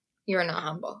You're not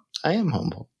humble. I am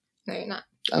humble. No, you're not.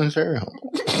 I'm very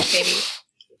humble. Baby,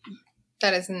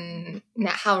 that is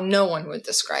not how no one would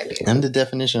describe you. I'm the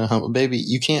definition of humble. Baby,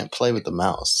 you can't play with the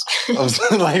mouse. I was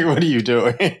like, what are you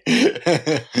doing? I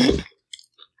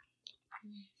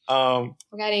got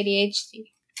ADHD.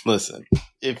 Listen,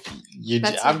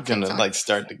 I'm going to like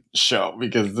start the show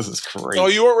because this is crazy. Oh,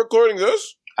 you weren't recording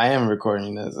this? I am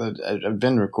recording this. I've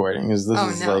been recording because this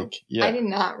is like, yeah. I did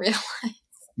not realize.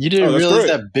 You didn't realize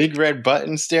that big red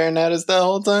button staring at us the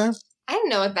whole time? I didn't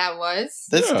know what that was.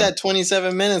 That's that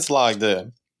 27 minutes logged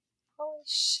in. Holy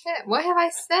shit. What have I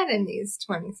said in these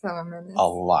 27 minutes? A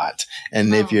lot.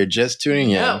 And if you're just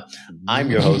tuning in, I'm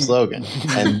your host, Logan.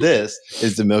 And this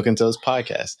is the Milk and Toast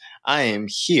Podcast. I am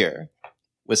here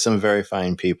with some very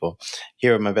fine people.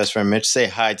 Here with my best friend, Mitch. Say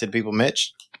hi to the people,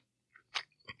 Mitch.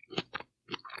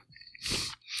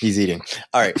 He's eating.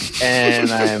 All right. And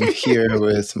I'm here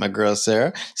with my girl,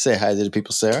 Sarah. Say hi to the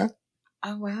people, Sarah.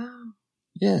 Oh, wow.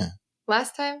 Yeah.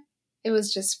 Last time, it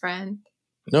was just friend.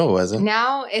 No, it wasn't.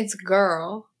 Now it's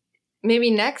girl.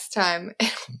 Maybe next time,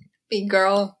 it'll be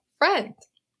girl friend.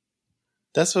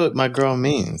 That's what my girl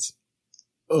means.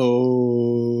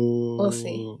 Oh. We'll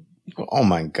see. Oh,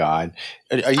 my God.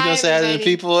 Are you going to say hi to the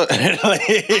people? I'm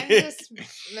just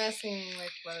messing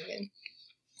with Logan.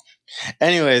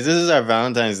 Anyways, this is our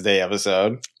Valentine's Day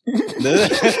episode. Oh, is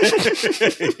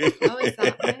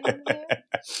that what I'm doing?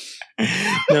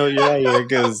 No, you're not here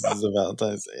because this is a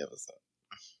Valentine's Day episode.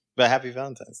 But happy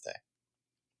Valentine's Day.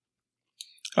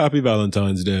 Happy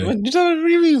Valentine's Day. What do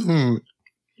you mean?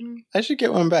 I should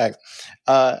get one back.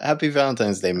 Happy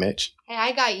Valentine's Day, Mitch. Hey,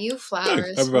 I got you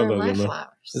flowers. Happy Where are my Valentine's Day.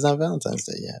 flowers? It's not Valentine's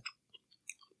Day yet.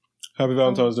 Happy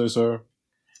Valentine's Day, sir.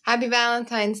 Happy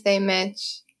Valentine's Day,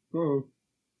 Mitch. Oh.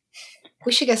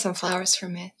 We should get some flowers for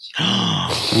Mitch.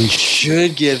 We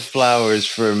should get flowers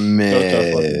for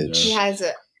Mitch. He has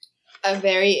a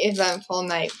very eventful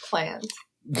night planned.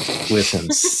 With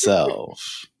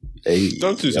himself. Hey,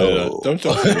 Don't say that. Don't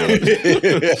talk about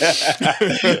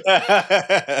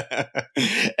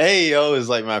it. Hey, yo is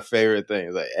like my favorite thing.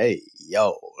 It's like, hey,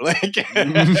 yo. Like,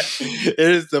 it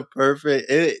is the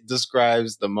perfect, it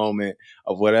describes the moment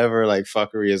of whatever like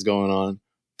fuckery is going on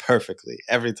perfectly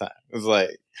every time. It's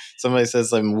like somebody says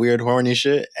some weird horny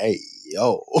shit. Hey,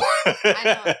 yo.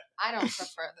 I don't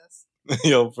prefer this.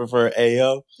 You don't prefer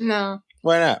Ayo? No.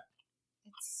 Why not?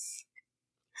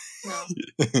 No.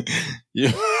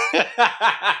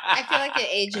 I feel like it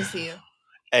ages you.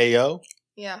 Ayo?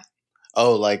 Yeah.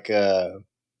 Oh, like I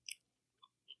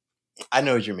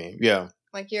know what you mean. Yeah.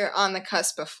 Like you're on the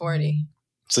cusp of 40.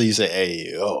 So you say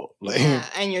ayo. Like, yeah,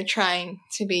 and you're trying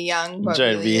to be young, but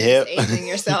trying really to be hip. aging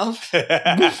yourself.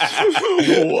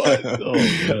 What?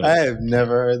 Oh, I have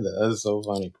never heard that. That's so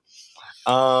funny.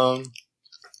 Not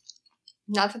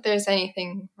that there's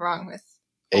anything wrong with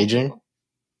aging. People.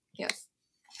 Yes.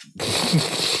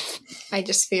 I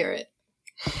just fear it.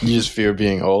 You just fear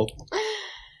being old?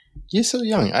 You're so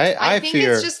young. I think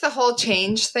fear... it's just the whole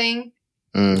change thing.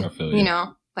 I feel you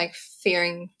know, like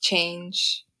fearing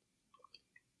change.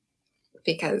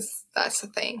 Because that's the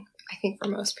thing, I think, for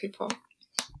most people.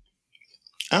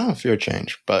 I don't fear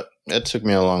change, but it took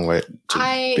me a long way to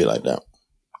be like that.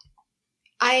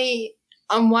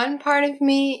 One part of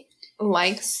me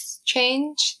likes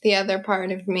change. The other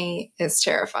part of me is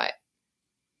terrified.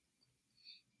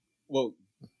 Well,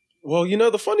 you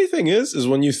know, the funny thing is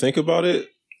when you think about it,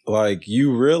 like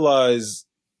you realize,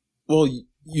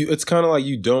 it's kind of like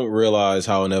you don't realize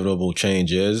how inevitable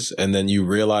change is, and then you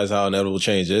realize how inevitable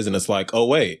change is, and it's like, oh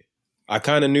wait, I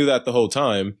kind of knew that the whole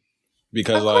time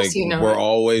because like we're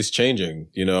always changing.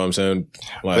 You know what I'm saying?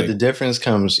 Like, but the difference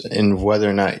comes in whether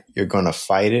or not you're going to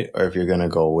fight it or if you're going to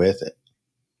go with it.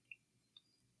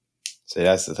 So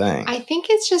that's the thing. I think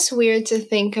it's just weird to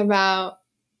think about,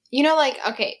 you know, like,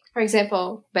 okay, for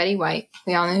example, Betty White.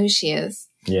 We all know who she is.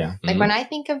 Yeah. Like when I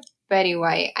think of Betty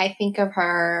White, I think of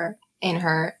her in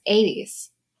her 80s.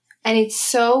 And it's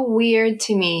so weird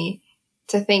to me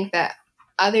to think that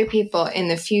other people in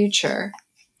the future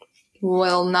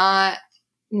will not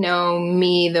know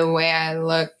me the way I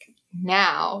look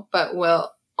now, but will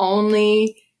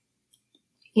only,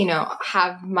 you know,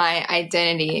 have my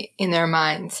identity in their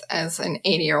minds as an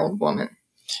 80-year-old woman.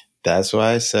 That's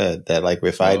why I said that, like,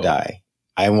 if I die,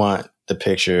 I want the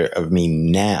picture of me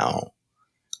now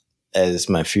as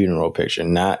my funeral picture,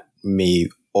 not me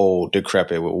old,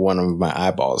 decrepit with one of my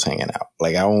eyeballs hanging out.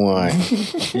 Like, I want,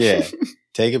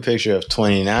 take a picture of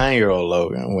 29-year-old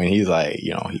Logan when he's like,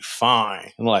 you know, he's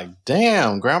fine. I'm like,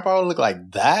 damn, grandpa look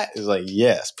like that? It's like,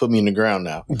 yes, put me in the ground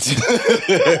now.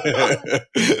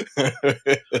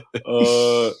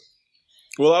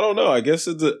 Well, I don't know. I guess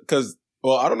it's because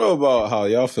Well, I don't know about how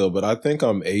y'all feel, but I think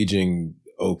I'm aging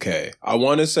okay. I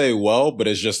want to say well, but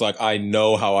it's just like I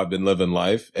know how I've been living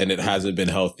life, and it hasn't been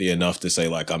healthy enough to say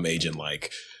like I'm aging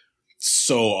like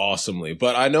so awesomely.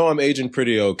 But I know I'm aging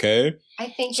pretty okay. I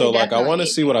think So you're like I want to definitely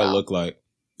see what aging I well. look like.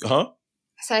 Huh?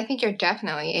 So I think you're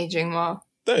definitely aging well.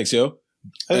 Thanks, yo.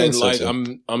 I think And so like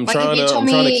too. I'm Like, trying if you to told I'm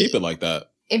trying to me- keep it like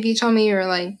that. If you told me you were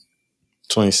like,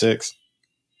 26.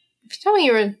 if you told me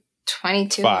you were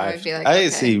 22, I would 5. be like, I okay.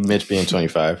 didn't see Mitch being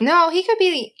 25. No, he could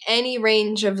be any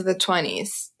range of the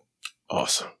 20s.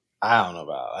 Awesome. I don't know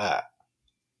about that.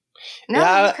 No,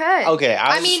 Yeah, he could. Okay,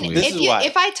 I mean, sweet. this is why.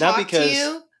 if I Not talk because- to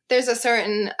you, there's a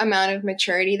certain amount of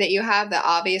maturity that you have that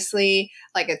obviously,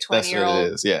 like a That's what 20-year-old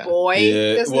it is. Yeah. boy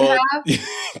Yeah, doesn't well, have.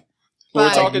 We're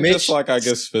But- talking Mitch, just like I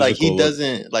guess physical. Like he look.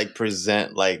 doesn't like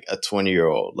present like a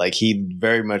 20-year-old. Like he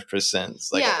very much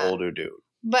presents like Yeah. an older dude.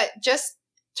 But just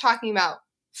talking about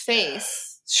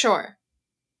face, sure.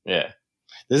 Yeah.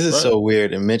 This is Right. so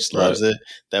weird, and Mitch Right. loves it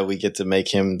that we get to make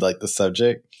him like the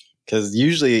subject. Because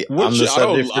usually I'm Which the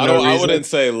subject for no I reason. wouldn't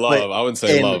say love. I wouldn't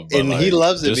say and, love. But and like, he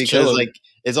loves it just because chilling. like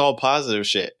it's all positive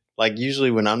shit. Like usually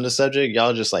when I'm the subject,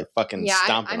 y'all just like fucking Yeah,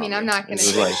 stomping I mean, on I'm me. not going to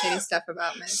It's say like, shitty stuff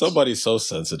about Mitch. Somebody's so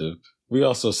sensitive. We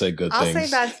also say good I'll things.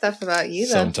 say bad stuff about you,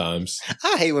 though. Sometimes.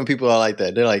 I hate when people are like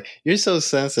that. They're like, "You're so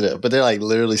sensitive," but they're like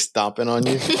literally stomping on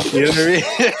you. You know what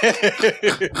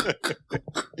I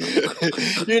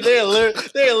mean?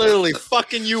 they're literally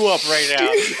fucking you up right now,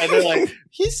 and they're like,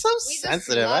 "He's so just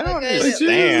sensitive. I love a don't good-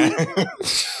 understand."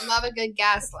 Love a good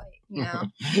gaslight, you know?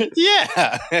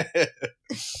 Yeah.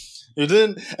 And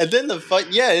then the fuck,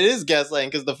 yeah, it is gaslighting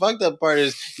because the fucked up part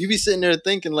is you be sitting there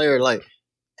thinking later, like,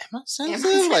 am I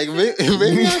sensitive? Like,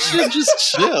 maybe I should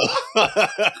just chill.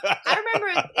 I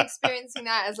remember experiencing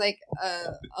that as like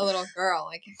a little girl.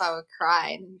 Like if I would cry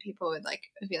and people would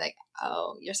be like,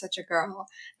 "Oh, you're such a girl,"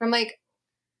 and I'm like,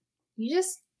 "You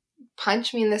just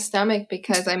punched me in the stomach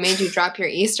because I made you drop your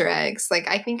Easter eggs. Like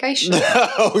I think I should."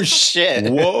 Oh shit!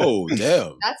 Whoa,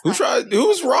 damn. That's Who not tried? funny. Who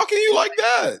was rocking you like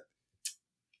that?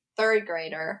 Third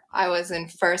grader. I was in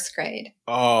first grade,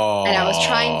 Oh, and I was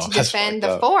trying to that's defend fucked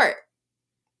the up. fort,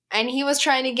 and he was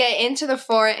trying to get into the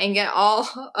fort and get all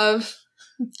of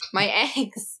my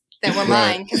eggs that were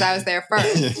Right. mine because I was there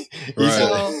first. Right.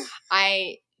 So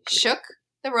I shook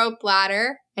the rope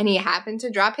ladder, and he happened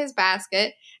to drop his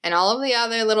basket, and all of the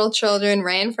other little children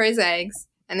ran for his eggs,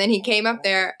 and then he came up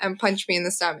there and punched me in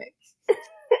the stomach.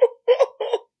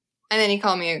 And then he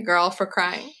called me a girl for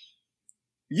crying.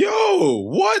 Yo,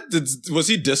 what? Was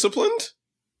he disciplined?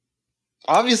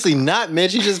 Obviously not,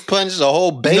 Mitch. He just punched a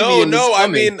whole baby. No, in the no. I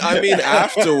stomach. mean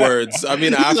afterwards. I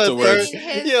mean afterwards.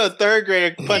 You're a third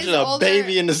grader punching a older-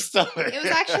 baby in the stomach. It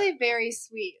was actually very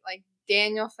sweet. Like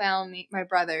Daniel found me, my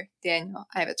brother, Daniel,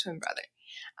 I have a twin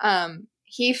brother.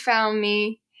 He found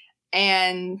me,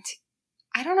 and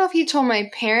I don't know if he told my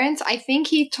parents. I think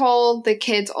he told the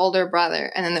kid's older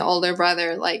brother, and then the older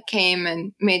brother like came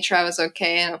and made sure I was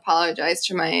okay and apologized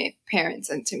to my parents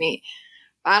and to me.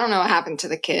 I don't know what happened to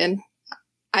the kid.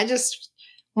 I just,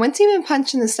 once you've been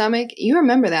punched in the stomach, you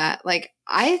remember that. Like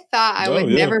I thought I Oh, would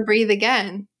yeah. never breathe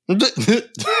again. Yo,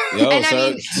 And I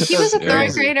mean, he was a Yeah.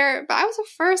 third grader, but I was a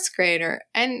first grader.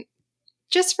 And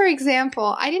just for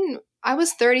example, I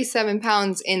was 37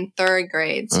 pounds in third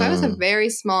grade. So I was a very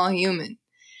small human.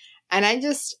 And it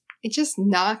just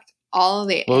knocked all of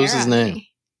the What air was his out of name? me.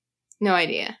 No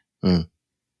idea. Mm.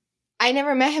 I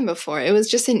never met him before. It was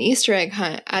just an Easter egg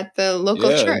hunt at the local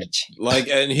Yeah. church. Like,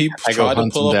 and he I go tried to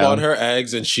hunt pull him up down. on her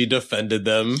eggs, and she defended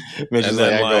them. Mitch And is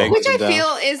then, like, I go like- hunt Which I him down.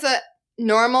 feel is a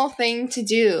normal thing to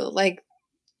do. Like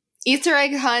Easter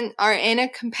egg hunt are in a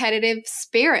competitive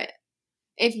spirit.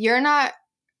 If you're not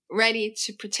ready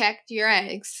to protect your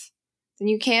eggs, then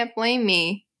you can't blame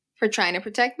me for trying to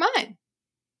protect mine.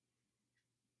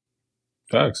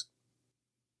 Facts.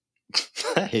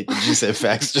 I hate that you said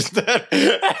facts just then.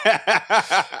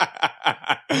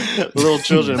 Little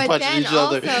children But punching then each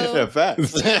other. also- Yeah,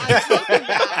 facts. On top of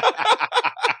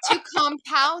that, to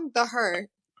compound the hurt,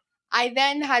 I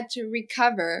then had to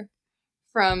recover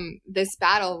from this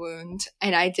battle wound,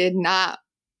 and I did not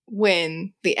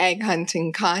win the egg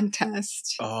hunting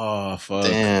contest. Oh fuck.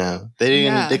 Damn. They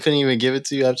didn't. Yeah. They couldn't even give it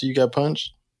to you after you got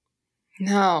punched.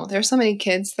 No, there's so many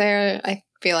kids there. I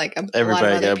feel like a lot Everybody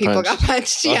of other got people punched. got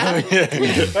punched. Yeah.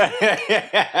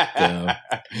 Damn.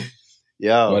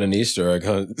 Yo, What an Easter egg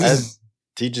hunt. that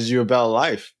teaches you about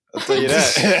life. I'll tell you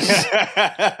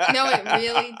that. No, it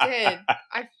really did.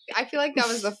 I feel like that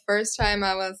was the first time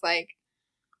I was like,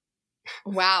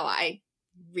 wow, I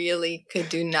really could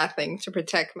do nothing to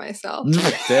protect myself.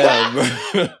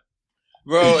 Damn,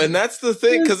 bro. And that's the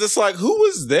thing, because it's like, who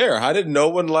was there? How did no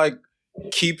one like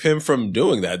keep him from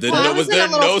doing that? Well, Was there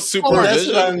no That's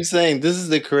supervision? what I'm saying. This is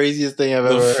the craziest thing I've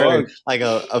ever heard. Like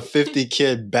a 50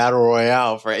 kid battle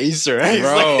royale for Easter eggs.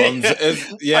 Bro,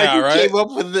 yeah, like, right? Came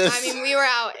up with this. I mean, we were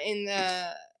out in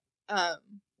the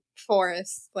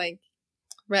forest, like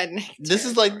redneck. This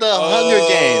is like the Hunger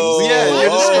Games. Yeah,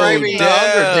 you're describing the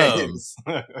Hunger Games.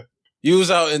 You was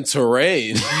out in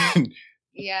terrain.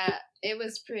 Yeah, it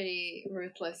was pretty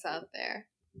ruthless out there.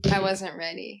 I wasn't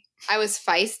ready. I was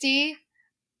feisty,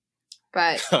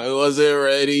 but I wasn't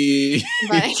ready.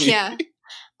 But yeah,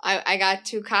 I got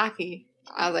too cocky.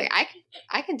 I was like,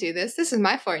 I can do this. This is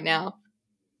my fort now.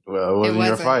 Well, it wasn't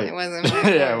your fight. It wasn't my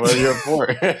fort. Yeah, it was your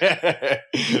fort. But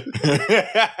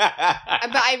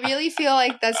I really feel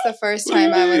like that's the first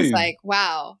time I was like,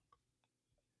 wow,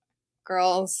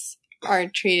 girls are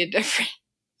treated different.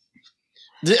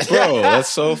 Bro, that's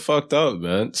so fucked up,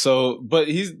 man. So, but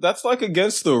that's like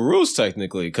against the rules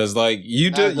technically, because like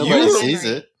nobody sees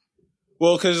it.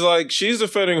 Well, because like she's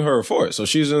defending her fort, so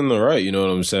she's in the right. You know what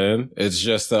I'm saying? It's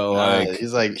just that like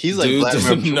he's like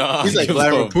Vladimir. He's like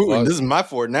Vladimir Putin. This is my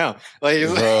fort now. Like,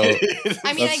 I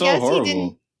mean, I so guess horrible. he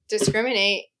didn't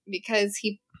discriminate because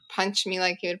he punched me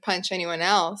like he would punch anyone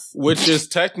else, which is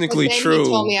technically then true. He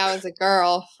told me I was a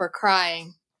girl for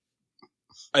crying,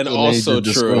 and also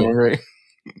true.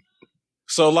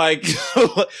 So like,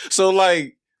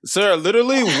 Sarah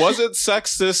literally wasn't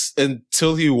sexist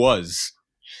until he was.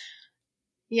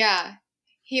 Yeah.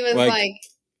 He was like,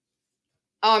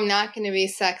 oh, I'm not going to be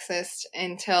sexist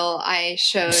until I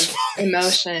showed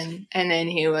emotion. And then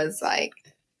he was like,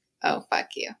 oh, fuck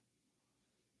you.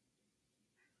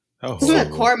 This is a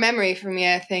core memory for me,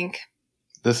 I think.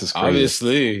 This is crazy.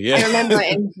 Obviously, yeah. I remember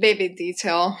it in vivid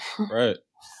detail. Right.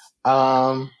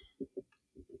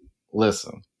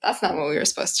 Listen. That's not what we were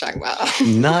supposed to talk about.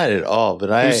 Not at all,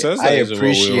 but I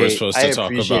appreciate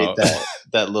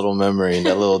that little memory and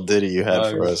that little ditty you had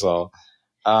for us all.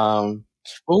 Well,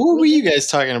 what were you guys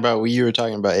talking about when you were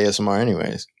talking about ASMR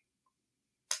anyways?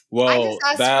 Well,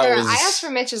 I asked for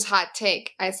Mitch's hot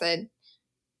take. I said,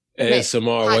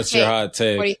 ASMR, what's your hot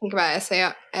take? What do you think about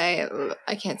ASMR?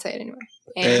 I can't say it anymore.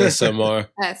 ASMR.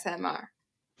 ASMR.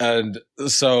 And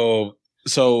so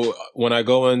when I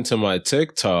go into my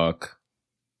TikTok,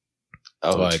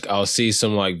 like I'll see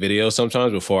some like videos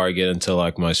sometimes before I get into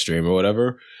like my stream or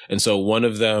whatever. And so one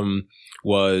of them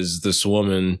was this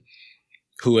woman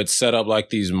who had set up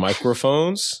like these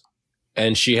microphones,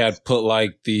 and she had put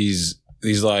like these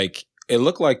like, it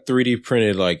looked like 3D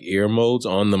printed like ear molds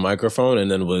on the microphone,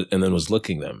 and then was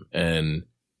licking them, and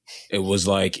it was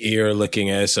like ear licking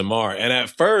ASMR. And at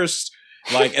first,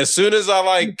 like as soon as I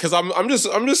like, cause I'm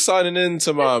just signing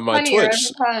into my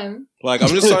Twitch. Like I'm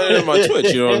just signing into my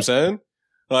Twitch, you know what I'm saying?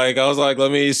 Like I was like,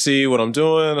 let me see what I'm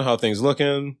doing, how things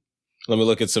looking. Let me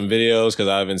look at some videos, cause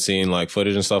I haven't seen like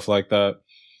footage and stuff like that.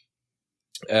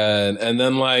 And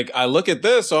then like I look at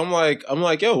this, so I'm like,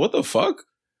 yo, what the fuck?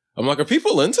 I'm like, are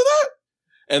people into that?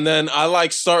 And then I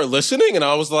like start listening, and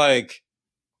I was like,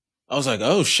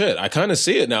 oh shit, I kind of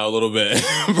see it now a little bit,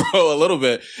 bro, a little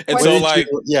bit. And so like,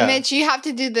 Mitch, you have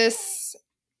to do this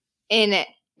in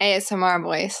ASMR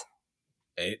voice.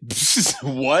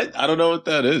 What? I don't know what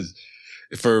that is.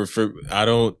 I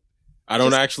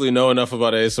don't actually know enough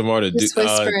about ASMR to just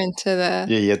whisper into the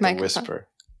you have microphone. To whisper.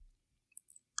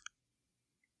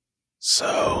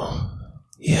 So,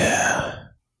 yeah.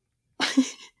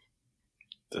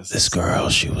 This girl,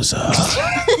 she was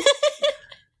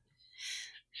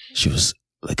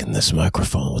licking this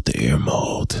microphone with the ear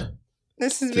mold.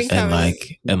 This is becoming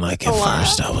and at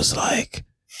first I was like,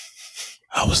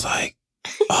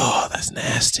 oh, that's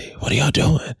nasty. What are y'all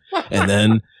doing? And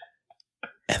then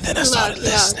I started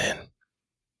listening.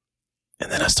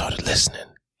 And then I started listening.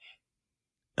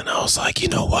 And I was like, you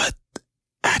know what?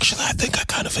 Actually, I think I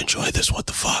kind of enjoy this. What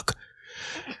the fuck?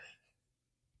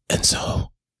 And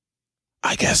so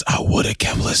I guess I would have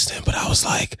kept listening, but I was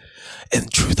like, in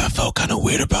truth, I felt kind of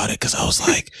weird about it, because I was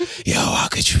like, yo, how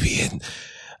could you be in?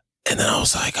 And then I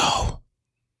was like,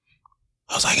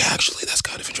 actually, that's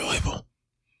kind of enjoyable.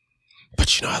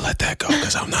 But I let that go,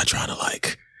 because I'm not trying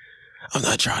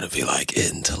to be like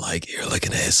into like ear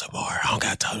licking ASMR. I don't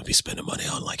got time to be spending money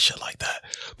on like shit like that.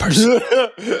 Personally.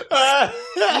 You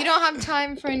don't have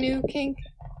time for a new kink?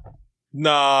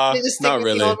 Nah, not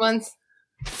really. The old ones?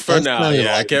 For now,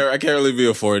 yeah. I can't really be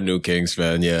affording new kinks,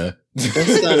 man. Yeah.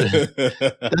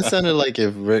 That sounded like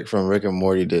if Rick from Rick and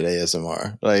Morty did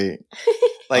ASMR. Like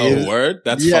word?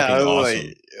 That's fucking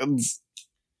awesome.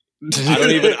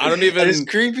 I don't even as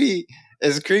creepy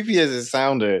as it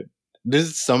sounded.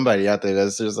 There's somebody out there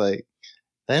that's just like,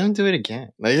 let him do it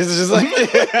again. Like it's just like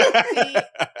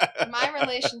My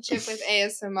relationship with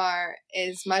ASMR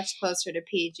is much closer to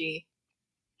PG.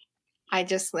 I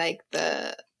just like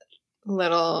the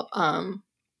little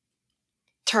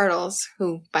turtles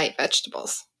who bite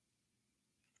vegetables.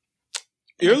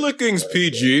 Ear licking's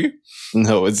PG.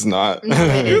 No, it's not. No,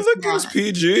 it Ear is licking's not.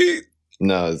 PG.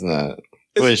 No, it's not.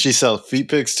 Wait, she sells feet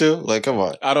pics too? Like, come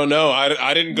on. I don't know.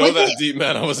 I didn't go Was that it- deep,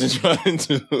 man. I wasn't trying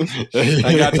to.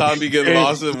 I got time to get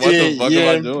lost in what the fuck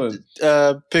am I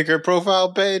doing? Pick her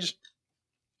profile page.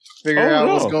 Figure Oh, out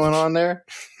no. what's going on there.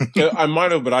 I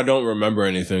might have, but I don't remember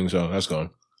anything, so that's gone.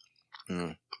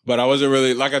 Mm. But I wasn't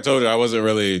really, like I told you, I wasn't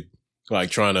really like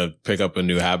trying to pick up a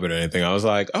new habit or anything. I was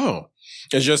like, oh,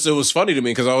 it's just, it was funny to me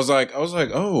because I was like,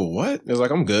 oh, what? It was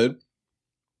like, I'm good.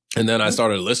 And then I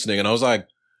started listening and I was like,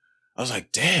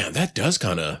 damn, that does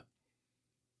kind of.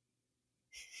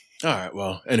 All right.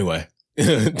 Well, anyway,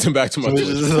 back to my. Which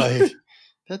is like,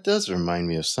 that does remind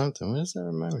me of something. What does that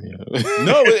remind me of?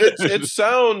 No, it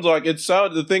sounds like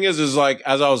the thing is like,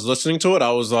 as I was listening to it,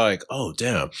 I was like, oh,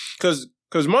 damn. Cause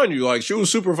mind you, like she was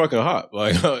super fucking hot.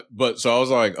 Like, but so I was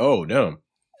like, oh, damn.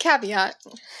 Caveat.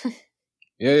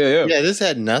 Yeah. Yeah, this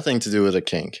had nothing to do with a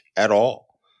kink at all.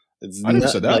 It's I never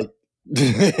said that.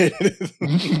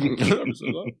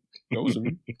 That wasn't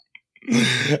me.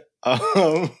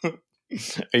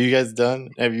 Are you guys done?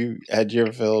 Have you had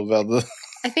your fill about the?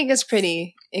 I think it's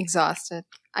pretty exhausted.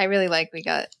 I really like we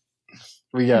got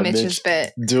Mitch's Mitch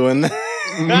bit doing that.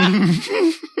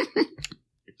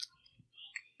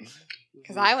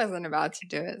 because I wasn't about to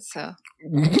do it. So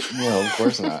No, of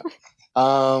course not.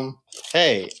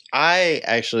 Hey, I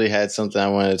actually had something I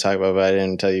wanted to talk about, but I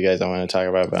didn't tell you guys I wanted to talk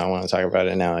about it, but I want to talk about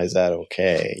it now. Is that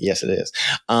okay? Yes, it is.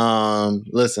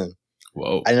 Listen,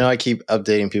 Whoa. I know I keep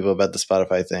updating people about the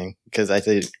Spotify thing because I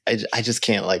think I just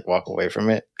can't like walk away from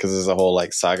it because there's a whole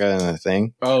like saga and a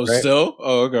thing. Oh, right? still?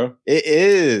 Oh, okay. It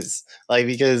is like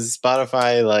because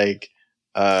Spotify like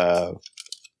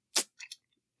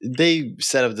they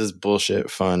set up this bullshit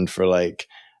fund for like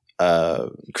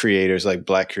creators, like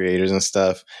black creators and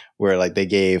stuff, where like they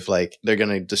gave like they're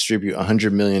gonna distribute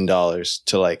 $100 million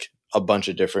to like a bunch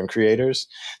of different creators.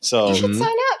 So you should Mhm. sign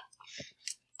up.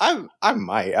 I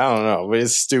might, I don't know, but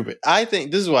it's stupid. I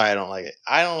think this is why I don't like it.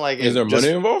 I don't like it. Is there just-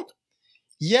 money involved?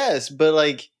 Yes, but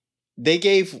like they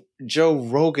gave Joe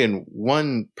Rogan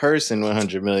one person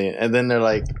 100 million, and then they're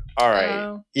like, all right,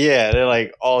 Oh. yeah, they're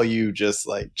like, all you just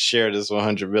like share this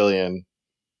 100 million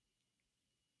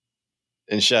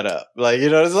and shut up. Like, you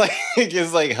know,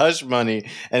 it's like hush money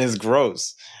and it's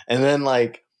gross. And then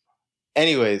like,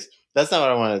 anyways, that's not what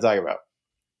I wanted to talk about.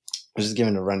 I was just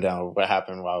giving a rundown of what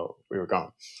happened while we were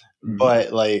gone.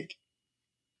 But like,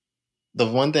 the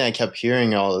one thing I kept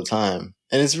hearing all the time,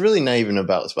 and it's really not even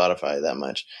about Spotify that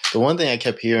much. The one thing I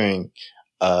kept hearing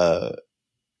over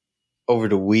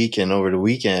the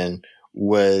weekend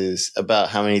was about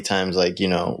how many times, like, you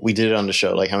know, we did it on the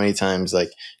show, like how many times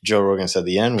like Joe Rogan said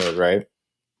the N-word, right?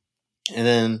 And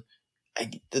then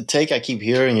the take I keep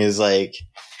hearing is like,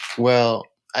 well,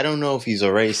 I don't know if he's a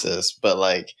racist, but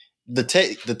like the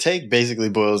take basically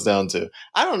boils down to,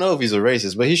 I don't know if he's a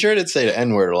racist, but he sure did say the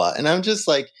N-word a lot. And I'm just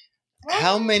like,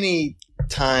 how many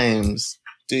times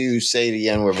do you say the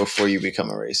N-word before you become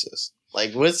a racist?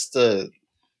 Like, what's the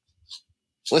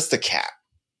cap?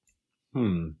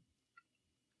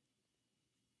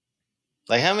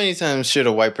 Like, how many times should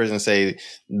a white person say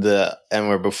the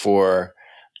N-word before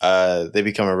they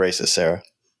become a racist, Sarah?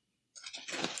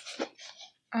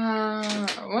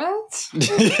 What?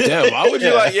 Damn, why would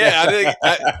you like? Yeah,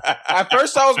 at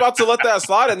first I was about to let that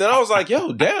slide, and then I was like,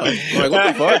 "Yo, damn! Like, what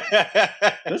the fuck?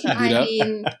 They should do I that."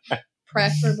 mean,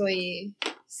 preferably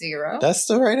 0. That's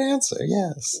the right answer.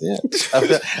 Yes, yeah.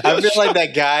 I feel like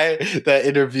that guy that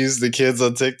interviews the kids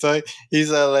on TikTok.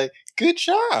 He's like, "Good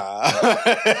job." No.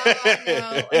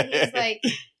 And he's like,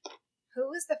 who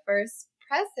was the first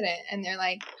president? And they're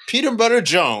like, Peanut Butter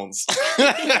Jones.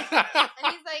 and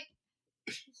he's like,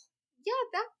 yeah,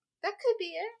 that could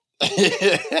be it.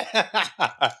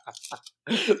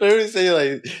 They always say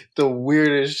like the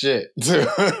weirdest shit.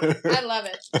 I love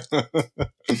it.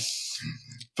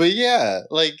 But yeah,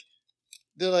 like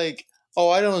they're like, oh,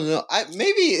 I don't know.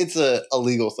 Maybe it's a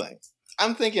legal thing.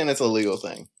 I'm thinking it's a legal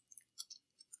thing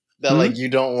that like you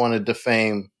don't want to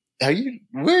defame.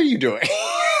 Where are you doing?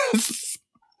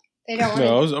 They don't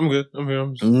want No, I'm good. I'm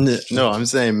here. No, I'm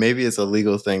saying maybe it's a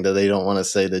legal thing that they don't want to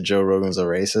say that Joe Rogan's a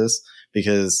racist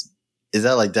because is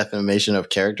that like defamation of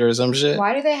character or some shit?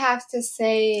 Why do they have to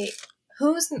say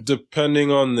who's?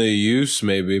 Depending on the use,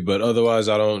 maybe, but otherwise,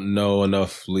 I don't know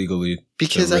enough legally.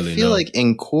 Because to really I feel know. like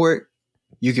in court,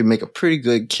 you can make a pretty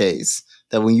good case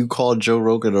that when you called Joe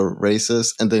Rogan a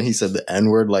racist and then he said the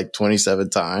N-word like 27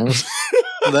 times,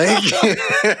 like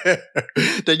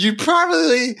that you'd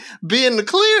probably be in the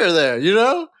clear there, you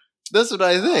know? That's what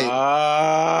I think.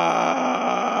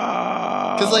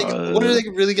 Because, like, what are they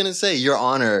really going to say? Your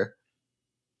Honor,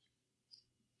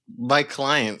 my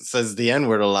client says the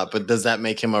N-word a lot, but does that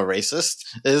make him a racist?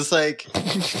 It's like,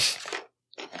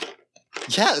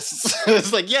 yes.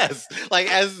 It's like, yes. Like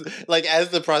as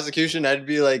the prosecution, I'd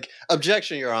be like,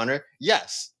 objection, Your Honor.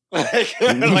 Yes. Like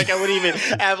I wouldn't even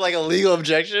have like a legal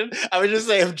objection. I would just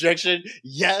say objection,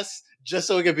 yes, just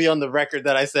so it could be on the record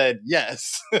that I said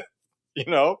yes. You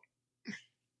know?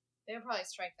 They'll probably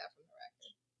strike that from the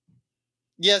record.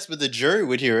 Yes, but the jury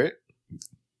would hear it.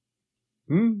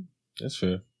 That's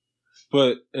fair.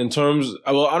 But in terms,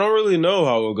 well, I don't really know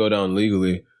how it will go down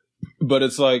legally. But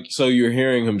it's like, so you're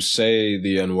hearing him say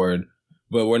the N-word,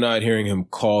 but we're not hearing him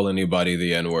call anybody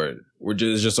the N-word.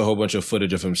 It's just a whole bunch of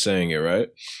footage of him saying it, right?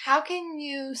 How can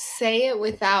you say it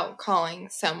without calling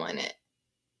someone it?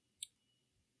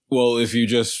 Well, if you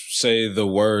just say the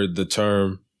word, the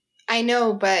term. I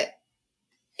know, but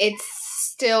it's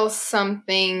still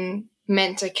something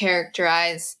meant to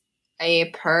characterize a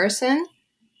person.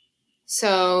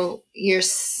 So you're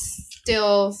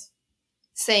still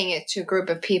saying it to a group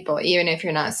of people, even if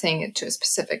you're not saying it to a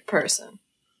specific person.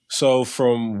 So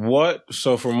from what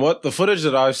the footage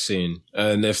that I've seen,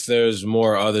 and if there's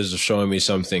more others showing me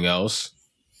something else,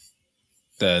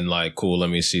 then like, cool, let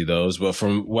me see those. But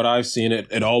from what I've seen,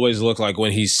 it always looked like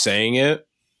when he's saying it,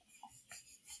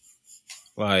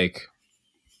 like,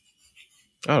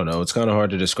 I don't know, it's kind of hard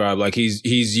to describe. Like he's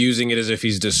using it as if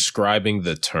he's describing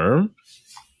the term.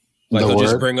 Like he'll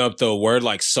just bring up the word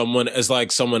like someone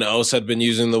else had been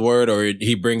using the word, or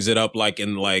he brings it up like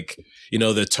in like, you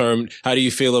know, the term. How do you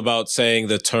feel about saying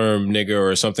the term nigger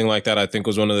or something like that? I think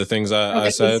was one of the things I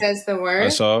said. He says the word? I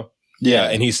saw. Yeah,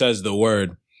 and he says the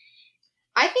word.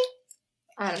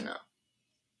 I don't know.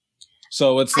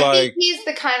 So it's I like... think he's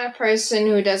the kind of person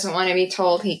who doesn't want to be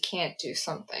told he can't do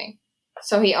something.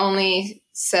 So he only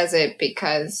says it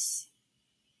because...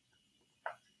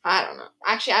 I don't know.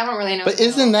 Actually, I don't really know. But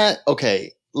isn't that...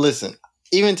 Okay, listen.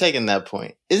 Even taking that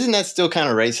point, isn't that still kind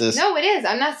of racist? No, it is.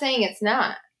 I'm not saying it's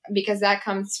not. Because that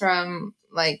comes from,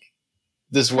 like...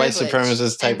 This white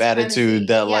supremacist type attitude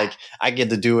that, like, I get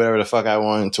to do whatever the fuck I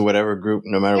want to whatever group,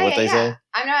 no matter what they say.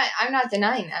 I'm not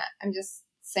denying that. I'm just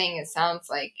saying it sounds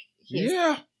like he's...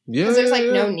 Yeah. Because there's, like,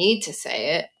 no need to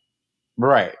say it.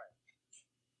 Right.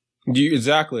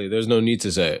 Exactly. There's no need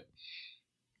to say it.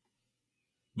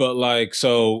 But like,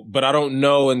 but I don't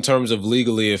know in terms of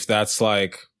legally if that's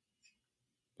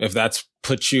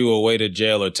put you away to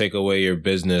jail or take away your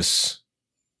business.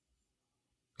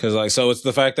 Cause like, so it's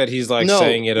the fact that he's like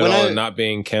saying it at all and not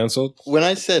being canceled. When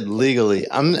I said legally,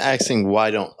 I'm asking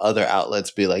why don't other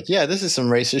outlets be like, yeah, this is some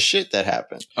racist shit that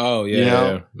happened. Oh yeah. You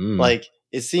know, like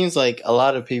it seems like a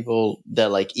lot of people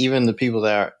that like, even the people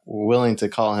that are willing to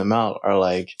call him out are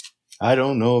like, I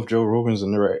don't know if Joe Rogan's a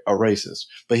racist,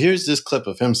 but here's this clip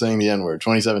of him saying the N-word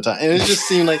 27 times. And it just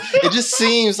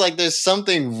seems like there's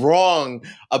something wrong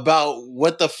about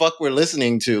what the fuck we're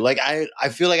listening to. Like, I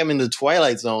feel like I'm in the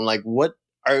Twilight Zone. Like, what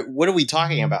are we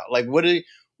talking about? Like,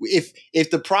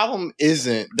 if the problem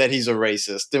isn't that he's a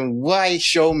racist, then why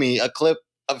show me a clip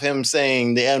of him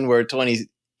saying the N-word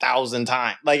 20,000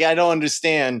 times? Like, I don't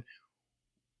understand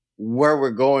where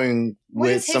we're going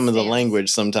with some of the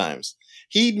language sometimes.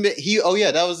 Oh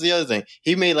yeah, that was the other thing.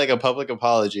 He made like a public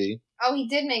apology. Oh, he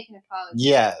did make an apology.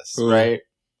 Yes, right.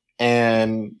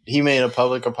 And he made a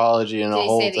public apology and a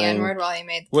whole thing. Did he say the N-word while he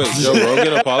made the Wait, Joe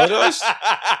Rogan apologized?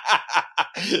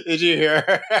 Did you hear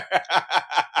her?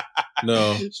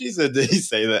 No. She said, did he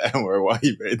say the N-word while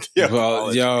he made the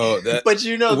apology? But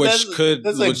you know, that's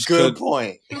a good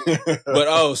point.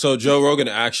 But so Joe Rogan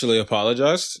actually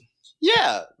apologized?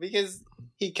 Yeah, because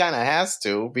he kind of has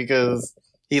to, because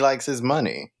he likes his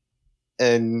money.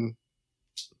 And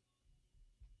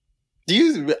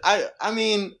I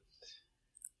mean,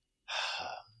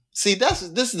 see, this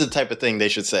is the type of thing they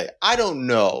should say. I don't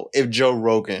know if Joe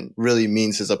Rogan really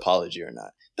means his apology or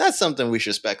not. That's something we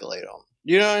should speculate on.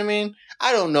 You know what I mean?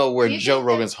 I don't know where Joe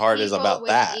Rogan's heart is about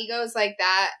that. Egos like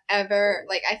that ever,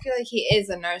 like, I feel like he is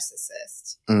a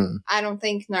narcissist. I don't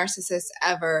think narcissists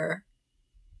ever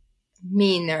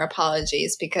mean their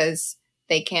apologies because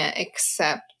they can't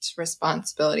accept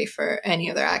responsibility for any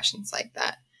of their actions like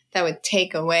that. That would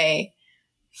take away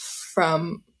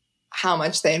from how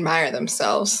much they admire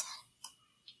themselves.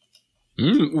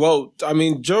 Well, I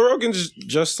mean, Joe Rogan's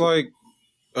just like,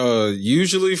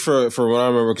 usually for what I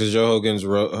remember, because Joe Rogan's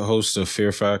host of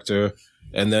Fear Factor,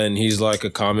 and then he's like a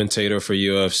commentator for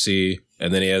UFC,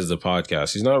 and then he has the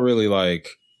podcast. He's not really like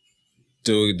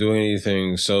doing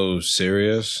anything so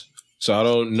serious. So I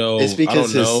don't know. It's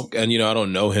because and I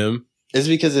don't know him. It's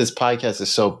because his podcast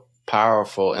is so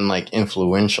powerful and like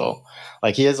influential.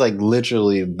 Like he has like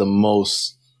literally the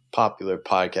most popular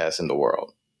podcast in the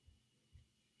world.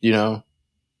 You know?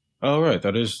 Oh, right.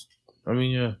 That is. I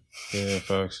mean, yeah,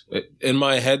 facts. In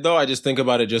my head, though, I just think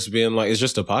about it just being like, it's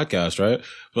just a podcast, right?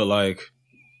 But like,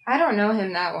 I don't know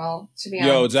him that well, to be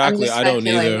honest. Yo, exactly. I don't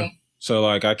either. Speculating. So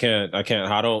like, I can't.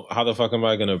 How the fuck am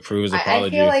I gonna prove his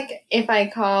apology? I feel like if I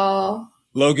call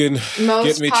Logan, most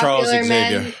get me Charles popular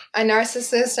Xavier men a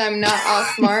narcissist, I'm not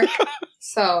off mark.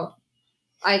 So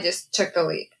I just took the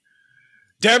lead.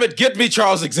 Damn it, get me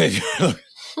Charles Xavier.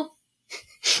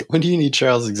 What do you need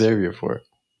Charles Xavier for?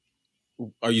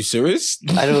 Are you serious?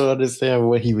 I don't understand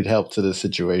what he would help to the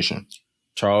situation.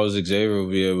 Charles Xavier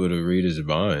will be able to read his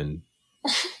mind.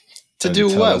 To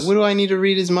do what? What do I need to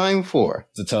read his mind for?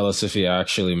 To tell us if he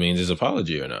actually means his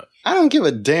apology or not. I don't give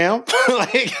a damn.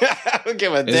 Like, I don't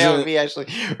give a damn if he actually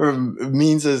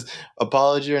means his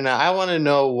apology or not. I want to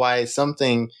know why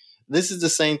something. This is the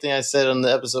same thing I said on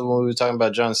the episode when we were talking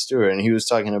about Jon Stewart, and he was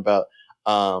talking about,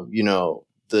 what was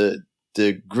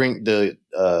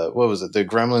it? The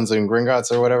Gremlins and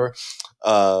Gringotts or whatever.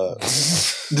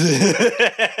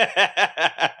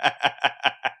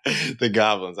 The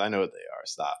goblins. I know what they are.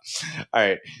 Stop. All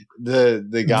right.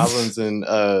 The goblins in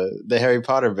the Harry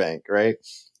Potter bank, right?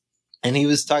 And he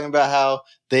was talking about how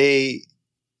they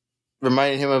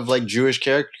reminded him of like Jewish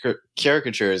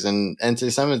caricatures and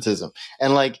anti-Semitism.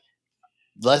 And like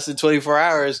less than 24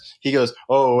 hours, he goes,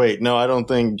 oh, wait, no, I don't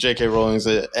think J.K. Rowling's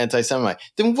an anti-Semite.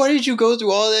 Then why did you go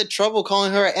through all that trouble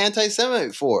calling her an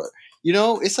anti-Semite for? You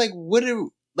know, it's like,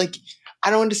 I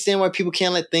don't understand why people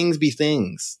can't let things be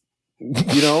things.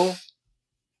 You know?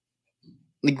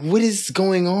 Like, what is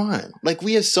going on? Like,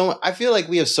 I feel like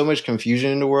we have so much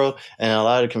confusion in the world, and a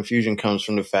lot of confusion comes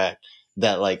from the fact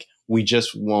that, like, we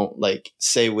just won't, like,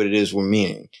 say what it is we're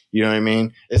meaning. You know what I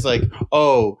mean? It's like,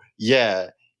 oh, yeah,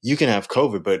 you can have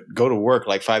COVID, but go to work,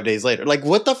 like, 5 days later. Like,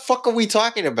 what the fuck are we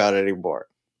talking about anymore?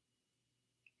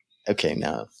 Okay,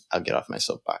 now I'll get off my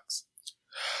soapbox.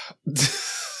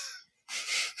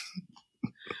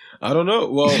 I don't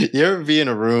know. Well, you ever be in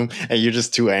a room and you're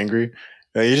just too angry?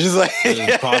 You're just like it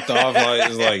just popped off. Like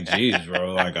it's like, geez,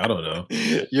 bro. Like I don't know.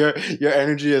 Your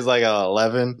energy is like at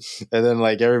 11, and then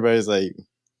like everybody's like,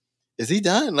 "Is he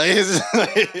done?" Like, no.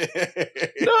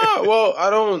 Well, I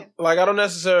don't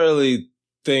necessarily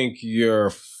think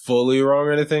you're fully wrong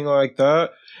or anything like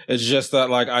that. It's just that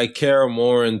like I care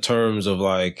more in terms of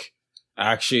like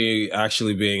actually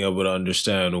being able to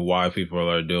understand why people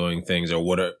are doing things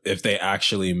or if they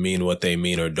actually mean what they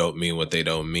mean or don't mean what they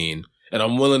don't mean. And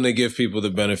I'm willing to give people the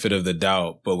benefit of the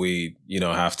doubt, but we,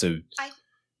 have to. I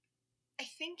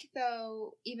think,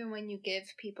 though, even when you give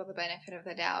people the benefit of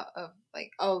the doubt of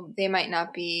like, oh, they might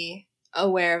not be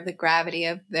aware of the gravity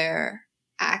of their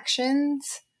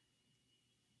actions,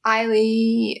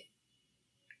 I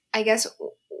guess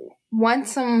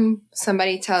once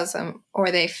somebody tells them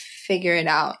or they figure it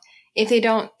out, if they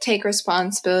don't take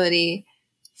responsibility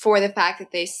for the fact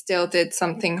that they still did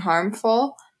something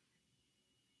harmful,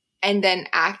 and then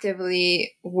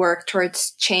actively work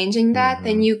towards changing that,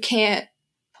 then you can't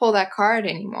pull that card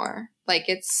anymore. Like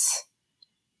it's,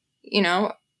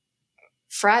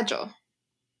 fragile.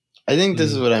 I think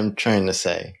this is what I'm trying to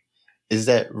say, is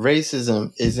that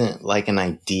racism isn't like an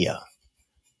idea.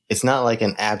 It's not like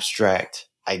an abstract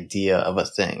idea of a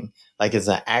thing. Like it's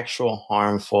an actual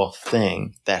harmful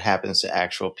thing that happens to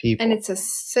actual people. And it's a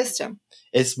system.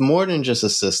 It's more than just a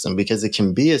system, because it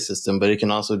can be a system, but it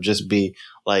can also just be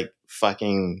like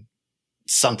fucking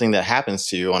something that happens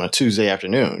to you on a Tuesday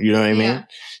afternoon. You know what I mean? Yeah.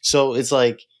 So it's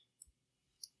like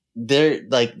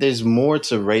there's more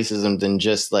to racism than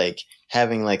just like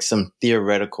having like some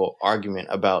theoretical argument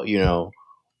about,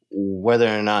 whether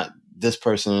or not this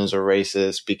person is a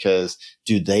racist because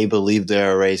do they believe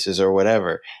they're a racist or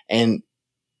whatever. And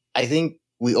I think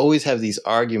we always have these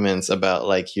arguments about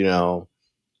like,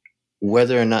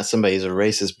 whether or not somebody is a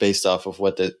racist based off of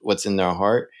what's in their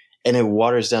heart. And it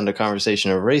waters down the conversation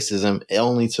of racism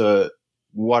only to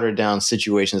water down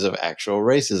situations of actual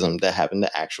racism that happen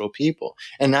to actual people.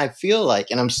 And I feel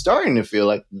like, and I'm starting to feel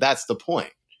like that's the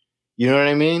point. You know what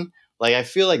I mean? Like, I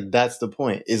feel like that's the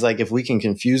point, is like, if we can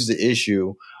confuse the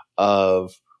issue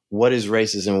of what is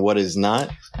racist and what is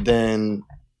not, then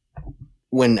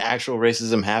when actual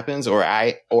racism happens, or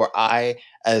I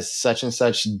as such and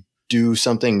such do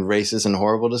something racist and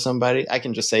horrible to somebody, I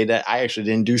can just say that I actually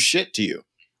didn't do shit to you.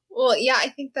 Well, yeah, I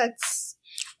think that's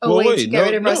a way to get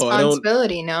rid of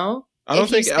responsibility, no? I don't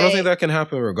think that can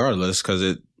happen regardless,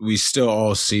 because we still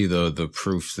all see the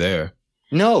proof there.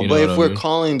 No, You know but what if I we're mean?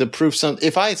 calling the proof something,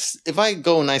 if I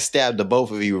go and I stab the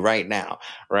both of you right now,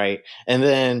 right, and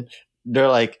then they're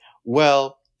like,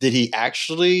 well, did he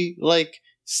actually like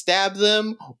stab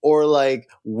them, or like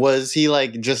was he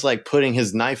like just like putting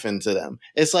his knife into them?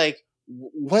 It's like,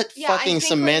 what Yeah, I fucking think what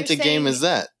you're semantic game saying is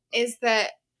that? is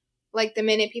that like the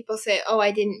minute people say, "Oh,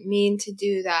 I didn't mean to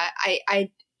do that.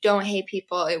 I don't hate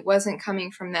people. It wasn't coming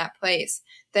from that place,"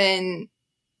 then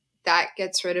that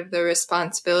gets rid of the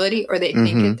responsibility, or they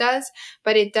think it does,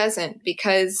 but it doesn't,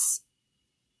 because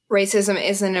racism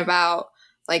isn't about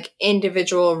like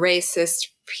individual racist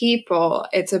people.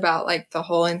 It's about like the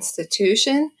whole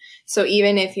institution. So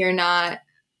even if you're not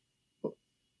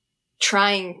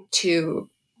trying to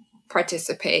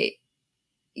participate,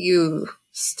 you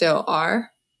still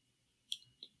are.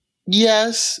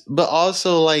 Yes, but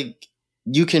also like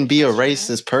you can be a Sure.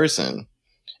 racist person.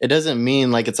 It doesn't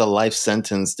mean like it's a life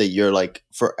sentence that you're like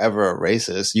forever a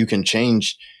racist. You can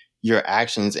change your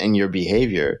actions and your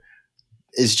behavior.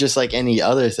 It's just like any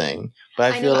other thing.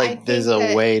 But I feel like there's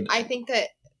a way. I think that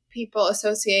people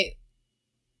associate.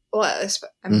 Well,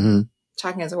 I'm Mhm.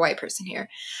 talking as a white person here.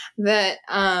 That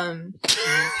I'm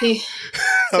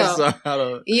so sorry, I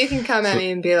don't- you can come at me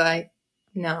and be like,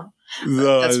 no,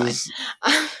 No, that's it's-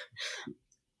 fine.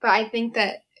 But I think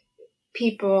that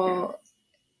people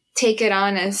take it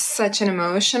on as such an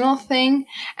emotional thing,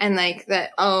 and like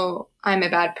that, oh, I'm a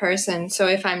bad person, so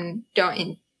if I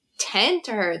don't intend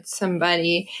to hurt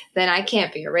somebody, then I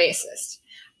can't be a racist.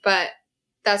 But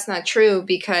that's not true,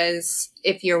 because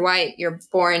if you're white, you're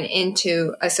born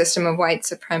into a system of white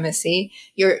supremacy.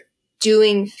 You're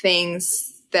doing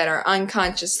things that are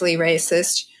unconsciously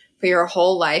racist for your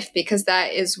whole life, because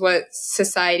that is what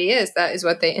society is. That is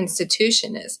what the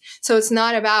institution is. So it's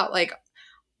not about like,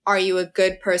 are you a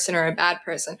good person or a bad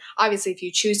person? Obviously, if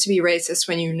you choose to be racist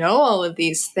when you know all of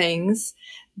these things,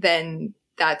 then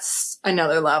that's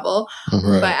another level.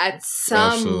 Right. But at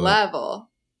some Absolutely. level,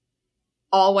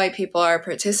 all white people are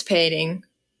participating.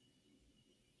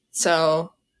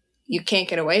 So you can't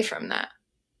get away from that.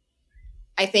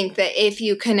 I think that if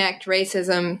you connect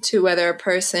racism to whether a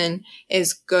person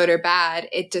is good or bad,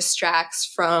 it distracts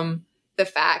from the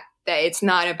fact that it's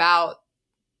not about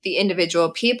the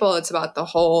individual people, it's about the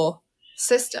whole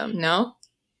system, no?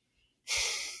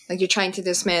 Like you're trying to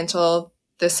dismantle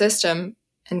the system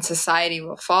and society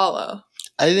will follow.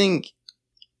 I think.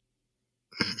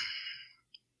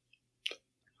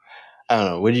 I don't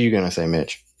know. What are you gonna say,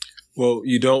 Mitch? Well,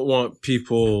 you don't want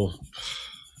people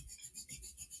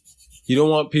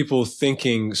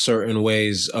thinking certain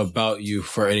ways about you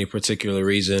for any particular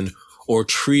reason, or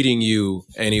treating you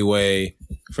anyway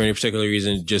for any particular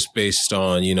reason, just based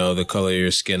on, the color of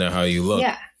your skin or how you look.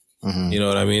 Yeah. Mhm. You know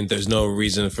what I mean? There's no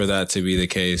reason for that to be the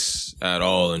case at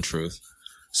all, in truth.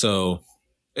 So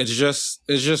it's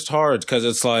just hard, because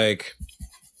it's like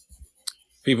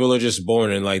people are just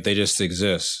born and like they just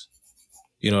exist.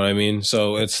 You know what I mean?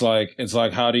 So it's like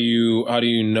how do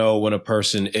you know when a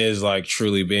person is like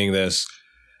truly being this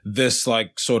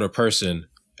like sort of person?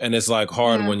 And it's like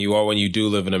hard Yeah. when you do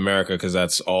live in America, because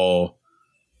that's the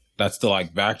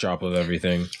like backdrop of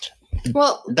everything.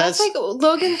 Well, that's like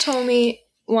Logan told me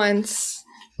once.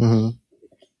 Mhm.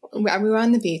 We were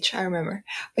on the beach, I remember.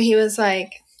 But he was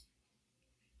like,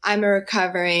 I'm a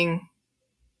recovering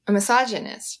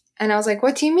misogynist. And I was like,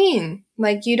 what do you mean?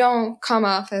 Like, you don't come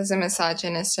off as a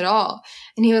misogynist at all.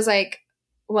 And he was like,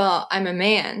 well, I'm a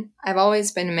man. I've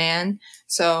always been a man.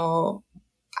 So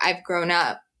I've grown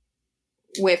up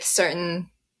with certain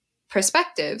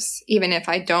perspectives, even if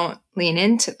I don't lean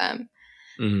into them.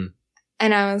 Mm-hmm.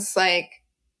 And I was like,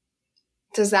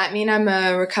 does that mean I'm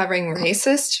a recovering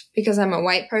racist because I'm a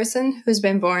white person who's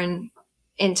been born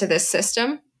into this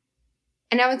system?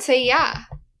 And I would say, yeah,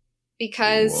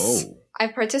 because Whoa.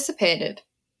 I've participated.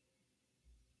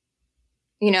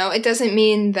 It doesn't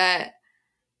mean that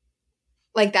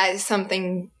like that is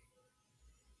something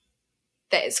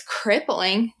that is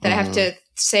crippling that I have to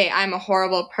say I'm a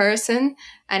horrible person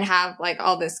and have like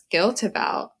all this guilt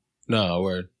about. No,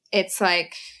 word. It's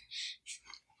like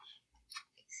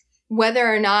whether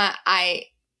or not I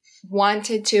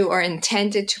wanted to or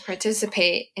intended to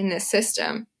participate in this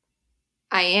system,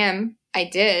 I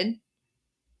did.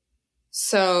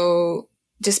 So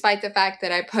despite the fact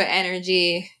that I put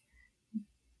energy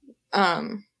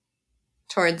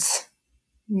towards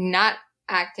not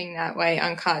acting that way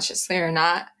unconsciously or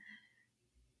not,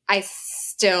 I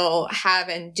still have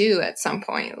and do at some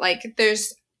point. Like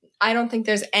I don't think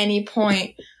there's any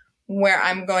point where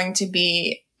I'm going to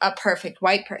be a perfect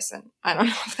white person. I don't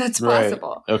know if that's Right.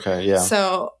 possible. Okay, yeah.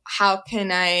 So how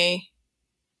can I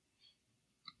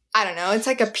don't know. It's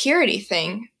like a purity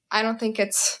thing. I don't think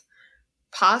it's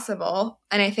possible.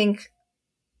 And I think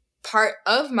part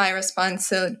of my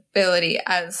responsibility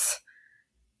as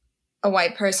a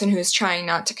white person who's trying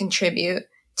not to contribute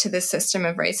to the system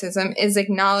of racism is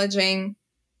acknowledging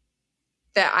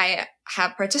that I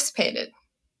have participated.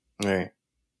 Right.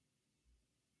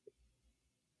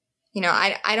 You know,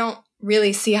 I don't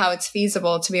really see how it's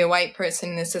feasible to be a white person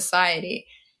in this society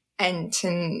and to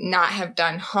not have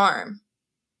done harm.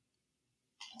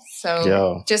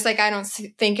 So just like I don't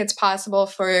think it's possible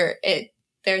for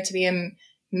there to be a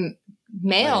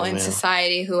male in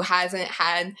society who hasn't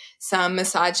had some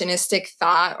misogynistic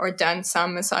thought or done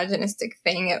some misogynistic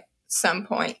thing at some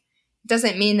point. It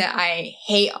doesn't mean that I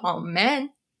hate all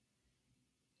men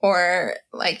or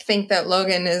like think that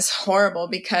Logan is horrible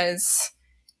because,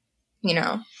 you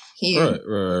know, he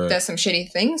does some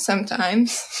shitty things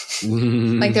sometimes.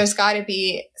 Like there's got to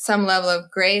be some level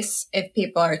of grace if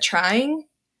people are trying.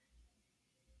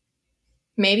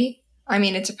 Maybe. I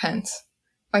mean, it depends.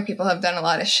 White people have done a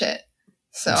lot of shit.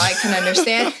 So I can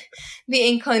understand the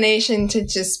inclination to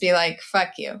just be like, fuck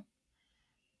you.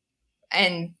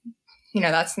 And, you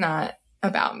know, that's not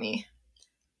about me.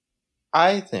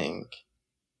 I think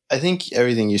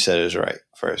everything you said is right,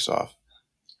 first off.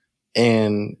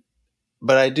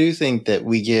 But I do think that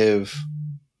we give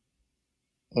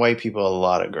white people a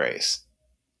lot of grace.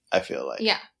 I feel like.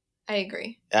 Yeah, I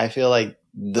agree. I feel like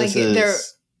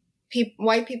this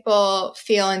white people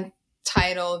feel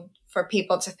entitled for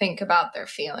people to think about their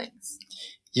feelings.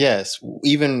 Yes,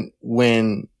 even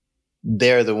when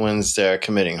they're the ones that are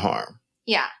committing harm.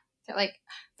 Yeah. They're like,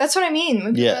 that's what I mean.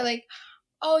 When people are like,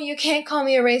 oh, you can't call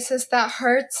me a racist, that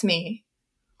hurts me.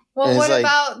 Well, what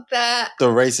about the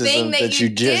racism that you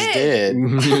just did?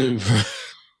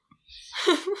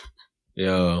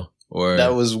 Yeah. Or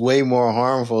that was way more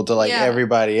harmful to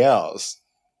everybody else.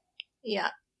 Yeah.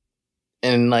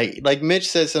 And like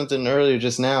Mitch said something earlier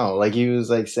just now, like he was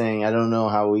like saying, I don't know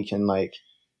how we can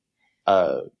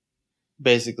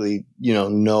basically, you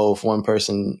know if one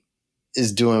person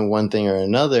is doing one thing or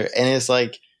another. And it's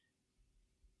like,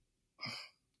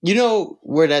 you know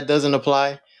where that doesn't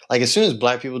apply? Like as soon as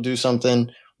black people do something,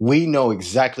 we know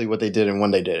exactly what they did and when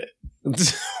they did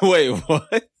it. Wait,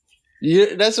 what?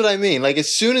 Yeah, that's what I mean. Like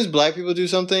as soon as black people do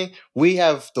something, we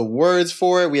have the words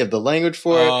for it. We have the language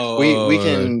for it.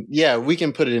 We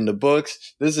can put it in the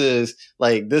books. This is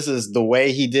the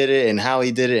way he did it and how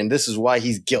he did it. And this is why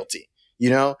he's guilty. You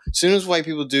know, as soon as white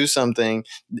people do something,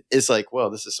 it's like,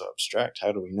 well, this is so abstract.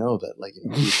 How do we know that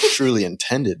he truly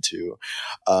intended to?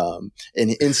 And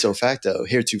in so facto,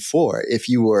 heretofore, if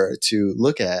you were to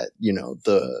look at,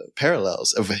 the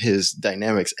parallels of his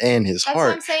dynamics and his heart,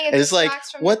 what I'm saying, it's like,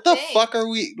 what the fuck are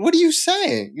we? What are you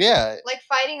saying? Yeah, like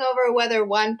fighting over whether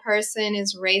one person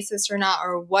is racist or not,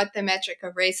 or what the metric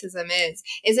of racism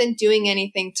isn't doing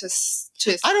anything to.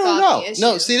 I don't know.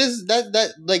 No, see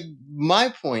that my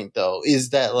point though is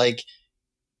that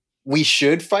we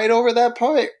should fight over that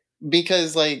part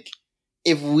because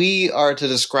if we are to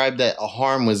describe that a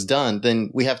harm was done, then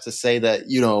we have to say that,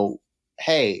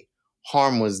 hey,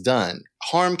 harm was done.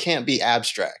 Harm can't be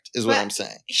abstract is what I'm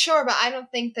saying. Sure, but I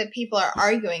don't think that people are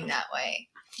arguing that way.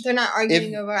 They're not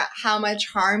arguing over how much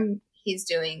harm he's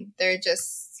doing. They're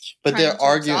just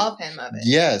arguing absolve him of it.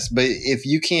 Yes, but if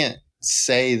you can't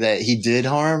say that he did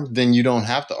harm, then you don't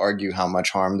have to argue how much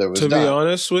harm there was done. To be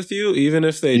honest with you, even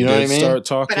if they did start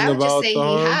talking about the harm. But I would just say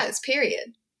he has,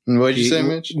 period. What did you say,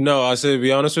 Mitch? No, I said to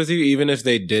be honest with you, even if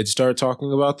they did start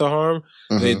talking about the harm,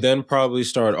 they'd then probably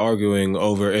start arguing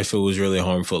over if it was really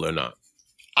harmful or not.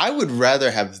 I would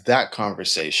rather have that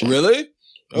conversation. Really?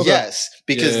 Okay. Yes,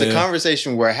 because the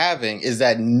conversation we're having is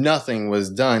that nothing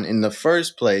was done in the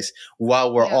first place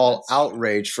while we're all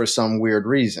outraged for some weird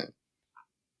reason.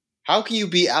 How can you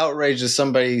be outraged at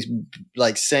somebody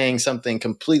saying something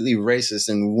completely racist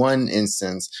in one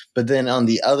instance, but then on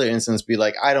the other instance be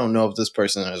like, I don't know if this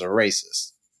person is a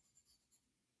racist?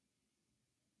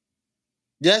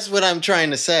 That's what I'm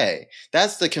trying to say.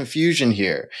 That's the confusion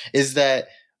here, is that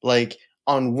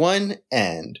on one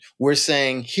end, we're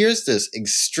saying, here's this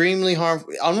extremely harmful.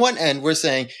 On one end, we're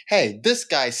saying, hey, this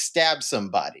guy stabbed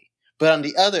somebody. But on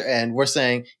the other end, we're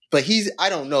saying, but I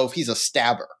don't know if he's a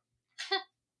stabber.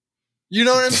 You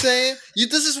know what I'm saying?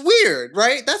 This is weird,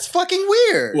 right? That's fucking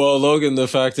weird. Well, Logan, the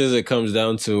fact is it comes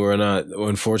down to we're not,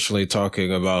 unfortunately,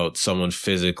 talking about someone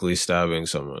physically stabbing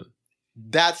someone.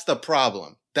 That's the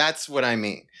problem. That's what I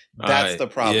mean. That's the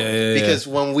problem. Because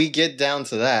when we get down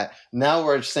to that, now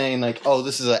we're saying oh,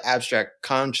 this is an abstract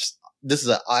this is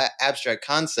an abstract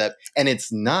concept, and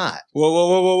it's not.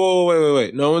 Whoa,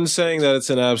 wait. No one's saying that it's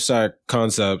an abstract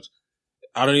concept.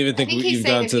 I don't even think you've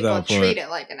gotten to that point. Treat it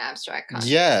like an abstract concept.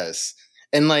 Yes.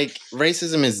 And like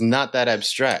racism is not that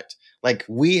abstract. Like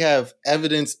we have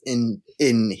evidence in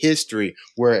history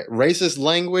where racist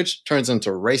language turns into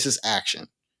racist action.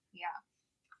 Yeah.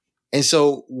 And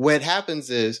so what happens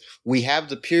is we have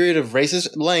the period of racist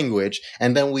language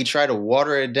and then we try to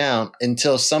water it down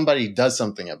until somebody does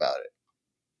something about it.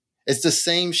 It's the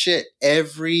same shit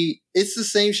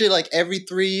like every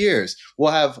 3 years.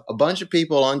 We'll have a bunch of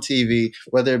people on TV,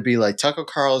 whether it be like Tucker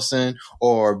Carlson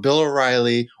or Bill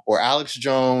O'Reilly or Alex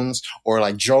Jones or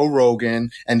like Joe Rogan,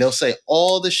 and they'll say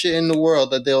all the shit in the world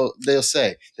that they'll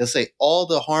say. They'll say all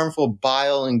the harmful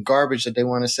bile and garbage that they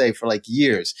want to say for like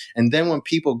years. And then when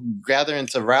people gather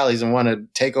into rallies and want to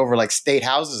take over like state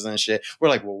houses and shit, we're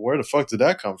like, well, where the fuck did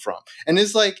that come from? And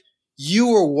it's like, you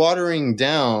were watering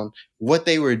down what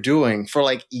they were doing for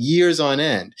like years on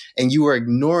end and you were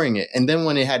ignoring it. And then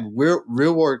when it had real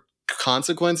world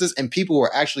consequences and people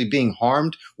were actually being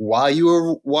harmed while you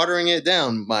were watering it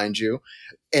down, mind you,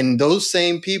 and those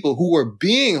same people who were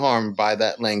being harmed by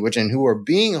that language and who were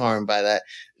being harmed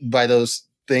by those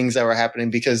things that were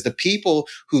happening, because the people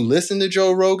who listen to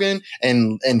Joe Rogan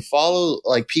and follow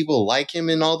like people like him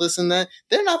and all this and that,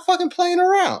 they're not fucking playing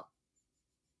around.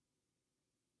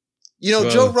 You know,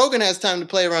 Joe Rogan has time to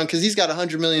play around because he's got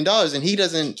 $100 million and he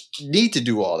doesn't need to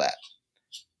do all that.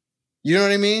 You know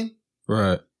what I mean?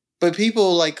 Right. But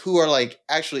people like who are like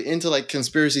actually into like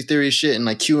conspiracy theory shit and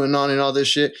like QAnon and all this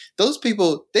shit, those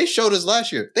people, they showed us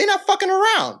last year. They not fucking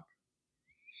around.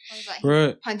 What was that?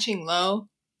 Right. Punching low.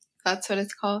 That's what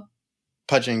it's called.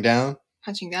 Punching down?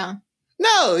 Punching down.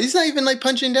 No, he's not even like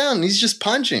punching down. He's just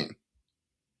punching.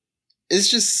 It's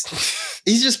just,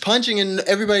 he's just punching and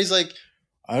everybody's like,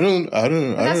 I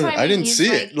didn't see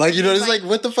it. Like, you know, it's like,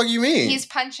 what the fuck you mean? He's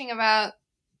punching about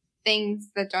things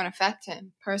that don't affect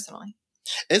him personally.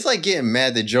 It's like getting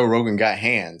mad that Joe Rogan got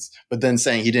hands, but then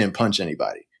saying he didn't punch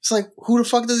anybody. It's like, who the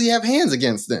fuck does he have hands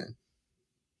against then?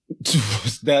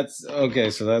 That's okay.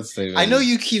 So that's the. I know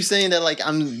you keep saying that like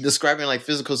I'm describing like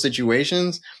physical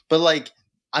situations, but like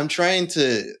I'm trying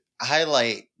to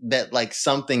highlight that like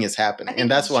something is happening, and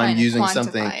that's why I'm using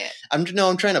something. I'm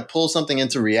trying to pull something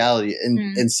into reality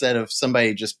instead of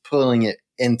somebody just pulling it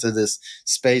into this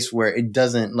space where it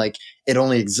doesn't, like, it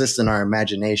only exists in our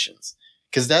imaginations.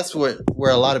 Because that's where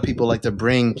a lot of people like to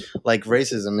bring like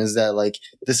racism is that like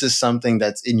this is something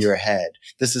that's in your head.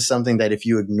 This is something that if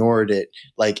you ignored it,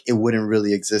 like it wouldn't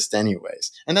really exist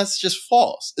anyways. And that's just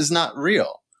false. It's not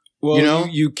real. Well, you know,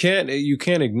 you can't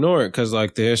ignore it because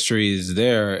like the history is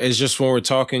there. It's just when we're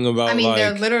talking about, I mean, like,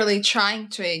 they're literally trying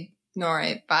to ignore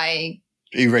it by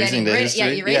erasing the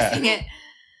history. Erasing it.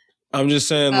 I'm just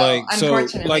saying, like, so,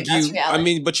 like you, I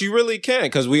mean, but you really can't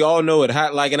because we all know it.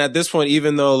 Like, and at this point,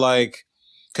 even though like,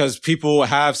 because people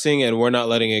have seen it and we're not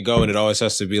letting it go, and it always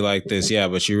has to be like this, yeah.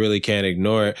 But you really can't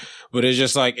ignore it. But it's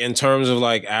just like in terms of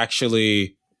like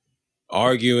actually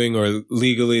arguing or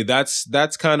legally, that's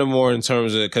kind of more in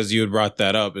terms of, because you had brought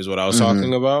that up is what I was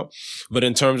talking about. But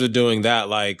in terms of doing that,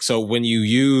 like, so when you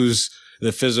use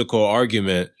the physical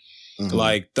argument,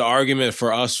 like the argument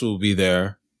for us will be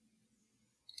there,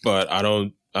 but I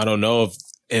don't know if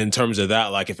in terms of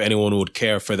that, like if anyone would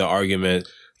care for the argument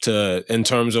to, in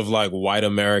terms of like white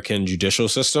American judicial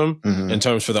system, in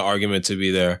terms for the argument to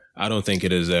be there, I don't think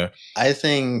it is there. I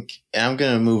think, and I'm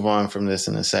going to move on from this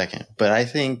in a second, but I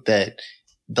think that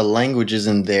the language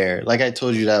isn't there. Like I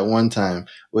told you that one time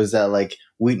was that like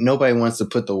nobody wants to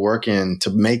put the work in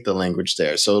to make the language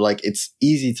there. So like it's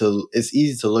easy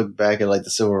to look back at like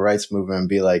the civil rights movement and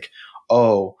be like,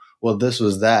 oh, well, this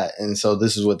was that. And so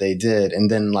this is what they did. And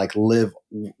then like live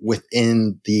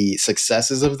within the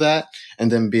successes of that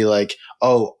and then be like,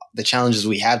 oh, the challenges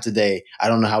we have today, I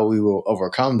don't know how we will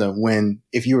overcome them. When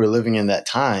if you were living in that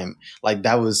time, like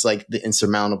that was like the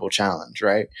insurmountable challenge.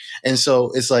 Right. And so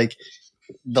it's like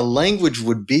the language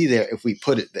would be there if we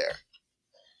put it there.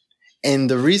 And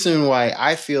the reason why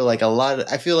I feel like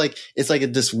it's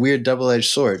like this weird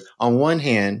double-edged sword. On one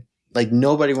hand, like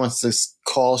nobody wants to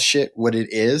call shit what it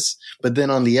is. But then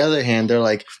on the other hand, they're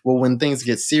like, well, when things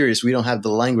get serious, we don't have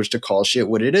the language to call shit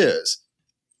what it is.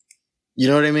 You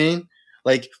know what I mean?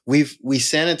 Like we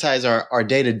sanitize our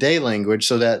day-to-day language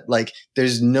so that like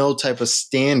there's no type of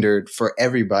standard for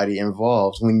everybody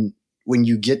involved when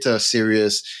you get to a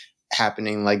serious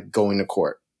happening, like going to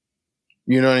court.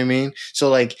 You know what I mean? So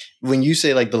like when you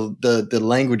say like the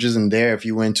language isn't there if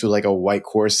you went to like a white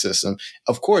court system,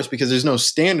 of course, because there's no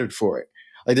standard for it.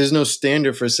 Like there's no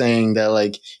standard for saying that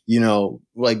like, you know,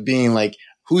 like being like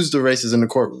who's the racist in the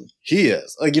courtroom? He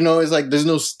is. Like, you know, it's like there's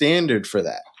no standard for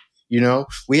that. You know,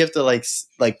 we have to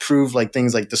like prove like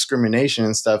things like discrimination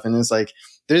and stuff. And it's like,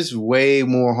 there's way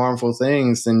more harmful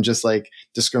things than just like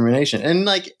discrimination. And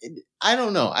like, I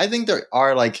don't know. I think there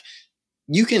are like,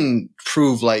 you can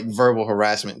prove like verbal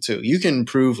harassment too. You can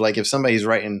prove like if somebody's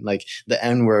writing like the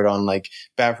N-word on like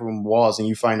bathroom walls and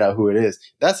you find out who it is,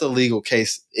 that's a legal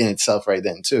case in itself right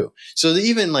then too. So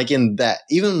even like in that,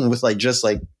 even with like just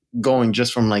like going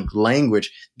just from like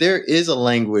language, there is a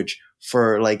language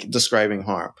for like describing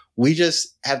harm. We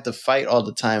just have to fight all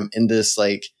the time in this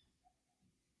like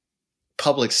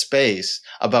public space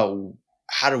about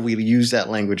how do we use that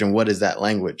language and what is that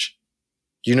language?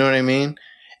 You know what I mean?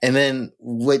 And then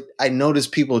what I notice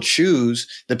people choose,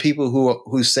 the people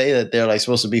who say that they're like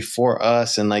supposed to be for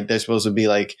us and like they're supposed to be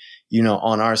like, you know,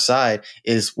 on our side,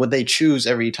 is what they choose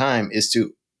every time is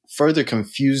to further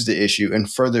confuse the issue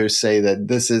and further say that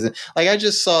this isn't like I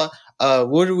just saw.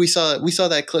 What did we saw? We saw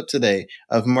that clip today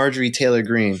of Marjorie Taylor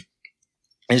Greene,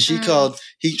 and she called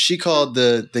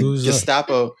the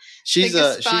Gestapo. She's she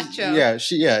is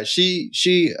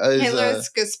Hitler's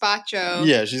Gestapo.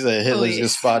 Yeah, she's a Hitler's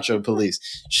Gestapo police.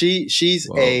 She's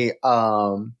a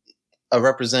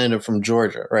representative from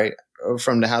Georgia, right?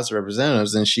 From the House of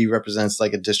Representatives, and she represents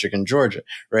like a district in Georgia,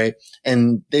 right?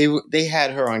 And they had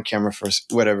her on camera for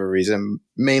whatever reason,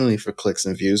 mainly for clicks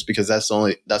and views, because that's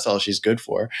all she's good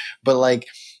for. But like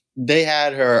they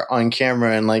had her on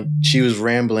camera and like she was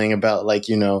rambling about like,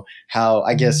 you know, how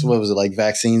I guess what was it, like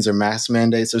vaccines or mask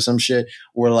mandates or some shit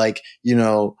were like, you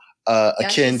know,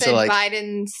 akin to like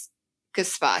Biden's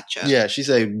Gestapo. Yeah, she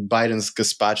said Biden's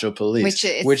Gestapo police,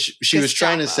 which she was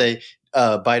trying to say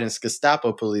Biden's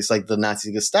Gestapo police, like the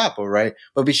Nazi Gestapo, right?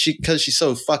 But because she's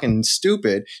so fucking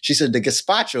stupid, she said the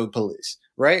Gestapo police,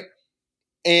 right?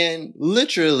 And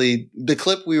literally, the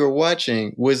clip we were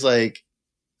watching was like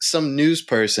some news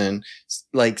person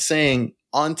like saying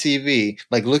on TV,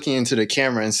 like looking into the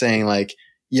camera and saying like,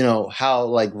 you know, how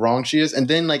like wrong she is. And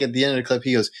then like at the end of the clip,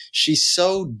 he goes, she's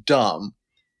so dumb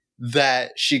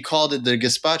that she called it the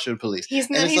Gestapo police. He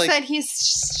said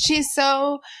she's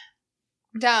so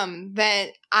dumb that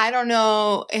I don't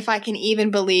know if I can even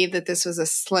believe that this was a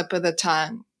slip of the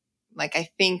tongue. Like, I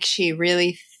think she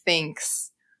really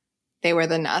thinks they were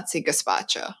the Nazi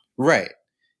Gestapo. Right.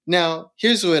 Now,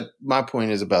 here's what my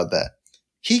point is about that.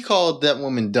 He called that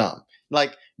woman dumb.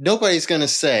 Like, nobody's going to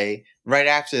say right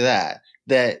after that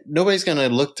nobody's going to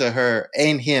look to her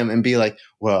and him and be like,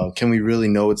 well, can we really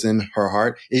know what's in her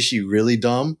heart? Is she really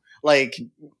dumb? Like,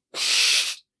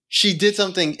 she did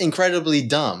something incredibly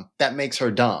dumb that makes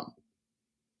her dumb.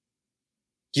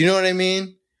 You know what I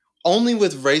mean? Only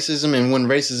with racism, and when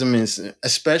racism is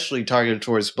especially targeted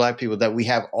towards black people, that we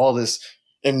have all this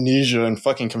amnesia and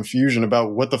fucking confusion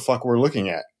about what the fuck we're looking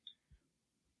at.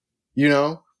 You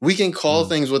know? We can call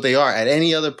things what they are at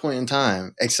any other point in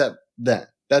time except then.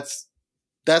 That's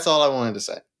all I wanted to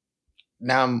say.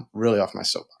 Now I'm really off my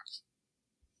soapbox.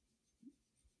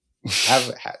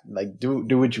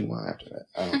 Do what you want after that.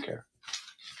 I don't care.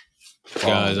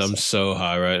 Guys, I'm so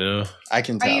high right now. I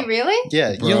can tell. Are you really?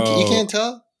 Yeah, you can't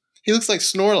tell? He looks like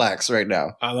Snorlax right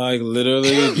now. I like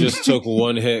literally just took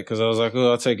one hit because I was like, oh,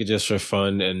 I'll take it just for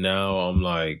fun. And now I'm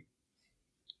like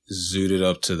zooted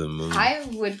up to the moon. I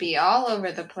would be all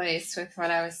over the place with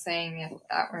what I was saying if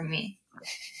that were me.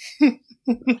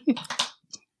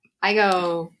 I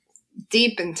go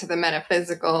deep into the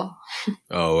metaphysical.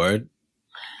 Oh, word?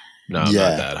 No, I'm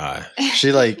not that high.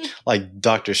 She like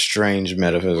Doctor Strange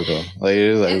metaphysical. Like,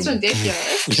 it's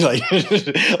ridiculous.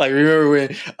 like remember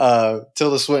when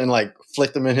Tilda Swinton like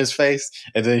flicked him in his face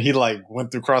and then he like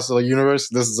went through across the universe?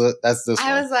 That's this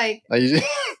I one. was like,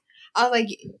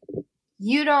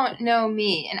 you don't know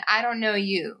me and I don't know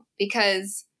you,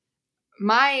 because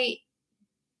my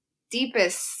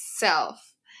deepest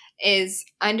self is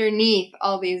underneath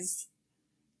all these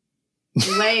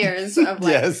layers of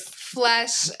like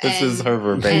flesh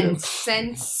and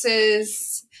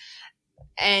senses,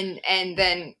 and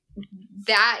then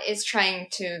that is trying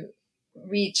to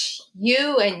reach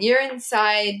you, and you're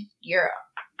inside your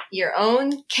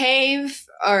own cave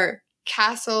or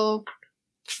castle,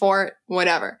 fort,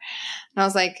 whatever. And I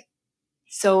was like,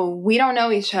 so we don't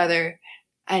know each other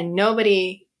and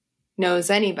nobody knows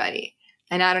anybody,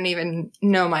 and I don't even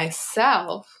know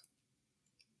myself,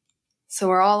 so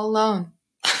we're all alone.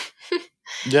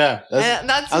 Yeah,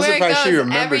 I'm surprised she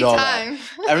remembered all that.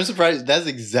 I'm surprised. That's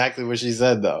exactly what she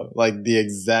said, though. Like the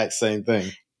exact same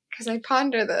thing. Because I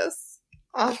ponder this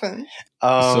often.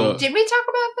 Did we talk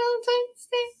about Valentine's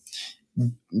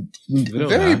Day?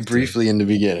 Very briefly in the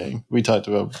beginning, we talked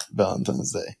about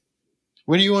Valentine's Day.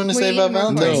 What do you want to Were say you about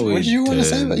recording? Valentine's? No, What we do you want to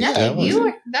say didn't. about? Yeah, Nothing. I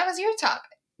wasn't. That was your topic.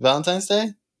 Valentine's Day?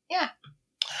 Yeah.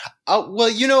 Oh, well,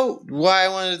 you know why I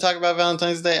wanted to talk about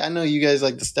Valentine's Day? I know you guys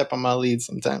like to step on my lead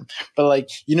sometimes, but like,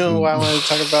 you know why I wanted to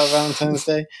talk about Valentine's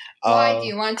Day? Why do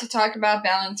you want to talk about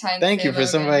Valentine's Day? Thank you for Logan?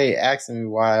 somebody asking me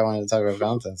why I wanted to talk about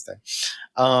Valentine's Day.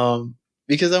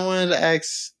 Because I wanted to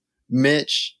ask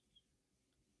Mitch,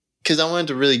 because I wanted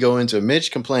to really go into it.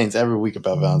 Mitch complains every week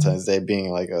about Valentine's Day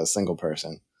being like a single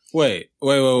person. Wait.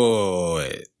 Yeah.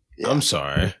 I'm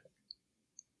sorry.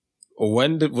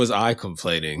 When was I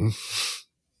complaining?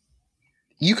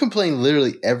 You complain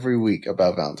literally every week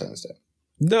about Valentine's Day.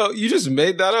 No, you just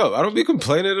made that up. I don't be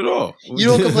complaining at all. You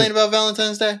don't complain about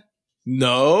Valentine's Day?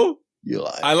 No. You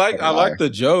lie. I like Liar. the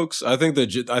jokes. I think the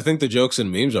jokes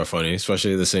and memes are funny,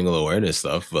 especially the single awareness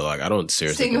stuff. But like, I don't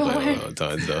seriously Single complain awareness. about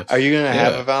Valentine's Day. Are you gonna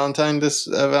have Yeah.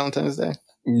 a Valentine's Day?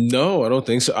 No, I don't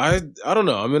think so. I don't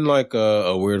know. I'm in like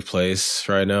a weird place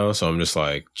right now, so I'm just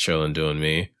like chilling, doing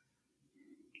me.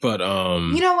 But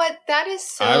You know what? That is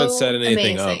so I haven't set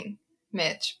anything amazing,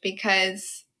 Mitch,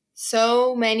 because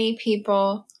so many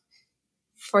people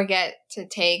forget to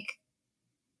take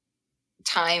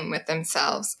time with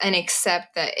themselves and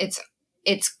accept that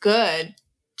it's good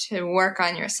to work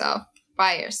on yourself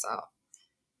by yourself.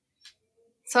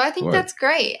 So I think Word. that's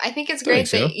great. I think it's great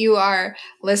Thanks, that you are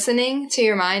listening to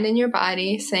your mind and your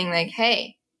body, saying like,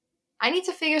 hey, I need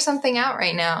to figure something out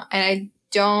right now, and I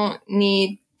don't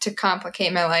need to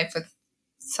complicate my life with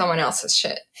someone else's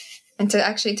shit, and to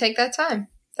actually take that time.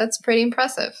 That's pretty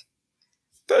impressive.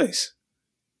 thanks,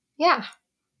 Yeah.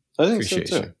 I think appreciate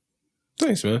so too. you.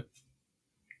 Thanks, man.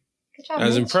 Good job.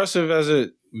 As Mitch. impressive as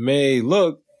it may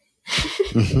look.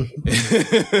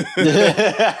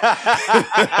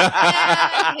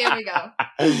 And here we go.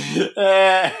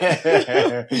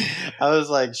 I was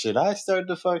like, should I start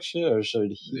the fuck shit or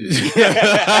should he? Hey,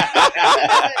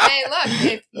 look,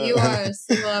 if you are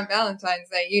single on Valentine's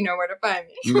Day, you know where to find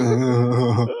me.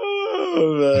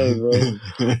 Oh, man, bro.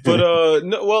 But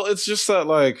no, well, it's just that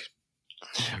like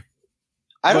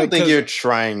I don't Like, think 'cause- you're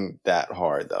trying that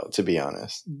hard though, to be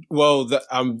honest. well,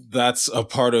 that's a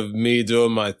part of me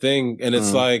doing my thing, and it's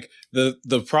Mm. like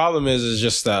the problem is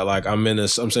just that like I'm in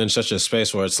such a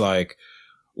space where it's like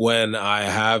when I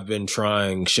have been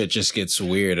trying, shit just gets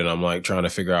weird, and I'm like trying to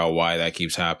figure out why that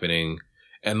keeps happening,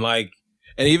 and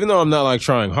even though I'm not like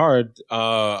trying hard,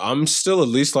 I'm still at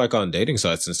least like on dating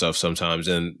sites and stuff sometimes,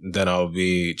 and then I'll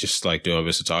be just like doing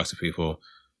this to talk to people.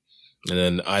 And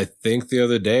then I think the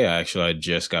other day, I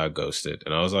just got ghosted,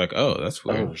 and I was like, "Oh, that's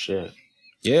weird." Oh shit!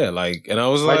 Yeah, like, and I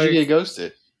was Why'd like, you get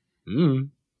ghosted? mm,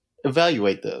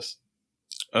 Evaluate this.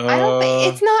 I don't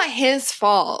think it's not his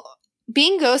fault.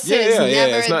 Being ghosted is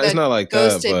never It's not like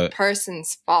ghosted that, but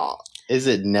person's fault. Is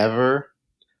it never?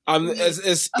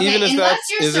 it's Okay, even if unless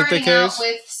that's you're isn't the starting out case.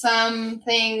 with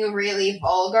something really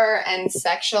vulgar and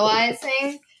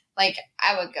sexualizing, like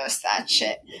I would ghost that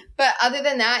shit. But other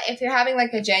than that, if you're having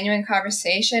like a genuine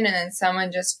conversation and then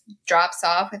someone just drops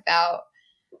off without,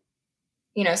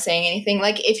 saying anything,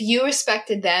 like if you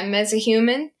respected them as a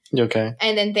human Okay.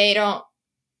 and then they don't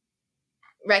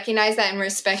recognize that and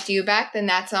respect you back, then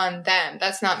that's on them.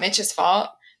 That's not Mitch's fault.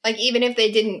 Like even if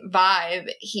they didn't vibe,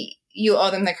 you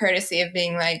owe them the courtesy of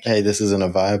being like, Hey, this isn't a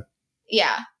vibe.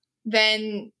 yeah,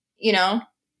 then,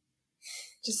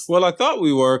 just, Well, I thought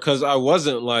we were because I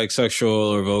wasn't like sexual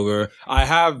or vulgar. I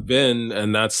have been,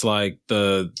 and that's like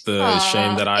the Aw,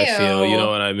 shame that I feel. You ew. know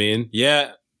what I mean?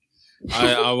 Yeah,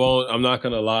 I won't. I'm not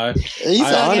gonna lie. He's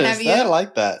I- honest. Have you- I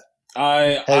like that.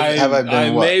 Have I been I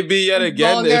what? may be yet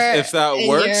again vulgar if that in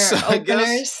works. your I guess.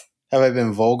 openers. Have I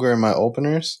been vulgar in my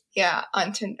openers? Yeah,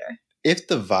 on Tinder. If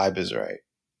the vibe is right.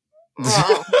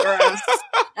 Oh, gross.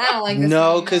 I don't like this No,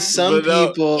 anymore. because some But no.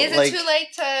 people Is it like too late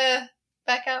to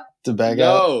back out? to back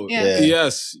out. No. Yeah.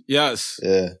 Yes. Yeah,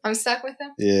 I'm stuck with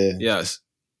him? yeah. Yes.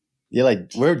 You're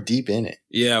like, we're deep in it.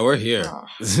 Yeah. We're here. Oh.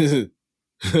 We're-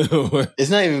 It's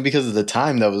not even because of the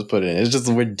time that was put in. It's just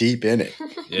we're deep in it.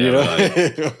 yeah. You know?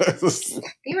 Like,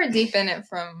 You were deep in it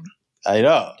from I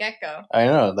know. get-go. I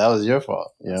know. That was your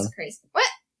fault. You know? That's crazy. What?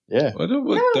 Yeah. what, No, it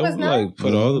was don't not. like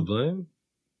put all the blame.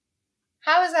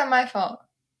 How is that my fault?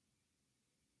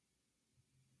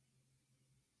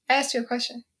 I asked you a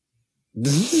question.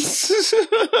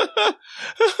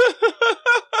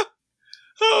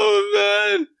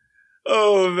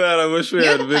 Oh man! I wish we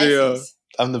You're had the video. Pisces.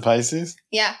 I'm the Pisces.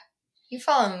 Yeah. You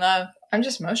fall in love. I'm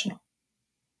just emotional.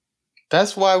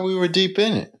 That's why we were deep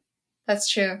in it. That's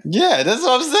true. Yeah, that's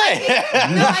what I'm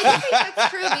saying. No, I do think that's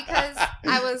true because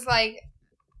I was like,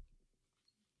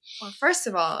 well, first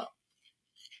of all,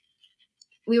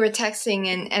 we were texting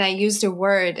and I used a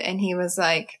word and he was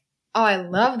like, oh, I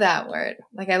love that word.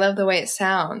 Like, I love the way it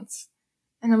sounds.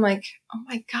 And I'm like, oh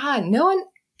my God, no one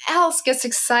else gets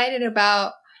excited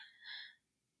about,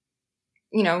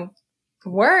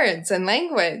 words and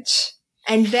language.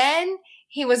 And then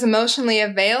he was emotionally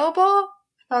available.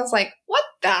 I was like, what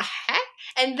the heck?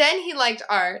 And then he liked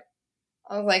art.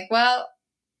 I was like, well,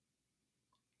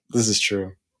 This is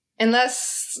true.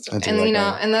 unless I do like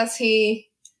art. unless he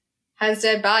has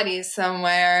dead bodies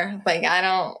somewhere, like I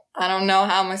don't know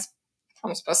how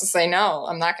I'm supposed to say no.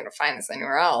 I'm not going to find this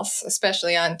anywhere else,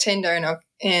 especially on Tinder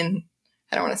in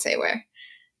I don't want to say where,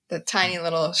 the tiny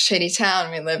little shitty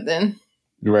town we lived in.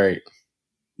 Right.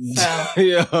 So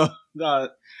Yeah.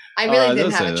 I really didn't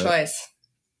don't have a say that. choice.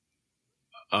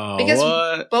 Because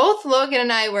what? both Logan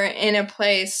and I were in a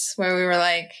place where we were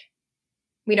like,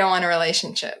 we don't want a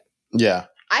relationship. Yeah.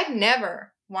 I've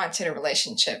never wanted a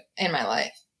relationship in my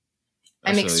life. I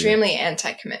I'm feel you. extremely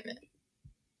anti-commitment.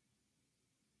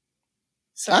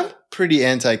 So, I'm pretty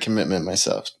anti-commitment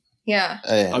myself. yeah.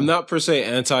 I am. I'm not per se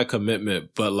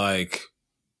anti-commitment, but like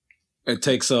it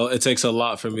takes a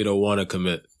lot for me to want to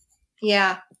commit.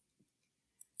 Yeah.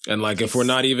 And like if we're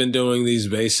not even doing these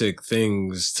basic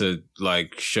things to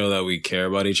like show that we care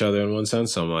about each other in one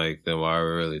sense, I'm like, then why are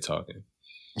we really talking?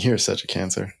 You're such a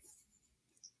Cancer.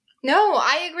 No,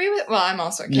 I agree with. Well, I'm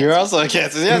also a Cancer. You're also a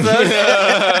Cancer.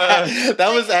 Yes,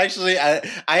 that was actually I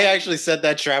actually set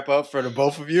that trap up for the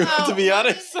both of you. Oh, To be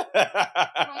honest, when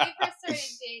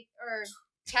we first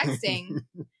started texting,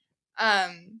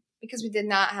 because we did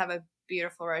not have a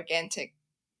beautiful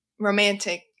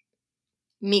romantic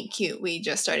meet cute. We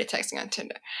just started texting on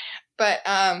Tinder, but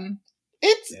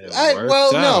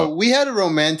worked out. we had a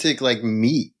romantic like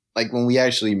meet, like when we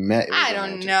actually met. It was I don't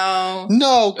romantic. know.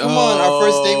 No, come on. Our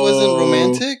first date wasn't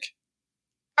romantic.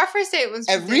 Our first date was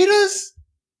At ridiculous. Rita's.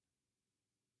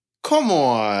 Come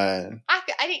on.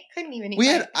 couldn't even eat. We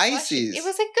my had slushy. ices. It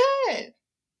wasn't good.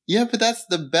 Yeah, but that's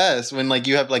the best when like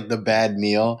you have like the bad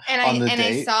meal And on the I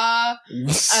date. saw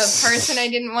a person I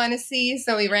didn't want to see,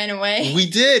 so we ran away. We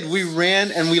did. We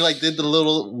ran and we like did the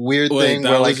little weird Wait, thing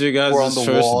that where was like your guys' we're on the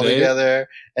first wall date? together,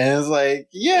 and it's like,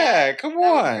 yeah, come That was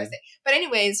the on, first date. But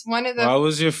anyways, one of the Why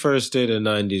was your first date a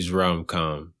 90s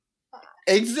rom-com?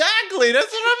 exactly.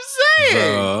 That's what I'm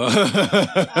saying. Bro.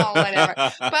 Oh, whatever.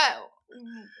 But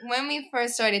when we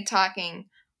first started talking,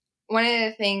 one of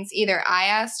the things either I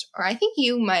asked or I think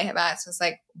you might have asked was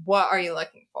like, what are you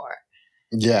looking for?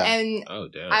 Yeah, And Oh,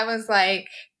 damn. I was like,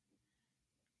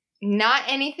 not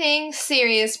anything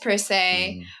serious per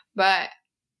se, Mhm. but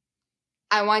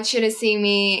I want you to see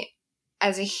me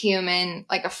as a human,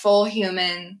 like a full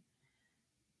human.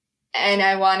 And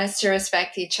I want us to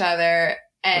respect each other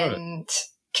and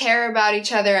care about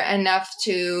each other enough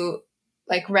to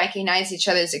like recognize each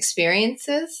other's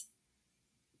experiences,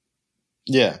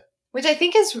 yeah. which I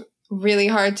think is really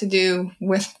hard to do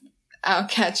without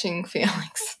catching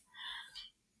feelings.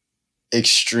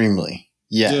 Extremely.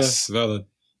 Yes. Yeah, valid.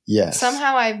 Yes.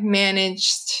 Somehow I've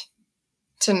managed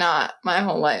to not my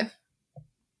whole life.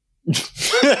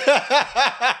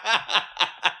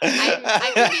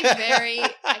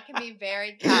 I can be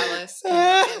very callous in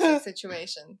romantic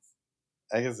situations.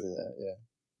 I can see that.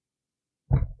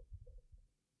 Yeah.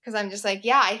 Because I'm just like,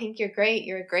 yeah, I think you're great.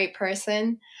 You're a great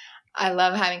person. I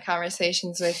love having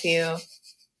conversations with you.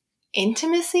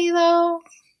 Intimacy, though?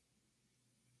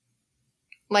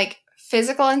 Like,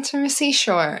 physical intimacy,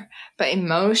 sure. But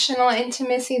emotional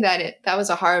intimacy, that was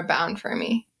a hard bound for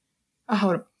me. A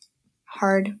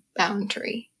hard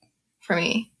boundary for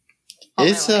me. all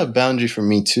my It's life. a boundary for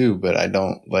me too, but I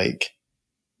don't like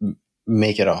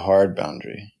make it a hard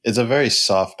boundary. It's a very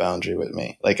soft boundary with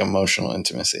me, like emotional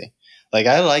intimacy. Like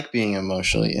I like being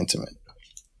emotionally intimate.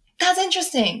 That's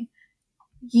interesting.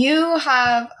 You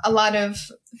have a lot of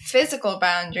physical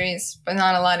boundaries, but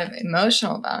not a lot of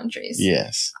emotional boundaries.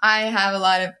 Yes. I have a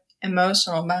lot of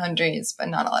emotional boundaries, but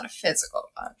not a lot of physical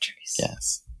boundaries.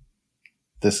 Yes.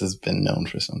 This has been known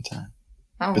for some time.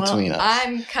 Oh, between us.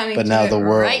 I'm coming But to now it the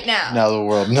world right now. Now the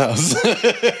world knows.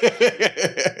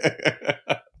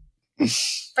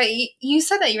 But you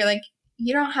said that you were like,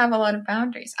 you don't have a lot of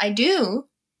boundaries. I do.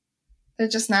 They're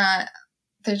just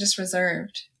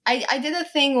reserved. I did a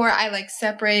thing where I like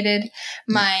separated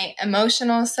my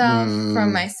emotional self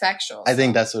from my sexual I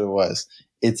think self. that's what it was.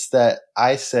 It's that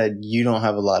I said you don't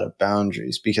have a lot of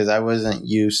boundaries because I wasn't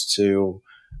used to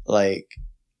like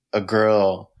a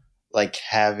girl like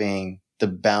having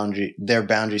their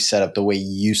boundary set up the way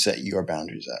you set your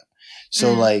boundaries up.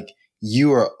 So like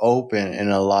you are open in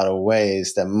a lot of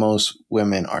ways that most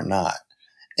women are not.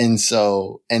 And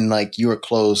so, and like you are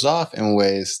closed off in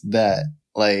ways that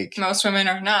like Most women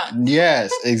are not.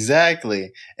 yes,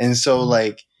 exactly. And so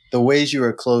like the ways you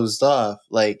were closed off,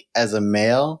 like as a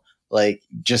male, like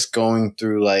just going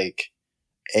through like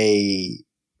a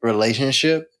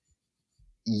relationship,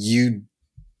 you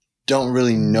don't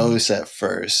really notice at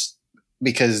first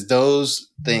because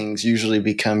those things usually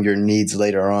become your needs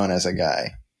later on as a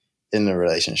guy in the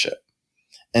relationship.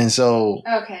 And so,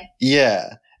 Okay.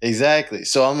 yeah, exactly.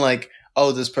 So I'm like,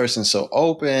 oh, this person's so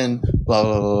open, blah,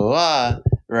 blah, blah, blah,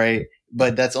 right?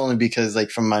 But that's only because like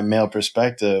from my male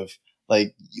perspective,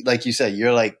 like you said,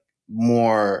 you're like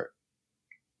more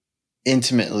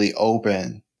intimately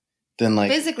open than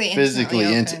like physically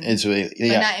open, intimately,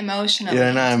 but not emotionally.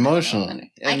 You're not intimately emotionally.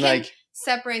 open. And I can like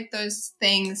separate those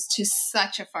things to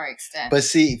such a far extent. But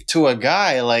see, to a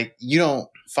guy, like you don't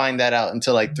find that out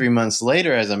until like 3 months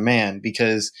later as a man,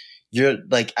 because you're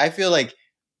like, I feel like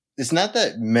it's not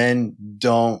that men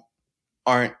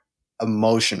aren't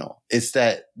emotional. It's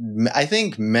that I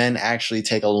think men actually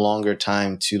take a longer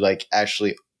time to like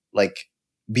actually like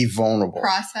be vulnerable.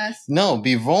 Process. No,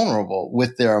 be vulnerable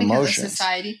with their emotions. Because of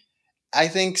society. I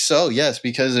think so. Yes,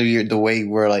 because of the way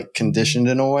we're like conditioned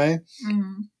in a way.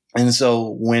 Mm-hmm. And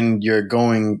so when you're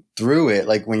going through it,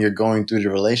 like when you're going through the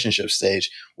relationship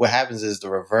stage, what happens is the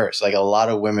reverse. Like a lot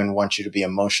of women want you to be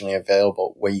emotionally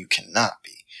available where you cannot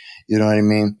be. You know what I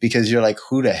mean? Because you're like,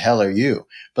 who the hell are you?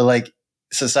 But like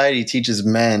society teaches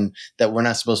men that we're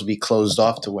not supposed to be closed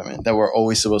off to women, that we're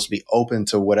always supposed to be open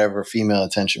to whatever female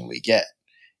attention we get.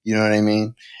 You know what I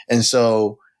mean? And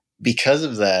so because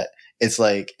of that, it's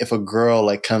like if a girl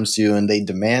like comes to you and they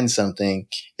demand something,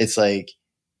 it's like,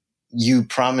 you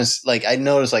promise, like I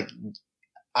notice, like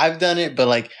I've done it, but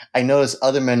like I notice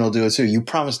other men will do it too. You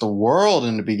promise the world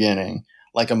in the beginning,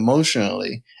 like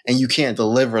emotionally, and you can't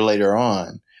deliver later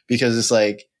on because it's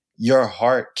like your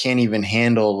heart can't even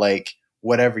handle like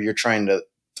whatever you're trying to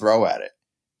throw at it.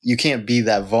 You can't be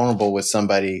that vulnerable with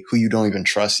somebody who you don't even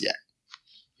trust yet.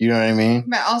 You know what I mean?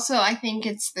 But also, I think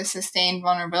it's the sustained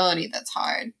vulnerability that's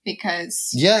hard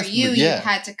because Yes, for you, yeah. you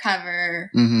had to cover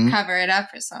it up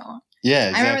for so long. Yeah,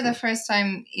 exactly. I remember the first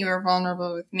time you were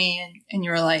vulnerable with me and you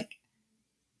were like,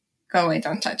 go away,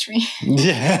 don't touch me.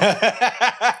 Yeah.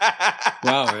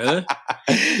 Wow, really?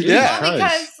 Yeah. Well,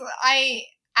 because I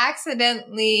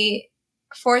accidentally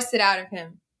forced it out of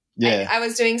him. Yeah. I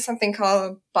was doing something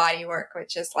called body work,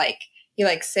 which is like, you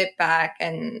like sit back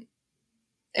and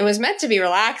it was meant to be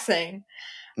relaxing.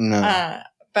 No.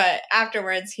 But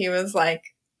afterwards he was like,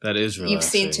 that is relaxing. You've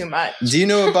seen too much. Do you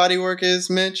know what body work is,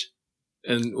 Mitch?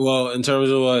 And well, in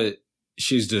terms of what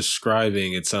she's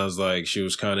describing, it sounds like she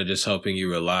was kind of just helping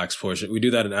you relax portion. We do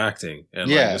that in acting. And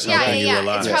Yeah. like just helping you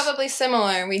relax. It's probably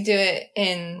similar. We do it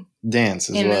in dance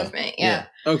as well. Movement. Yeah.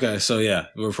 Okay, so yeah,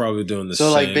 we're probably doing the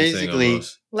same like thing basically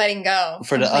almost. Letting go.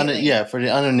 For the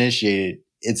uninitiated,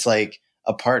 it's like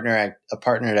a partnered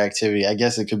activity. I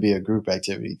guess it could be a group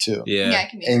activity too. Yeah. It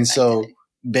can be and so activity.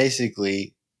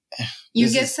 Basically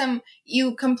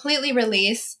you completely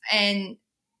release and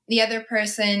the other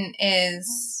person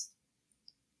is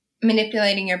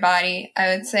manipulating your body,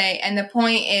 I would say. And the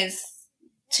point is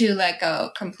to let go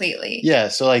completely. Yeah.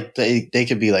 So like they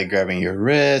could be like grabbing your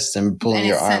wrist and pulling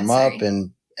your arm sensory.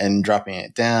 up and dropping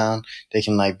it down. They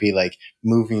can like be like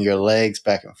moving your legs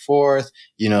back and forth,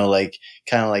 you know, like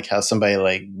kind of like how somebody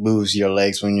like moves your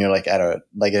legs when you're like at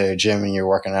a gym and you're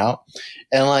working out.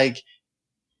 And like,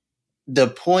 the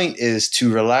point is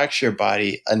to relax your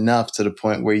body enough to the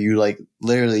point where you like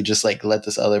literally just like let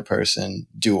this other person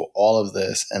do all of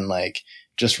this and like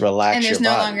just relax your body. And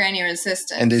there's no longer any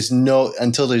resistance. And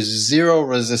until there's zero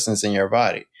resistance in your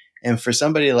body. And for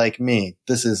somebody like me,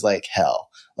 this is like hell.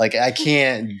 Like I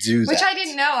can't do that. Which I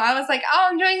didn't know. I was like, oh,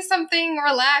 I'm doing something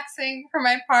relaxing for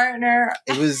my partner.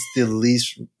 It was the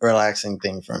least relaxing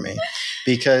thing for me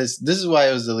because this is why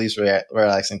it was the least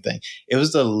relaxing thing. It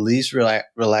was the least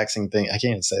relaxing thing. I can't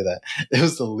even say that. It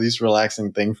was the least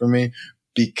relaxing thing for me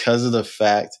because of the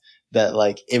fact that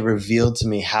like it revealed to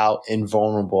me how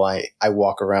invulnerable I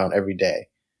walk around every day.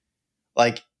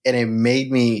 Like, and it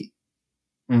made me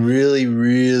really,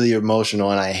 really emotional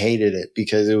and I hated it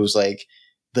because it was like,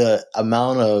 the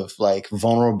amount of like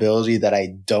vulnerability that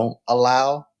I don't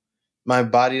allow my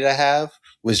body to have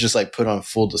was just like put on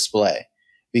full display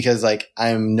because like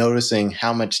I'm noticing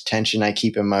how much tension I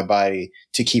keep in my body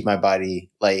to keep my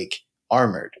body like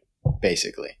armored,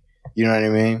 basically. You know what I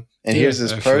mean? And here's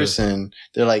this person,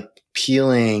 they're like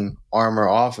peeling armor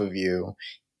off of you.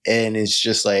 And it's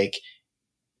just like,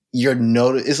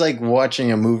 it's like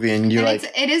watching a movie and you're like,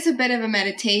 it is a bit of a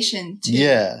meditation too.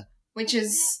 Yeah. Which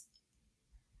is,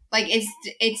 like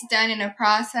it's done in a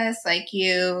process, like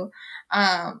you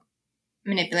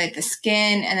manipulate the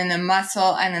skin and then the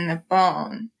muscle and then the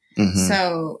bone. Mm-hmm.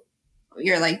 So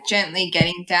you're like gently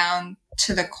getting down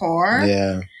to the core.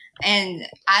 Yeah. And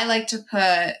I like to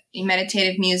put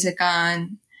meditative music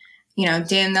on, you know,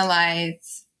 dim the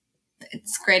lights.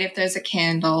 It's great if there's a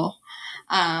candle,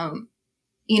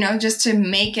 you know, just to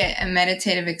make it a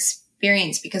meditative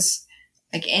experience, because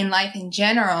like in life in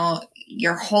general,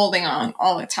 you're holding on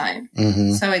all the time.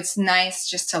 Mm-hmm. So it's nice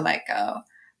just to let go.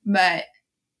 But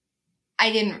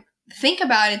I didn't think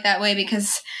about it that way,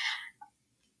 because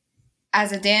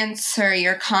as a dancer,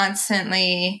 you're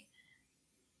constantly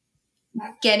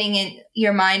getting in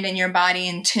your mind and your body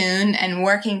in tune and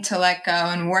working to let go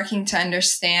and working to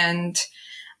understand,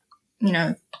 you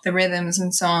know, the rhythms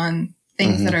and so on,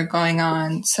 things that are going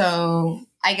on. So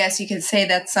I guess you could say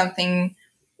that's something,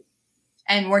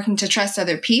 and working to trust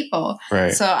other people.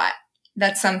 Right. So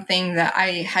that's something that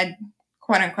I had,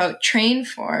 quote unquote, trained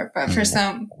for. But for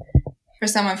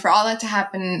for all that to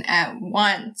happen at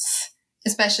once,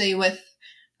 especially with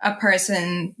a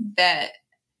person that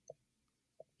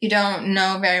you don't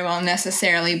know very well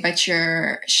necessarily, but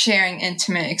you're sharing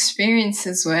intimate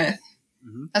experiences with,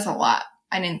 that's a lot.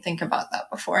 I didn't think about that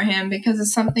beforehand, because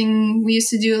it's something we used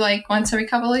to do like once every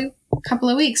couple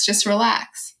of weeks, just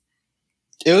relax.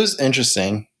 It was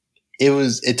interesting.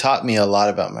 It taught me a lot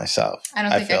about myself. I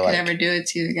don't think I could ever do it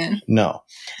to you again. No,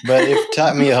 but it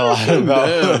taught me a lot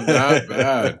about. Not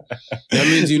bad. That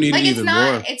means you need like even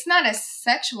more. It's not a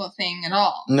sexual thing at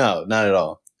all. No, not at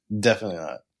all. Definitely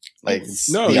not. Like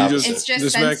no, it's just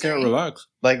this sensory. man can't relax.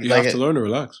 Like you have to learn to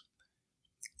relax.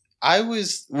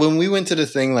 When we went to the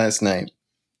thing last night,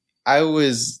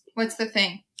 What's the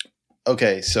thing?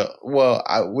 Okay, so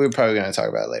we're probably gonna talk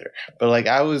about it later. But like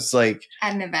I was like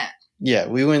at an event. Yeah,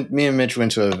 me and Mitch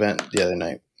went to an event the other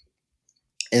night.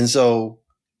 And so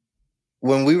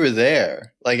when we were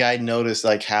there, like I noticed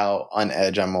like how on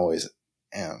edge I'm always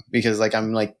am, because like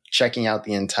I'm like checking out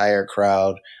the entire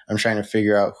crowd. I'm trying to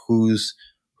figure out who's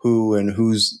who and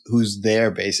who's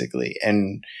there basically.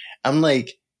 And I'm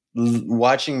like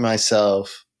watching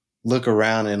myself look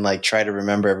around and like try to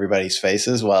remember everybody's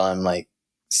faces while I'm like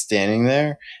standing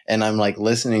there, and I'm like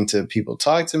listening to people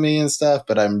talk to me and stuff,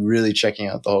 but I'm really checking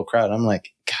out the whole crowd. I'm like,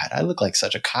 God, I look like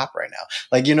such a cop right now.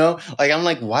 Like, you know, like I'm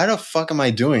like, why the fuck am I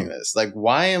doing this? Like,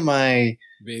 why am I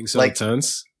being so like,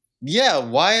 tense? Yeah,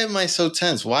 why am I so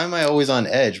tense? Why am I always on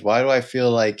edge? Why do I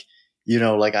feel like, you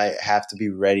know, like I have to be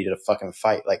ready to fucking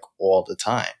fight like all the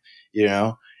time, you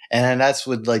know? And that's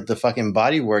what like the fucking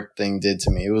body work thing did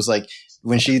to me. It was like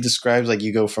when she describes like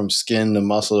you go from skin to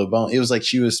muscle to bone, it was like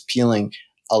she was peeling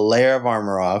a layer of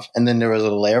armor off, and then there was a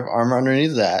layer of armor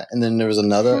underneath that, and then there was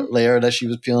another layer that she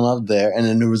was peeling off there, and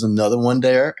then there was another one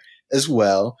there as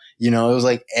well. You know, it was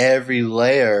like every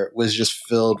layer was just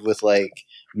filled with like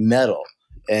metal,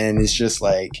 and it's just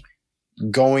like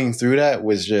going through that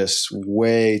was just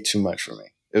way too much for me.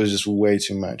 It was just way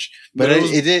too much. But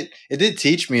it did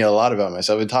teach me a lot about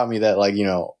myself. It taught me that like, you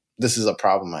know, this is a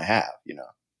problem I have, you know.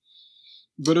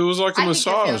 But it was like a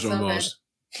massage almost.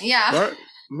 Yeah. Right?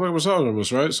 Like massage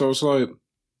almost, right? So it's like,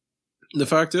 the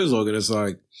fact is, Logan, it's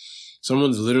like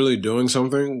someone's literally doing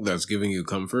something that's giving you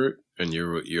comfort, and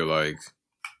you're like,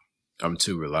 I'm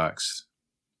too relaxed.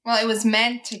 Well, it was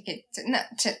meant to give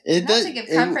comfort.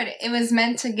 It was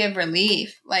meant to give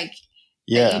relief. Like,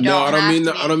 yeah. No, I don't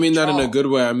mean that in a good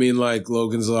way. I mean like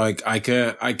Logan's like, I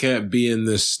can't be in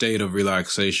this state of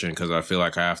relaxation because I feel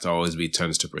like I have to always be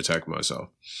tense to protect myself.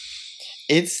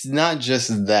 It's not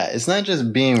just that. It's not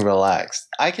just being relaxed.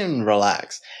 I can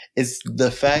relax. It's the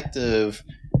fact of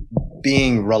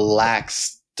being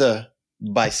relaxed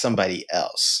by somebody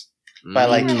else. By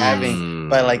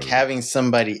having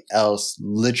somebody else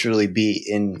literally be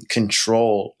in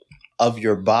control of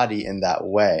your body in that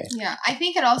way. Yeah, I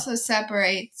think it also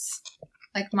separates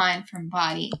like mind from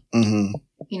body. Mm-hmm.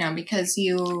 You know, because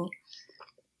you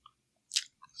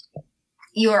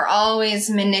are always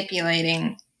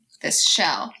manipulating this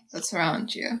shell that's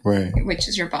around you, right, which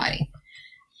is your body,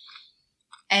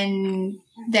 and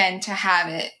then to have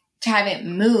it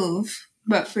move,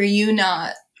 but for you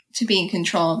not to be in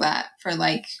control of that for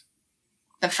like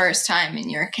the first time in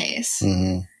your case.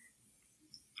 Mm-hmm.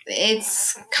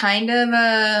 It's kind of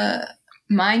a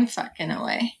mind fuck in a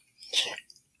way.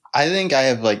 I think I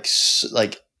have an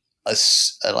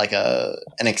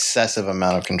excessive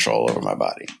amount of control over my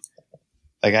body.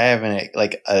 Like I have I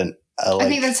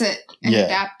think that's an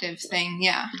adaptive thing.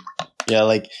 Yeah. Yeah.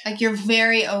 Like you're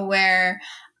very aware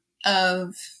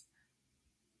of.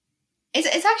 It's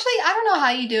actually, I don't know how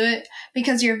you do it,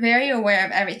 because you're very aware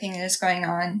of everything that is going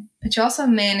on, but you also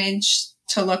manage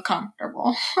to look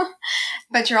comfortable.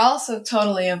 But you're also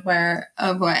totally aware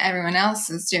of what everyone else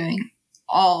is doing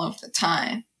all of the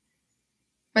time.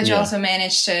 But you Yeah. also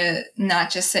manage to not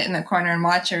just sit in the corner and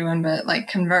watch everyone, but like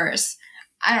converse.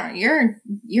 I don't know.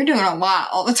 You're doing a lot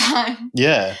all the time.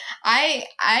 Yeah. I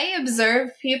observe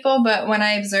people, but when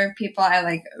I observe people, I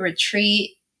like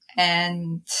retreat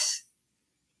and,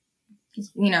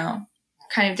 you know,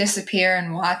 kind of disappear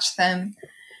and watch them.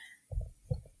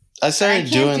 I I started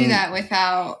can't doing do that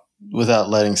without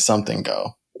letting something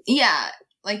go. Yeah,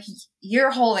 like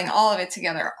you're holding all of it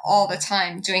together all the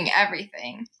time, doing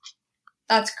everything.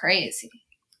 That's crazy.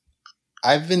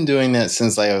 I've been doing that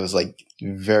since like I was like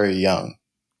very young.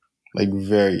 Like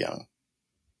very young.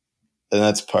 And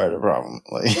that's part of the problem.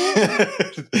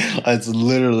 Like that's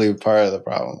literally part of the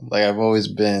problem. Like I've always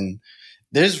been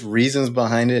there's reasons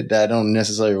behind it that I don't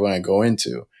necessarily want to go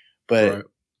into. But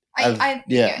Right. I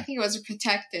think it was a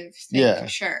protective thing for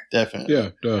sure.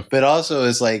 Definitely. Yeah. But also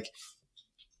it's like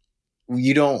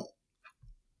you don't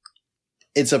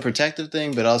it's a protective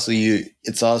thing, but also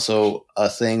it's also a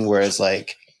thing where it's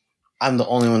like I'm the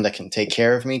only one that can take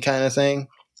care of me kind of thing.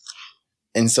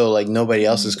 And so like nobody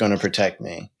else is going to protect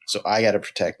me. So I got to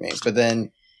protect me. But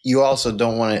then you also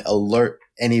don't want to alert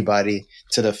anybody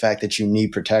to the fact that you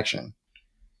need protection.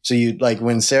 So you like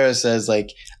when Sarah says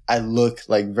like I look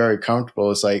like very comfortable,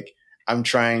 it's like I'm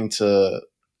trying to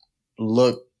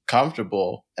look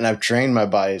comfortable and I've trained my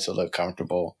body to look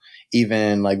comfortable even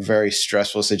in like very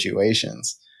stressful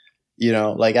situations. You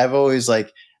know, like I've always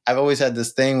had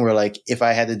this thing where like if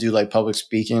I had to do like public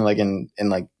speaking like in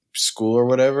like school or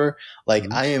whatever,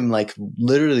 like I am like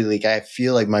literally like I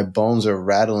feel like my bones are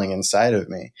rattling inside of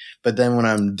me. But then when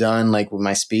I'm done like with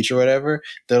my speech or whatever,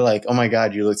 they're like, "Oh my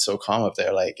God, you look so calm up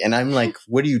there." Like, and I'm like,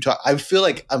 "What are you talking?" I feel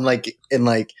like I'm like in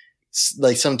like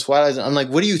some Twilight Zone. I'm like,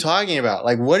 "What are you talking about?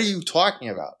 Like, what are you talking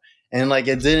about?" And like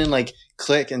it didn't like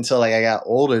click until like I got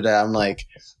older that I'm like,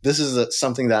 this is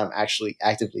something that I'm actually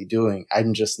actively doing.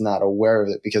 I'm just not aware of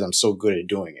it because I'm so good at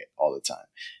doing it all the time.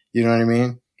 You know what I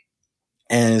mean?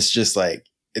 And it's just like,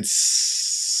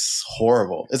 it's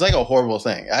horrible. It's like a horrible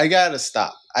thing. I gotta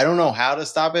stop. I don't know how to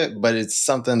stop it, but it's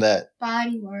something that.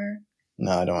 Body work.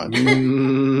 No, I don't want to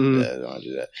do that. Yeah, I don't want to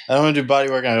do that. I don't want to do body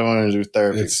work and I don't want to do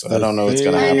therapy. So I don't know what's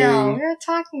going to I happen. know. We were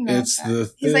talking about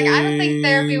that. He's like, I don't think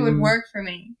therapy would work for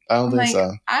me. I don't think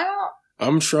so. I don't.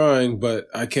 I'm trying, but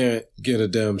I can't get a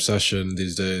damn session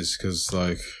these days because,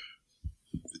 like,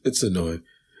 it's annoying.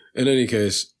 In any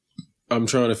case, I'm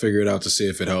trying to figure it out to see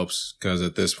if it helps because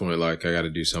at this point, like, I got to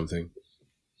do something.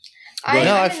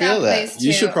 I feel that.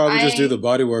 You should probably just do the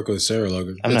body work with Sarah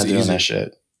Logan. I'm not doing that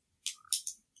shit.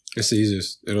 It's the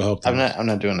easiest. It'll help them. I'm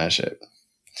not doing that shit.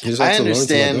 I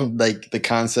understand like the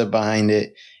concept behind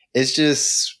it. It's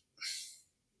just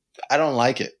I don't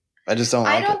like it. I just don't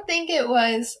like it. I don't think it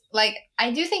was like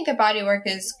I do think the body work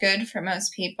is good for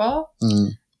most people,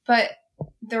 but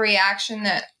the reaction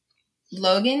that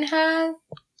Logan had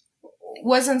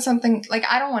wasn't something like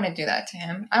I don't want to do that to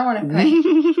him. I want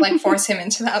to like force him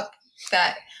into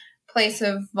that place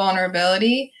of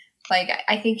vulnerability. Like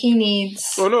I think he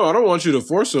needs. Oh no, I don't want you to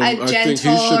force him. A I think he should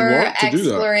want to do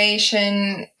that.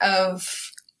 Exploration of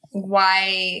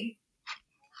why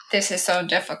this is so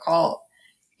difficult.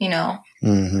 You know,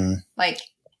 like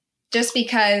just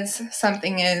because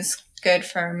something is good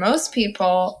for most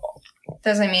people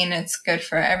doesn't mean it's good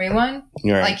for everyone.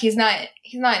 Right. Like he's not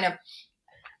in a.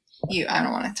 I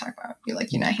don't want to talk about you.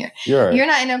 Like you're not here. Right. You're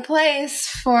not in a place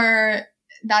for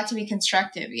that to be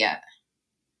constructive yet.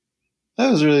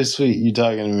 That was really sweet. You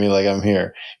talking to me like I'm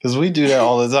here because we do that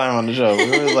all the time on the show. We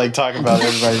were like talking about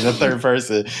everybody in the third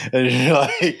person, and you're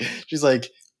like, she's like,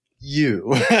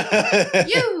 you.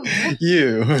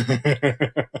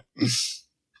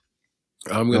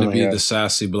 I'm gonna be the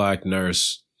sassy black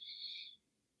nurse.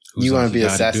 You want to be a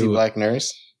sassy black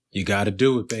nurse? You got to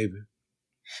do it, baby.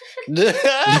 But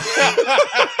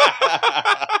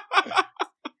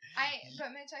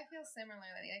Mitch, I feel similarly.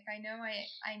 Like I know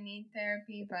I need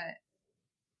therapy, but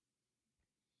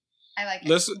I like it.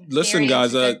 Listen,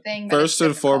 guys. First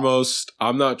and foremost,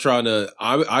 I'm not trying to.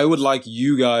 I would like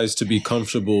you guys to be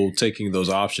comfortable taking those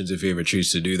options if you ever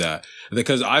choose to do that.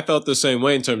 Because I felt the same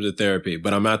way in terms of therapy,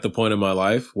 but I'm at the point in my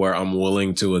life where I'm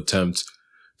willing to attempt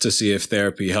to see if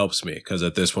therapy helps me. Because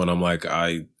at this point, I'm like,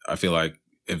 I feel like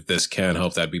if this can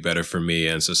help, that'd be better for me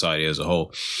and society as a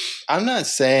whole. I'm not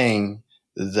saying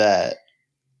that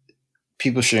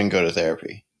people shouldn't go to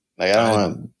therapy. Like I don't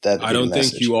want that to be I don't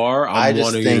think you are. I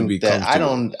just think you to be that I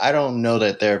don't know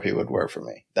that therapy would work for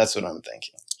me. That's what I'm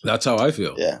thinking. That's how I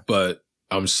feel. Yeah. But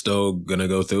I'm still gonna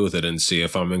go through with it and see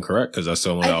if I'm incorrect because that's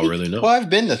the only way I'll really know. Well, I've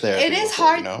been to therapy. It is before,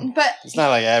 hard, you know? but it's not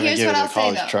like I haven't given it a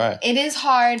college try. It is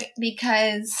hard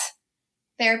because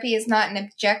therapy is not an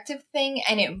objective thing,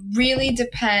 and it really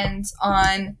depends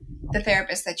on the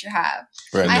therapist that you have.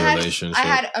 Right. In the relationship. I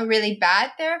had a really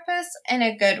bad therapist and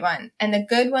a good one. And the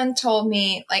good one told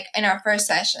me, like, in our first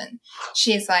session,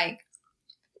 she's like,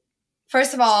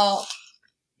 first of all,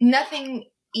 nothing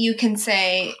you can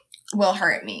say will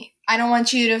hurt me. I don't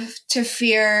want you to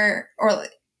fear or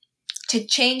to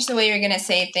change the way you're going to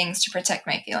say things to protect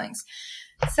my feelings.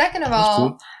 Second of all,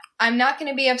 cool. I'm not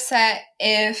going to be upset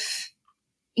if,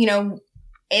 you know,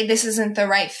 this isn't the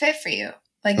right fit for you.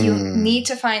 Like, you need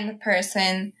to find the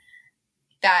person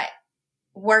that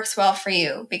works well for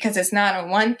you, because it's not a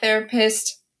one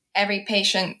therapist, every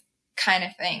patient kind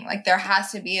of thing. Like, there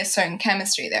has to be a certain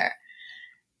chemistry there.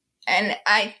 And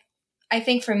I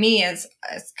think for me, as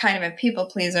kind of a people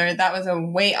pleaser, that was a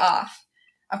way off.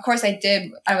 Of course, I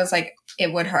was like,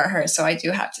 it would hurt her, so I do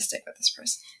have to stick with this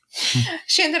person.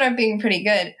 She ended up being pretty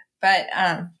good, but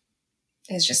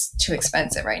it's just too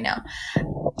expensive right now.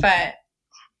 But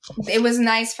it was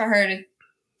nice for her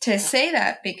to say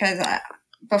that, because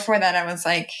before that I was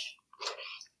like,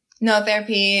 no,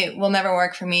 therapy will never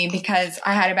work for me, because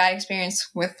I had a bad experience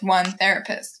with one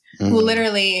therapist who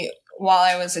literally, while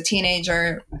I was a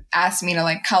teenager, asked me to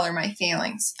like color my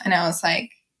feelings. And I was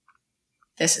like,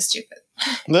 this is stupid.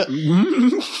 But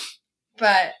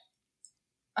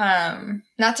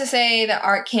not to say that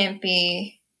art can't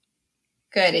be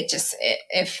good. It just,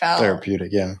 it felt therapeutic.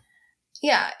 Yeah.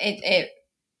 Yeah. It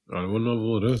I wouldn't know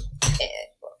what it is.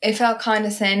 It felt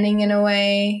condescending in a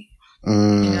way, you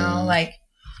know, like,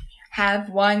 have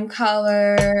one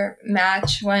color,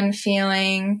 match one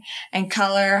feeling, and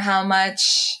color how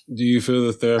much. Do you feel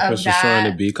the therapist was trying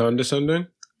to be condescending?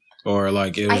 Or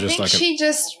like it was she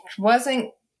just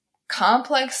wasn't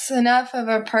complex enough of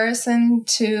a person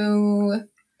to.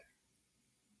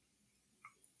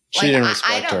 She didn't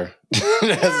respect her.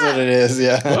 That's what it is,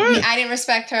 yeah. What? I didn't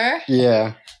respect her?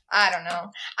 Yeah. I don't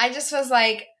know. I just was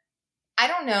like, I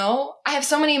don't know. I have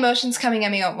so many emotions coming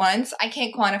at me at once. I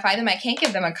can't quantify them. I can't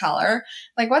give them a color.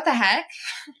 Like, what the heck?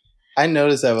 I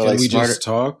noticed that with like smarter. Just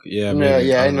talk? Yeah. Maybe,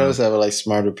 yeah. I noticed that with like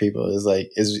smarter people. It's like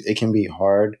it can be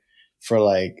hard for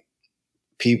like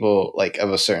people like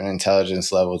of a certain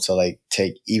intelligence level to like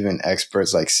take even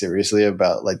experts like seriously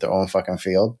about like their own fucking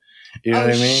field. You know what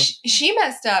I mean? She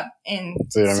messed up in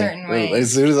certain ways.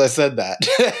 As soon as I said that.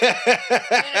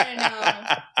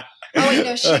 No. Oh, wait,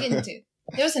 no, she didn't do.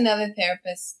 There was another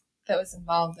therapist that was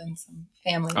involved in some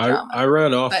family drama. I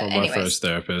ran off on my first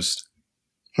therapist.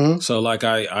 So, like,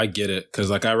 I get it. Because,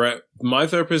 like, my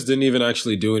therapist didn't even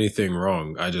actually do anything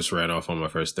wrong. I just ran off on my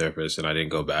first therapist and I didn't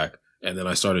go back. And then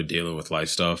I started dealing with life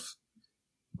stuff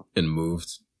and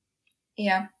moved.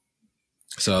 Yeah.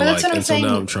 So, like, until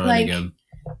now I'm trying again.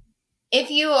 If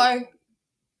you are,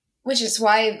 which is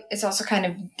why it's also kind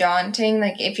of daunting,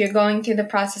 like, if you're going through the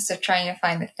process of trying to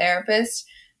find a therapist,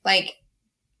 like,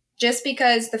 just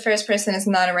because the first person is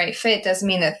not a right fit doesn't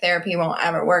mean that therapy won't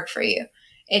ever work for you.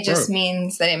 It just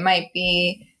means that it might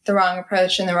be the wrong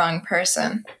approach and the wrong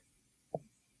person.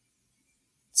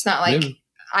 It's not like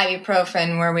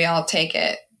ibuprofen where we all take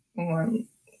it when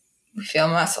we feel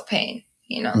muscle pain,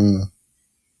 you know?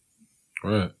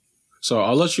 Right. So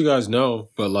I'll let you guys know,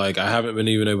 but like I haven't been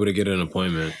even able to get an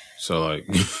appointment. So like,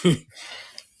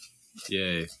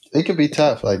 yeah, it could be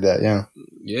tough like that. Yeah,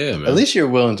 yeah, man. At least you're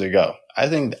willing to go. I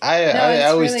think I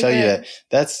always really tell you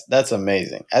that that's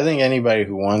amazing. I think anybody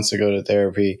who wants to go to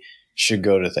therapy should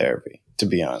go to therapy. To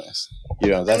be honest, you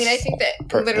know, that's. I mean, I think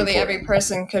that literally every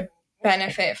person could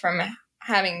benefit from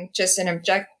having just an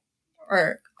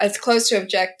or as close to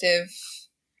objective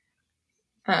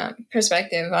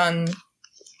perspective on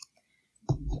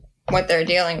what they're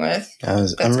dealing with.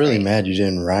 I'm really mad you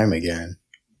didn't rhyme again.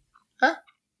 Huh?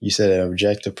 You said an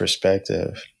objective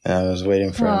perspective, and I was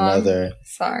waiting for another.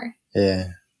 Sorry. Yeah,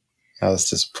 I was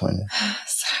disappointed.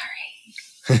 Sorry.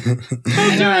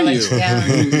 I know I let you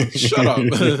down. Shut up.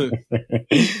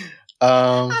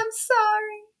 I'm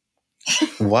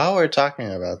sorry. While we're talking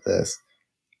about this,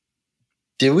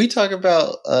 did we talk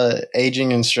about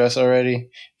aging and stress already?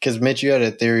 Because Mitch, you had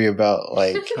a theory about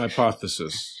like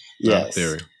hypothesis. Yes.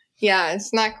 Theory. Yeah,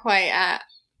 it's not quite at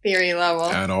theory level.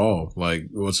 At all. Like,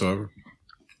 whatsoever.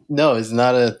 No, it's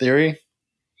not a theory?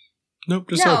 Nope,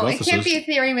 just no, it can't be a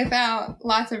theory without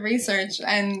lots of research.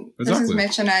 And This is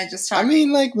Mitch and I just talking. I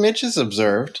mean, like, Mitch has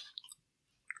observed.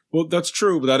 Well, that's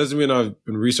true, but that doesn't mean I've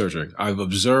been researching. I've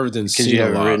observed and seen a lot. Because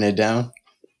you haven't written it down?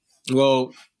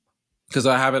 Well, because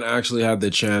I haven't actually had the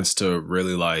chance to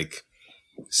really, like,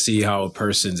 see how a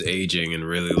person's aging and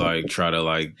really like try to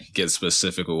like get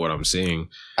specific with what I'm seeing.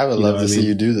 I would love to see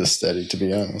you do this study, to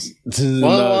be honest.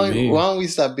 Why don't we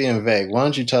stop being vague? Why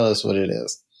don't you tell us what it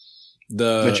is?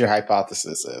 What your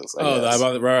hypothesis is.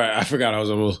 Right. I forgot I was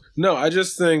almost. No, I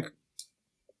just think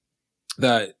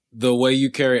that the way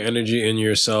you carry energy in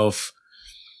yourself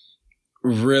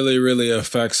really, really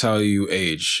affects how you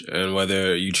age and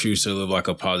whether you choose to live like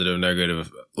a positive,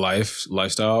 negative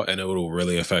lifestyle, and it will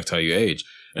really affect how you age.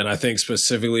 And I think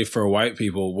specifically for white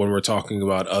people, when we're talking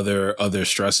about other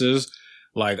stresses,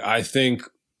 like I think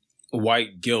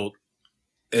white guilt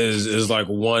is like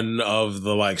one of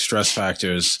the like stress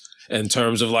factors in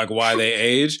terms of like why they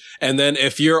age. And then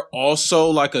if you're also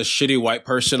like a shitty white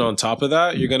person on top of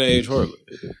that, you're going to age horribly.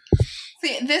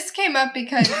 See, this came up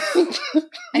because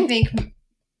I think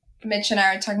Mitch and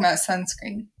I were talking about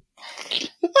sunscreen.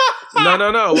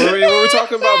 No. Were we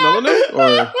talking about melanin? Or? Oh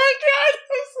my God.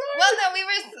 Well, no, we were.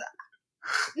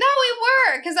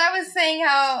 Because I was saying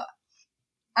how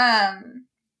I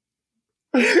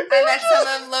met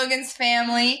some of Logan's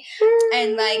family,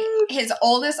 and like his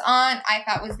oldest aunt I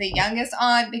thought was the youngest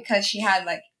aunt because she had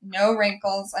like no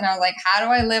wrinkles, and I was like, how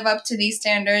do I live up to these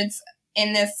standards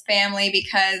in this family?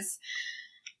 Because,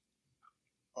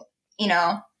 you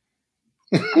know,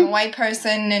 I'm a white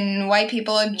person and white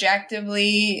people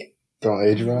objectively don't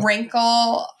age well.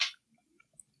 Wrinkle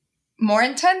more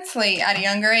intensely at a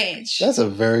younger age. That's a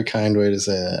very kind way to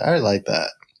say that. I like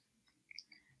that.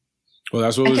 Well,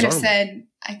 that's what I could have said.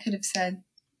 I don't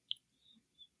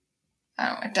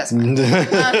know. It doesn't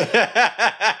matter.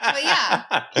 But yeah,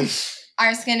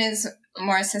 our skin is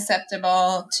more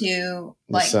susceptible to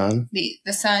like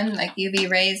the sun, like UV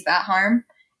rays that harm.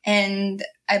 And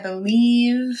I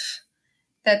believe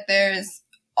that there's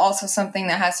also something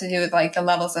that has to do with like the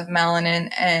levels of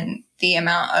melanin and the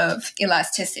amount of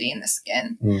elasticity in the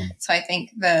skin. So I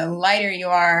think the lighter you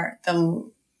are,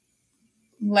 the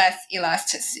less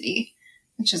elasticity,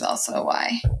 which is also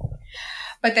why.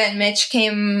 But then Mitch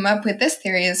came up with this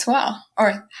theory as well,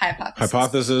 or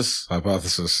hypothesis.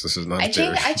 Hypothesis. This is not. I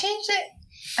changed it.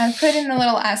 I put in a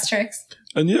little asterisk.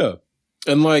 And yeah,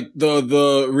 and like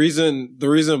the reason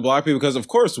black people, because of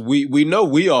course we know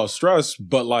we all stress,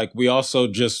 but like we also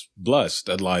just blessed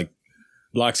that like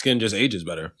black skin just ages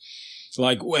better. So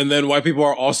like, and then white people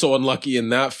are also unlucky in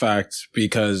that fact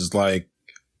because like,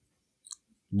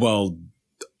 well,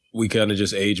 we kind of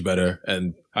just age better.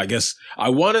 And I guess I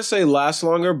want to say last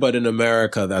longer, but in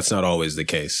America, that's not always the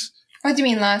case. What do you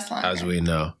mean last longer? As we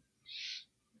know.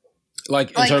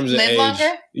 Like in terms of age.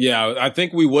 Longer? Yeah, I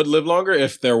think we would live longer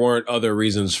if there weren't other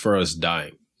reasons for us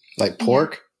dying. Like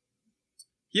pork?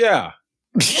 Yeah.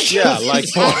 Yeah, like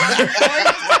pork.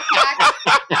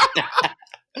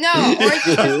 No, or just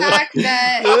the fact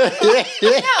that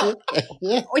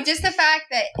or just the fact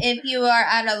that if you are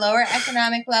at a lower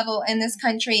economic level in this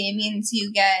country, it means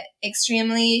you get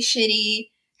extremely shitty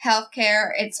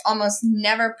healthcare. It's almost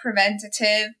never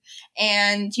preventative,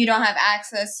 and you don't have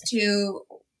access to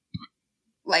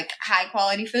like high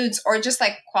quality foods or just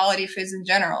like quality foods in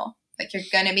general. Like you're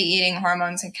going to be eating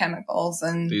hormones and chemicals,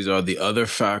 and these are the other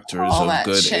factors of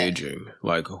good aging,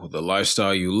 like the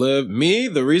lifestyle you live. Me,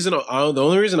 the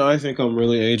only reason I think I'm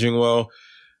really aging well,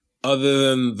 other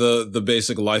than the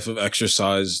basic life of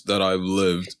exercise that I've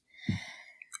lived,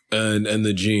 and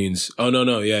the genes. Oh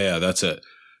no, yeah, that's it.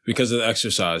 Because of the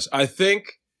exercise, I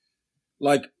think,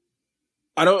 like,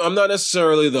 I'm not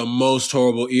necessarily the most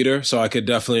horrible eater, so I could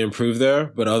definitely improve there,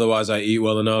 but otherwise I eat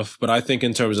well enough. But I think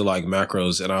in terms of like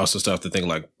macros, and I also still have to think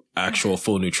like actual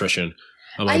full nutrition.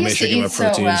 I'm like, make sure you get my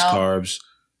proteins, carbs.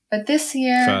 But this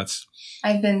year, fats.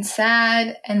 I've been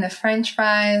sad, and the French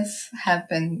fries have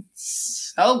been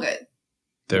so good.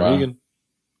 They're vegan.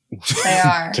 They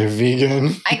are. They're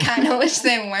vegan. I kind of wish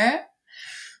they weren't.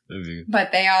 They're vegan.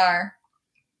 But they are.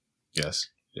 Yes,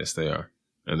 they are.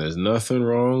 And there's nothing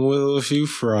wrong with a few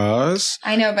fries.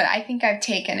 I know, but I think I've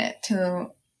taken it to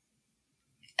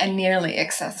a nearly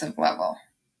excessive level.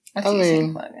 What do you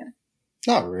think, Logan?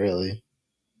 Not really.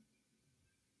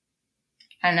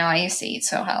 I know, I used to eat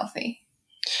so healthy.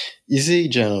 You see,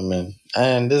 gentlemen,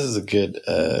 and this is a good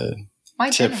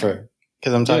tip because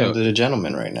I'm talking to the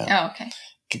gentleman right now. Oh, okay.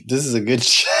 This is a good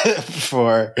tip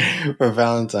for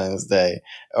Valentine's Day,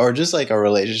 or just like a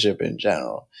relationship in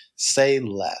general. Say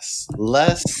less.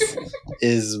 Less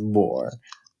is more.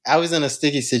 I was in a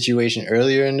sticky situation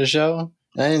earlier in the show,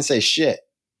 and I didn't say shit.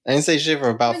 I didn't say shit for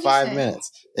about 5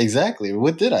 minutes. Exactly.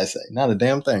 What did I say? Not a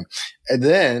damn thing. And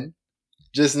then,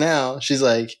 just now, she's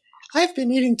like, I've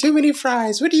been eating too many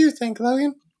fries. What do you think,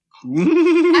 Logan?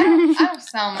 I don't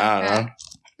sound like that.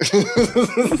 I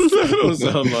don't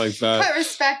sound like that. Put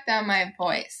respect on my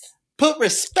voice. Put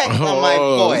respect on my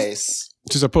voice.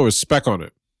 Just put respect on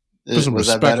it. Put some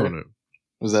respect on it.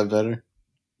 Was that better?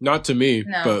 Not to me,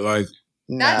 but like...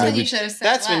 That's when you should have said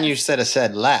That's when you should have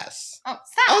said less. Oh,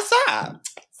 stop.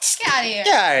 stop. Get out of here.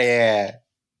 Get out of here.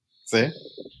 See?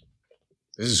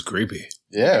 This is creepy.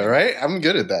 Yeah, right? I'm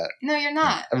good at that. No, you're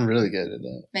not. I'm really good at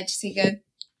that. Mitch, is he good?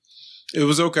 It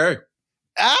was okay.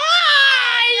 Ah,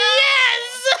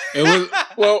 It was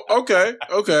well, okay.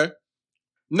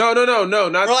 No,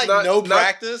 not Or like not, no not-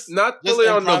 practice? Not Just really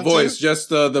on the impromptu? voice, just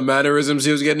the mannerisms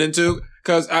he was getting into.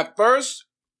 Because at first,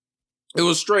 it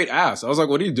was straight ass. I was like,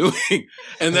 "What are you doing?"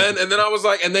 And then I was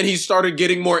like, and then he started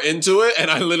getting more into it,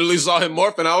 and I literally saw him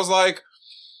morph, and I was like,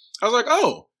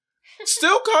 "Oh,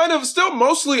 still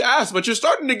mostly ass, but you're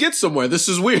starting to get somewhere. This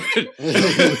is weird.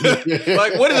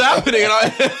 Like, what is happening?"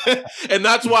 And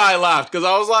that's why I laughed because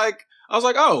I was like,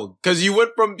 "Oh," because you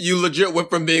legit went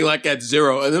from being like at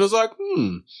 0, and then it was like,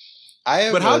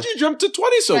 But how'd you jump to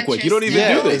 20 so But quick? you're You don't even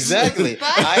Yeah, do this. exactly. But-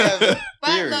 I have a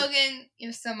But theory. Logan,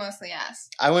 you're still mostly ass.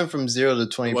 I went from 0 to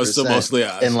 20% Was still mostly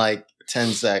ass. in like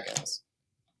 10 seconds.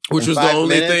 Which In was the 5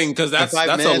 only minutes- thing, because in that's 5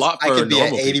 a minutes, lot for I could be at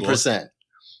normal people. 80%.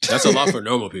 That's a lot for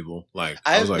normal people. Like,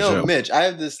 I was like, "Shit." Mitch, I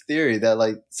have this theory that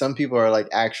like some people are like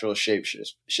actual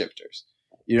shifters.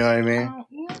 You know what I mean? Oh,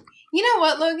 you know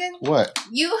what, Logan? What?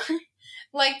 You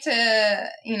like to,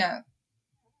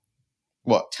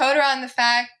 What? tote around the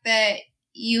fact that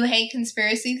you hate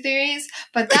conspiracy theories,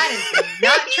 but that is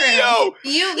not true.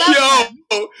 You love them.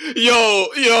 Yo.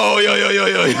 Like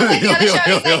the other show,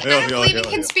 he's like, I don't believe in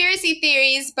conspiracy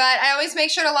theories, but I always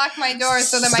make sure to lock my door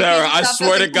so that my Sarah, future I self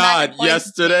swear to doesn't come back God, and point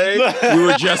yesterday we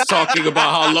were just talking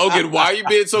about how Logan, why are you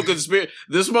being so conspiracy?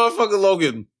 This motherfucker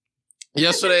Logan,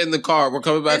 yesterday in the car, we're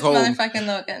coming back This home motherfucking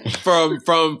Logan.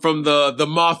 from the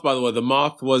Moth, by the way. The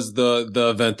Moth was the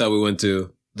event that we went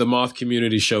to. The Moth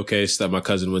Community Showcase that my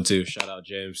cousin went to. Shout out,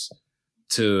 James,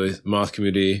 to Moth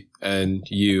Community and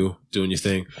you doing your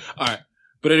thing. All right.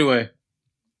 But anyway,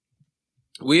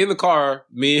 we in the car,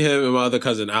 me, him, and my other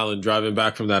cousin, Alan, driving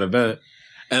back from that event.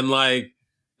 And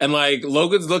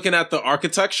Logan's looking at the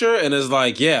architecture and is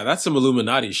like, yeah, that's some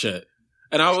Illuminati shit.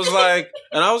 And I was like,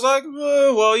 well, and I was like,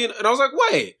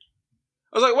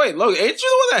 wait, Logan, ain't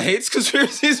you the one that hates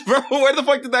conspiracies, bro? Where the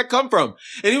fuck did that come from?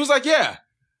 And he was like, yeah.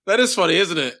 That is funny,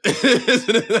 isn't it?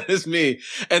 Isn't it? That is me.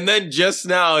 And then just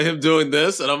now, him doing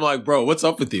this, and I'm like, bro, what's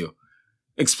up with you?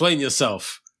 Explain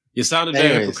yourself. You sounded very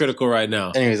Anyways. hypocritical right now.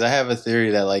 Anyways, I have a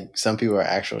theory that like some people are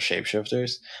actual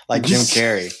shapeshifters. Like Jim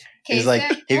Carrey. He's like,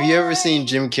 Kasich? have you ever seen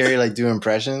Jim Carrey like do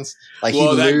impressions? Like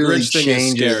Well, he that literally Grinch thing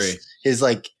is scary. changes his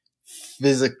like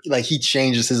like he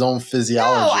changes his own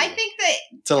physiology No, I think that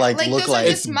to like look those like are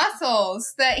just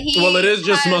muscles that he Well, it is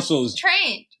just has muscles.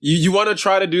 trained. You want to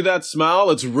try to do that smile?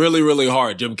 It's really, really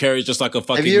hard. Jim Carrey's just like a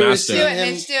fucking you ever master. Do seen it,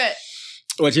 him- Mitch, do it.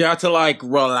 But you have to like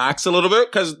relax a little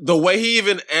bit because the way he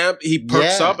even he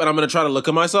perks Yeah. up, and I'm gonna try to look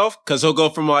at myself because he'll go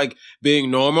from like being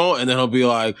normal and then he'll be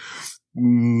like,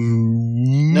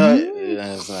 No,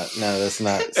 that's not. No, that's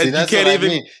not. See, you that's can't what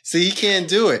even- I mean. See, he can't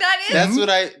do it. That is That's what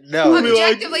I no. I'll be like-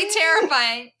 objectively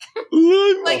terrifying.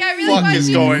 "Look, Like, I really Fuck want is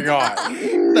you going to on? stop.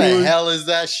 What the hell is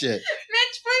that shit?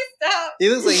 Mitch, please stop. He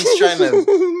looks like he's trying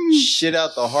to shit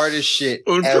out the hardest shit.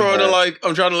 I'm ever.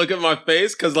 trying to look at my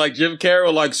face because like Jim Carrey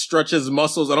will like stretch his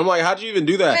muscles, and I'm like, how'd you even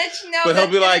do that? Mitch, no, But he'll that's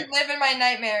be gonna like- live in my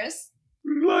nightmares.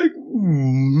 Like,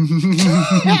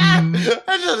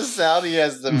 That's just the sound he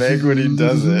has to make when he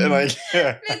does it. Like,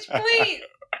 Mitch, please.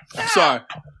 Stop.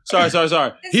 sorry. It's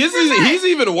He's too much. he's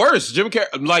even worse. Jim Carrey,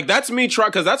 like that's me trying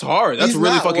because that's hard. That's he's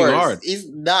really not fucking worse. hard. He's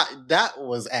not. That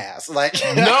was ass. Like,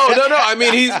 No.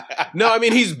 I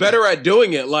mean he's better at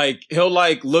doing it. Like he'll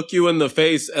like look you in the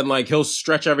face and like he'll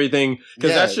stretch everything because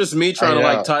Yeah, that's just me trying to I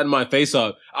know. like tighten my face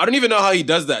up. I don't even know how he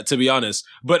does that to be honest.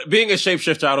 But being a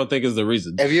shapeshifter, I don't think is the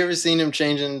reason. Have you ever seen him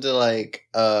change into like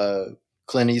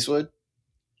Clint Eastwood?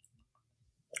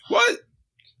 What?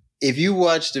 If you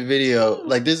watch the video,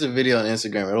 like there's a video on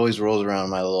Instagram, it always rolls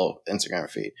around my little Instagram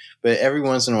feed. But every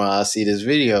once in a while I see this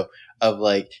video of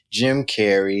like Jim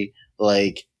Carrey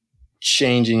like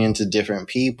changing into different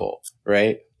people,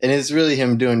 right? And it's really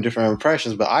him doing different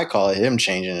impressions, but I call it him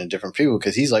changing into different people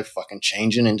because he's like fucking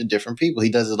changing into different people. He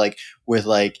does it like with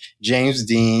like James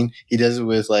Dean, he does it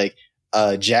with like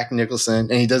Jack Nicholson,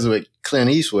 and he does it with Clint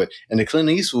Eastwood. And the Clint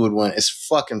Eastwood one is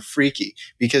fucking freaky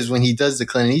because when he does the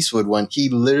Clint Eastwood one, he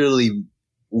literally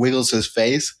wiggles his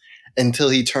face until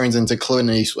he turns into Clint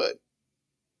Eastwood.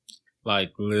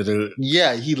 Like literally.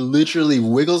 Yeah, he literally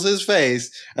wiggles his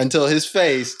face until his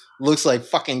face looks like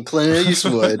fucking Clint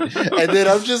Eastwood. And then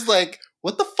I'm just like,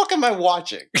 what the fuck am I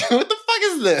watching? What the fuck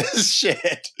is this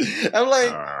shit? I'm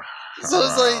like, so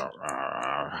it's like,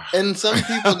 and some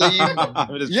people that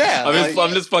you,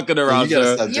 I'm just fucking around. you gotta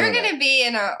Sir. stop You're doing gonna that. be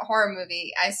in a horror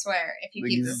movie, I swear, if you Like,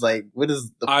 keep he's this. just like, what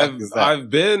is the fuck is that? I've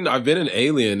been an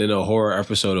alien in a horror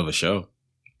episode of a show.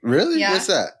 Really? Yeah. What's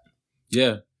that?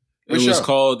 Yeah. It Which was show?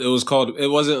 called, it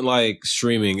wasn't like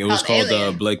streaming. It was Called called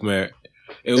Alien. Blakemore.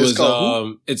 It was was,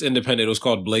 called it's independent. It was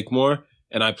called Blakemore.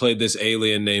 And I played this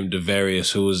alien named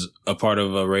Devarius, who was a part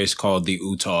of a race called the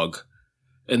Utog.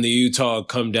 And the Utog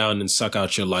come down and suck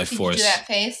out your life Did force. you do that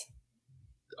face?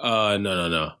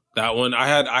 No. That one, I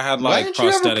had Why like didn't you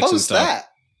ever prosthetics and post stuff. that?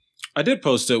 I did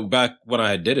post it back when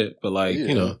I did it, but like, Yeah.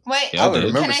 you know. Wait, Yeah, I would did.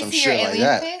 remember can I some see shit your like alien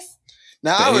that. face?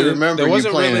 Now The I would alien- remember there you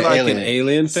wasn't playing really an like alien. an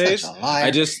alien Such face. a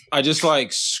liar. I just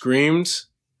like screamed,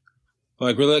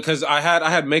 like really, because I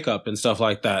had makeup and stuff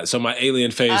like that. So my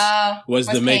alien face was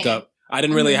the painted. makeup. I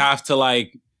didn't really Mhm. have to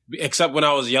like, except when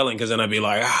I was yelling, because then I'd be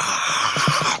like,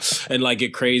 and like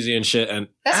get crazy and shit. And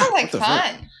That sounds like what the fuck?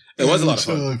 fun. It was a lot of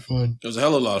So fun. fun. It was a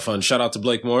hell of a lot of fun. Shout out to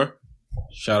Blake Moore.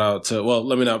 Shout out to, well,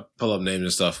 let me not pull up names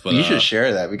and stuff, but You should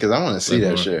share that because I want to see Blake that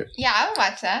Moore. shit. Yeah, I would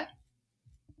watch that.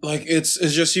 like it's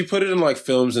just you put it in like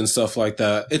films and stuff like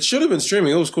that. It should have been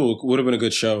streaming. It was cool. It would have been a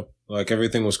good show. Like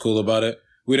everything was cool about it.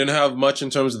 We didn't have much in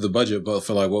terms of the budget, but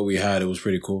for like what we had, it was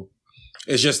pretty cool.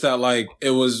 It's just that like it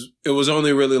was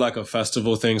only really like a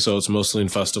festival thing, so it's mostly in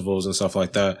festivals and stuff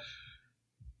like that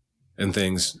and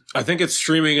things. I think it's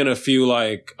streaming in a few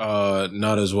like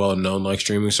not as well known like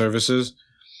streaming services.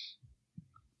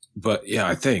 But yeah,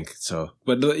 I think so.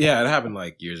 But yeah, it happened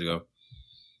like years ago.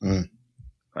 Mm.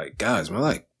 Like guys, my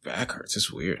like back hurts.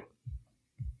 It's weird.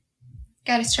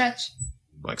 Gotta stretch.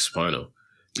 Like spinal.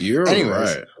 You're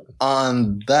Anyways. right.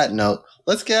 On that note,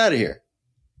 let's get out of here.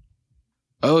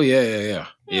 Oh yeah.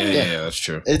 That's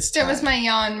true. It's There was time. my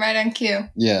yawn right on cue.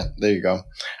 Yeah, there you go.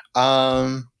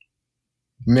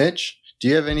 Mitch, do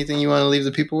you have anything you want to leave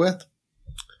the people with?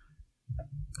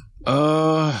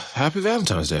 Happy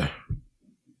Valentine's Day.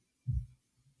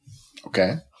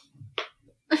 Okay.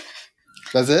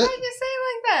 That's Why it? did you say it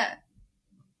like that?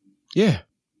 Yeah.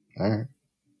 All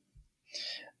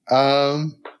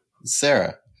right.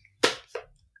 Sarah,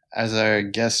 as our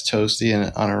guest toasty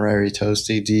and honorary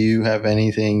toasty, do you have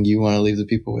anything you want to leave the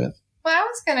people with? Well, I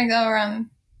was gonna go around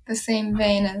the same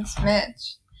vein as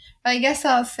Mitch, but I guess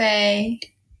I'll say,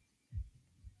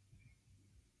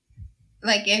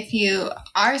 like, if you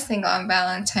are single on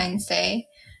Valentine's Day,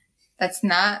 that's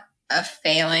not a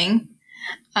failing.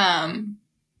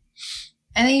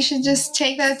 And then you should just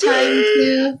take that time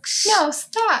to no,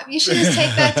 stop. You should just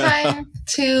take that time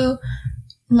to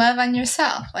love on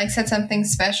yourself. Like, set something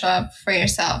special up for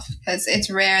yourself, because it's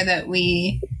rare that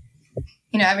we,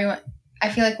 everyone. I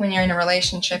feel like when you're in a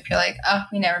relationship, you're like, oh,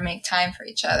 we never make time for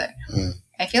each other. Mm.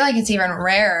 I feel like it's even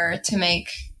rarer to make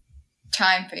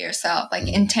time for yourself, like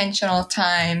intentional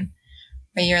time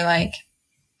where you're like,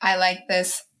 I like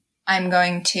this. I'm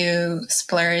going to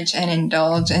splurge and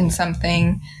indulge in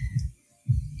something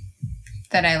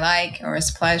that I like or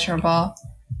is pleasurable.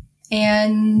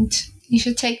 And you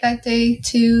should take that day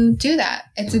to do that.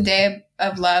 It's a day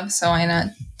of love, so why not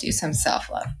do some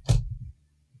self-love?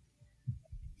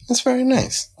 That's very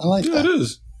nice. I like Yeah, it that.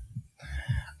 is.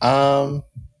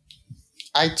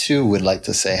 I too would like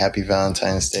to say Happy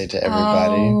Valentine's Day to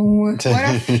everybody. Oh, what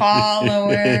a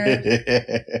follower.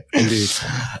 Indeed.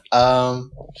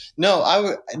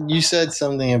 No, you said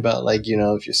something about like,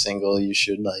 if you're single, you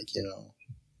should like,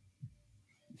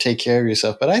 take care of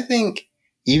yourself. But I think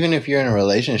even if you're in a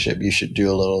relationship, you should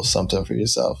do a little something for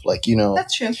yourself. Like,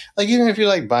 That's true. like even if you're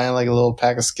like buying like a little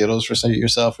pack of Skittles for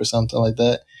yourself or something like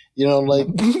that, like,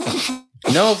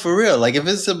 no, for real. Like if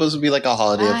it's supposed to be like a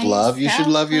holiday of love, you should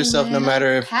love yourself no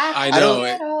matter if, I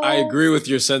know. I agree with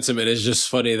your sentiment. It's just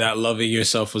funny that loving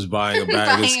yourself was buying a bag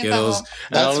Buying of a Skittles. bubble.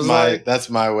 And I was like, that's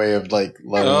my way of like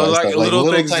loving Oh, myself. like, Like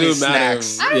little things tiny do matter.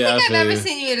 snacks. I don't Yeah, I think I've feel ever you.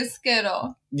 seen you eat a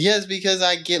Skittle. Yes, because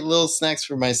I get little snacks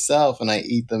for myself and I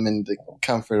eat them in the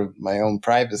comfort of my own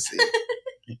privacy.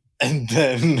 And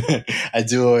then I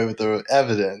do away with the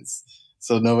evidence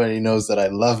so nobody knows that I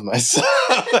love myself.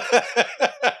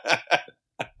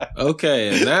 okay,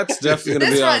 and that's definitely going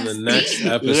to This be on the runs next deep.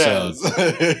 episode.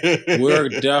 Yes. We're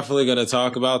definitely going to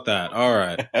talk about that. All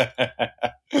right.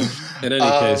 In any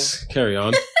case, carry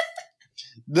on.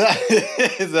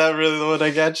 Is that really the one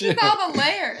I got you? It's all the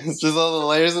layers. Just all the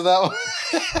layers of that one?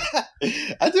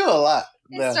 I do a lot.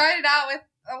 It No. started out with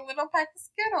a little pack of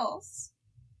Skittles.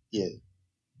 Yeah.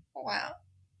 Wow.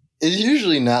 It's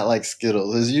usually not like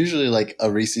Skittles. It's usually like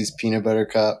a Reese's peanut butter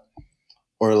cup,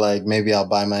 or like maybe I'll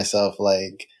buy myself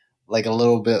like a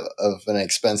little bit of an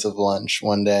expensive lunch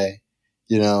one day.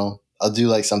 I'll do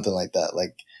like something like that.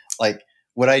 Like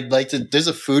what I'd like to. There's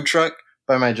a food truck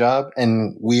by my job,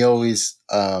 and we always.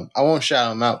 I won't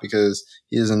shout him out because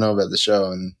he doesn't know about the show,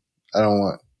 and I don't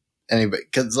want anybody,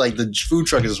 because like the food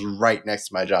truck is right next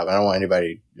to my job. I don't want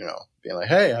anybody, being like,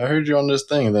 "Hey, I heard you on this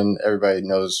thing," and then everybody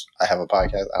knows I have a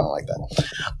podcast. I don't like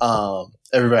that.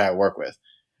 Everybody I work with,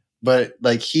 but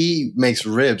like he makes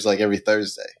ribs like every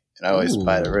Thursday, and I always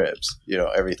buy the ribs.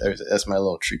 Every Thursday. That's my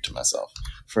little treat to myself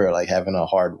for like having a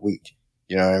hard week.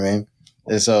 You know what I mean?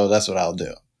 And so that's what I'll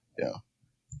do.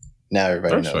 Now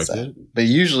everybody knows that. But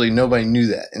usually nobody knew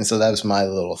that. And so that was my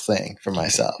little thing for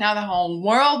myself. Now the whole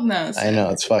world knows. I know.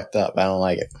 It's fucked up. I don't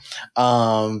like it.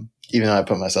 Even though I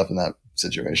put myself in that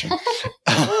situation.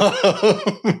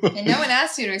 And no one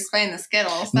asked you to explain the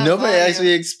Skittles. Nobody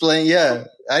actually explained. Yeah.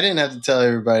 I didn't have to tell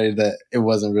everybody that it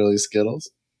wasn't really Skittles.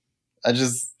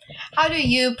 How do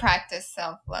you practice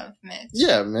self-love, Mitch?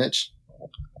 Yeah, Mitch.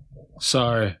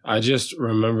 Sorry. I just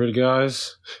remembered,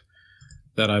 guys,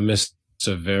 that I missed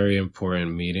a very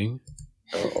important meeting.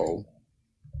 Uh-oh.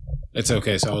 It's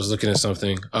okay. So I was looking at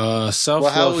something. Self-love.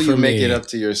 Well, how will you make me, it up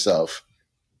to yourself?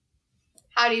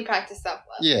 How do you practice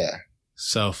self-love? Yeah.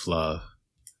 Self-love.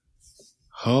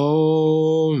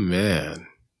 Oh, man.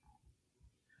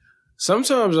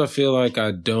 Sometimes I feel like I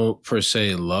don't per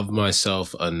se love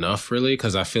myself enough, really,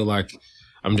 because I feel like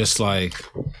I'm just like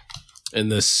in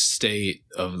this state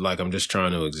of like I'm just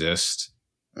trying to exist.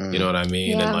 You know what I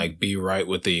mean? Yeah. And like be right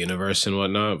with the universe and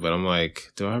whatnot. But I'm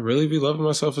like, do I really be loving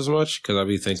myself as much? Because I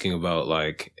be thinking about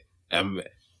like, am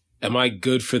I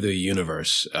good for the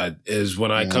universe? Is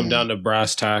when I come down to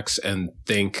brass tacks and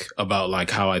think about like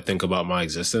how I think about my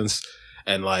existence.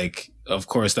 And like, of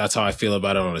course, that's how I feel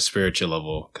about it on a spiritual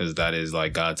level, because that is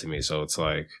like God to me. So it's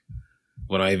like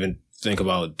when I even think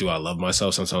about, do I love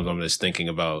myself? Sometimes I'm just thinking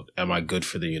about, am I good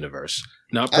for the universe?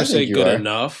 Not per se good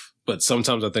enough. But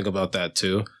sometimes I think about that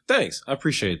too. Thanks. I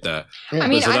appreciate that. Yeah. I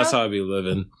mean, so that's how I be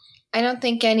living. I don't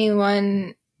think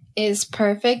anyone is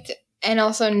perfect. And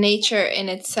also nature in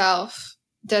itself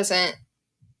doesn't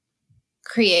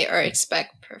create or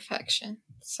expect perfection.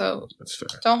 So That's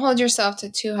fair. don't hold yourself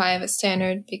to too high of a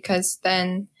standard, because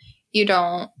then you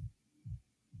don't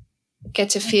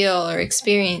get to feel or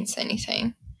experience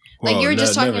anything. Like you were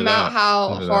just talking about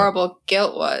how horrible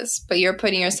guilt was, but you're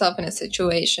putting yourself in a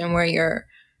situation where you're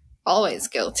always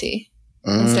guilty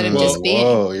instead of just being.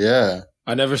 Oh, yeah.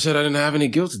 I never said I didn't have any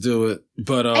guilt to do it,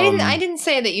 but I didn't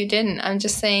say that you didn't. I'm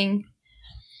just saying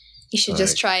you should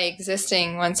just try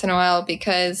existing once in a while,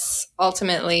 because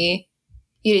ultimately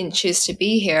you didn't choose to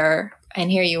be here,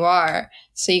 and here you are,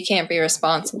 so you can't be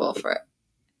responsible for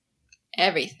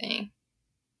everything.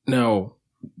 Now,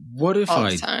 what if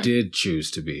I did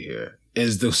choose to be here?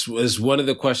 Is one of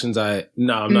the questions I'm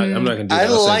not gonna do that. I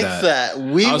like that.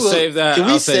 I'll save that. Can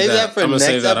we save that for next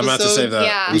episode? I'm gonna have to save that.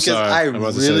 Yeah. Because I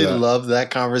really love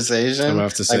that conversation. I'm gonna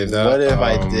have to save that. What if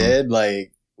I did?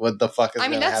 Like, what the fuck is I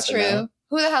mean, gonna that's happen true. now?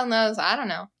 Who the hell knows? I don't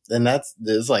know. Then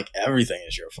it's like everything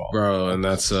is your fault, bro. And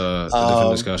that's a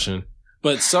different discussion.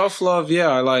 But self-love,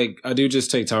 yeah, I do just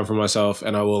take time for myself,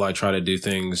 and I will like try to do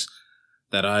things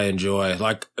that I enjoy.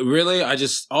 Like, really,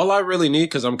 all I really need,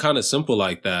 because I'm kind of simple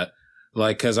like that.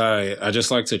 Like, because I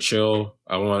just like to chill.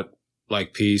 I want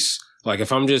like peace. Like,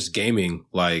 if I'm just gaming,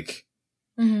 like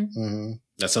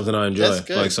that's something I enjoy.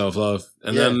 Like self-love.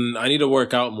 And then I need to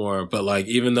work out more. But like,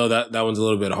 even though that one's a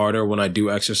little bit harder, when I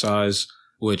do exercise,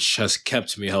 which has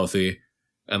kept me healthy,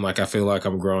 and like I feel like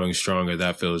I'm growing stronger,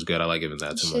 that feels good. I like giving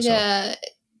that to myself. Should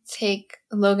take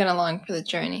Logan along for the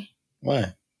journey.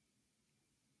 Why?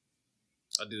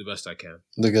 I'll do the best I can.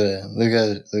 Look at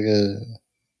it.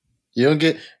 You don't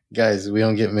get... Guys, we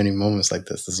don't get many moments like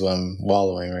this. This is why I'm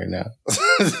wallowing right now.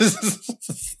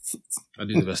 I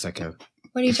do the best I can.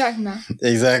 What are you talking about?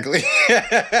 Exactly.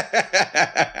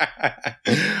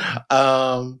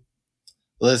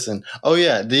 Listen. Oh,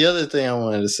 yeah. The other thing I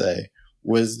wanted to say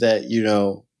was that,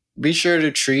 be sure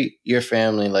to treat your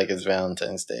family like it's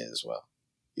Valentine's Day as well.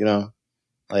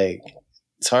 Like,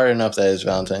 it's hard enough that it's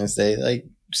Valentine's Day. Like,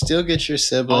 still get your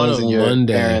siblings and your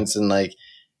parents and, like,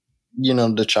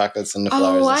 the chocolates and the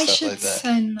flowers and stuff like that. I should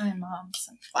send my mom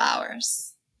some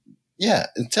flowers. Yeah,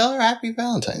 and tell her Happy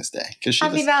Valentine's Day.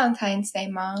 Happy Valentine's Day,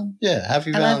 Mom. Yeah,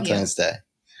 Happy Valentine's Day.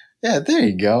 Yeah, there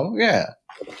you go. Yeah.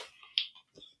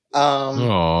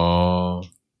 Aww.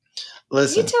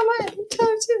 Listen. You tell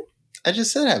her too. I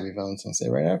just said Happy Valentine's Day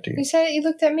right after you. You said it, you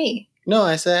looked at me. No,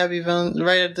 I said Happy Valentine's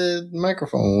right at the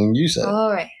microphone when you said it.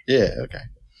 All right. Yeah, okay.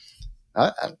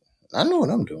 I know what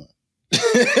I'm doing.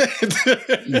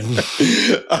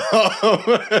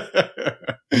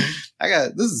 I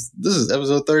got this is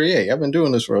episode 38. I've been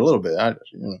doing this for a little bit.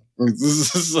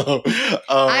 So,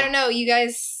 I don't know. You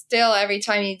guys still, every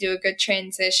time you do a good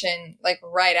transition, like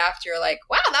right after, you're like,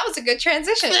 wow, that was a good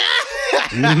transition.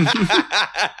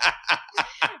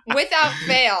 without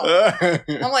fail.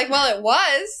 I'm like, well, it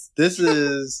was. This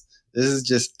is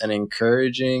just an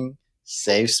encouraging,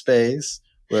 safe space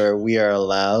where we are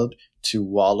allowed to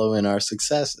wallow in our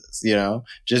successes, you know?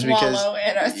 Just because Wallow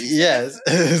in our successes.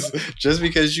 Yes. Just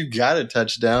because you got a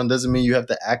touchdown doesn't mean you have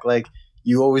to act like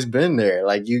you always been there.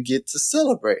 Like you get to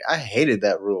celebrate. I hated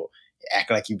that rule.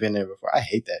 Act like you've been there before. I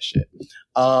hate that shit.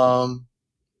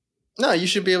 No, you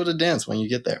should be able to dance when you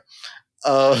get there.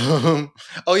 Oh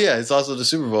yeah, it's also the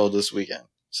Super Bowl this weekend.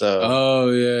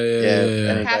 So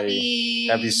yeah.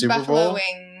 Happy Super Buffalo Bowl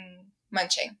wing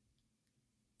munching.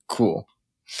 Cool.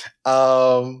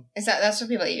 That's what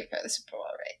people eat for the Super Bowl,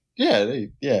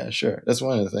 right? Yeah, sure. That's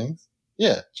one of the things.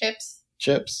 Yeah.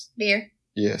 Chips. Beer.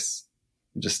 Yes.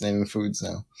 I'm just naming foods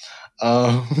now.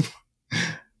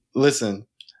 Listen.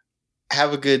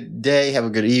 Have a good day. Have a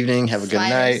good evening. Have a good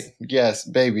night. Yes,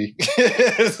 baby.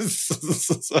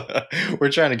 We're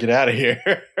trying to get out of here.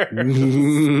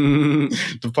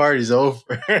 The party's over.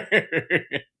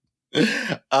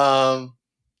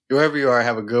 Wherever you are,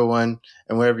 have a good one.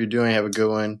 And whatever you're doing, have a good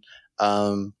one.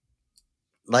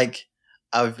 Like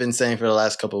I've been saying for the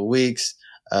last couple of weeks,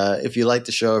 if you like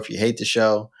the show, if you hate the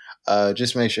show,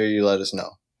 just make sure you let us know.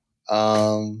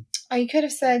 You could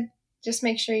have said, just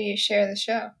make sure you share the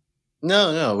show.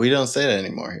 No, we don't say that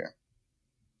anymore here.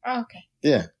 Oh, okay.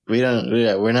 Yeah, we don't.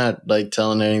 Yeah, we're not like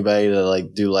telling anybody to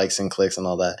like do likes and clicks and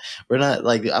all that. We're not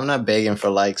like, I'm not begging for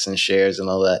likes and shares and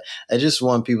all that. I just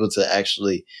want people to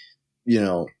actually, you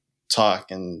know,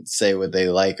 talk and say what they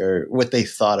like or what they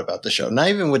thought about the show. Not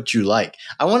even what you like.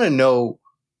 I want to know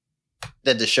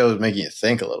that the show is making you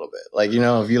think a little bit. Like, you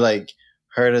know, if you like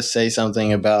heard us say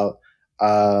something about,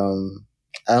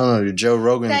 I don't know, the Joe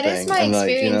Rogan thing. That is my experience,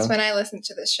 like, you know? when I listen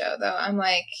to this show, though. I'm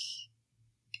like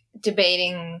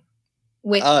debating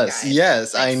with us. you guys.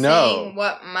 Yes, like, I know. saying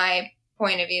what my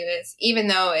point of view is, even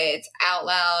though it's out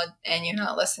loud and you're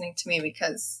not listening to me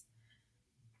because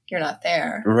you're not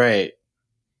there. Right.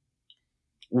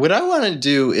 What I want to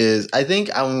do is, I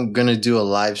think I'm going to do a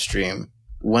live stream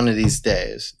one of these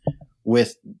days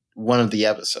with one of the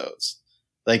episodes.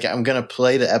 Like, I'm going to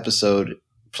play the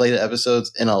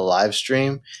episodes in a live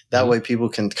stream. That way people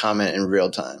can comment in real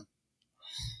time.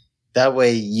 That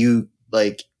way you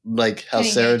like how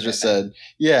Sarah just said,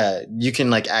 yeah, you can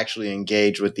like actually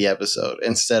engage with the episode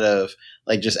instead of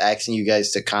like just asking you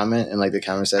guys to comment and like the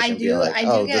comment section being like,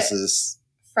 oh, this is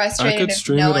frustrated if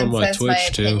no one says my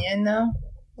opinion though.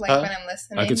 Like when I'm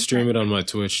listening. I could stream it on my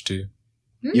Twitch too.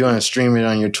 You want to stream it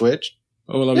on your Twitch?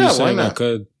 Oh, well, I'm just saying I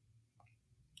could.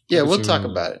 Yeah, we'll talk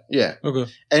about it. Yeah.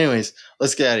 Okay. Anyways,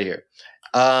 let's get out of here.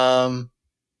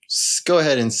 Go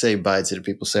ahead and say bye to the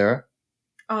people, Sarah.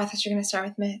 Oh, I thought you were going to start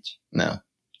with Mitch. No.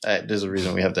 There's a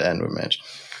reason we have to end with Mitch.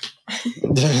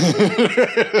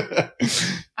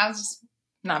 I was just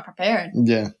not prepared.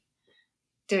 Yeah.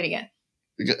 Do it again.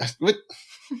 What?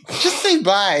 Just say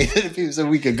bye to the people so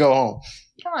we could go home.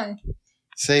 Come on.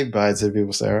 Say bye to the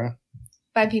people, Sarah.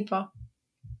 Bye, people.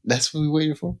 That's what we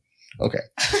waited for? Okay.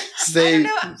 Say, no,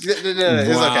 it's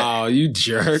wow, okay. You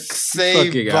jerk. Say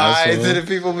fucking bye asshole. to the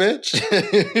people, Mitch.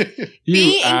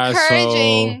 Be asshole.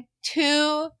 encouraging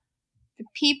to the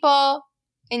people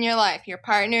in your life, your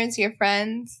partners, your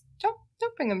friends.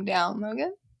 Don't bring them down,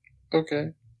 Logan.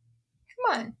 Okay.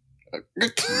 Come on.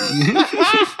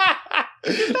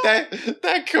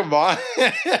 that come on.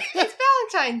 It's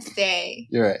Valentine's Day.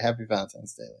 You're right. Happy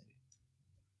Valentine's Day, lady.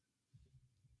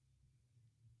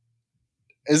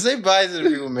 And say bye to the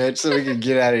people, Mitch, so we can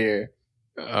get out of here.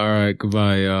 All right,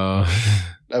 goodbye, y'all.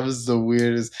 That was the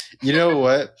weirdest. You know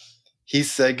what? He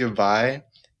said goodbye,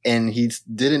 and he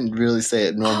didn't really say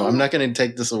it normal. I'm not going to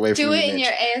take this away from you, Do it Mitch. in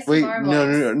your ASMR Wait, voice.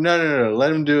 no.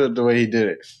 Let him do it the way he did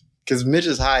it. Because Mitch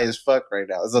is high as fuck right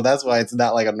now, so that's why it's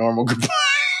not like a normal goodbye.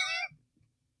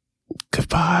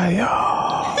 Goodbye,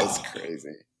 y'all. That's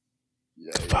crazy.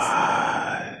 Yikes.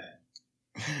 Goodbye.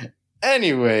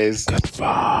 Anyways.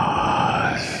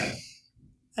 Goodbye.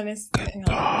 That is getting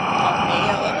on me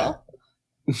a little.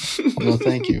 Well,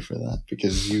 thank you for that,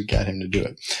 because you got him to do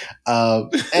it.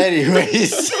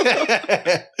 Anyways.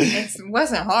 It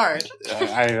wasn't hard.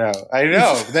 I know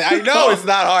it's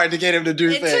not hard to get him to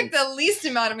do things. It took the least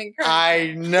amount of encouragement.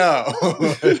 I know.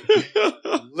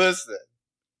 Listen,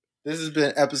 this has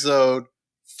been episode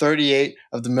 38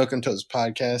 of the Milk and Toast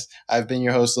podcast. I've been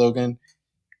your host, Logan.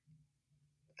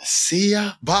 See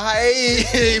ya. Bye.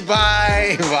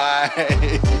 Bye.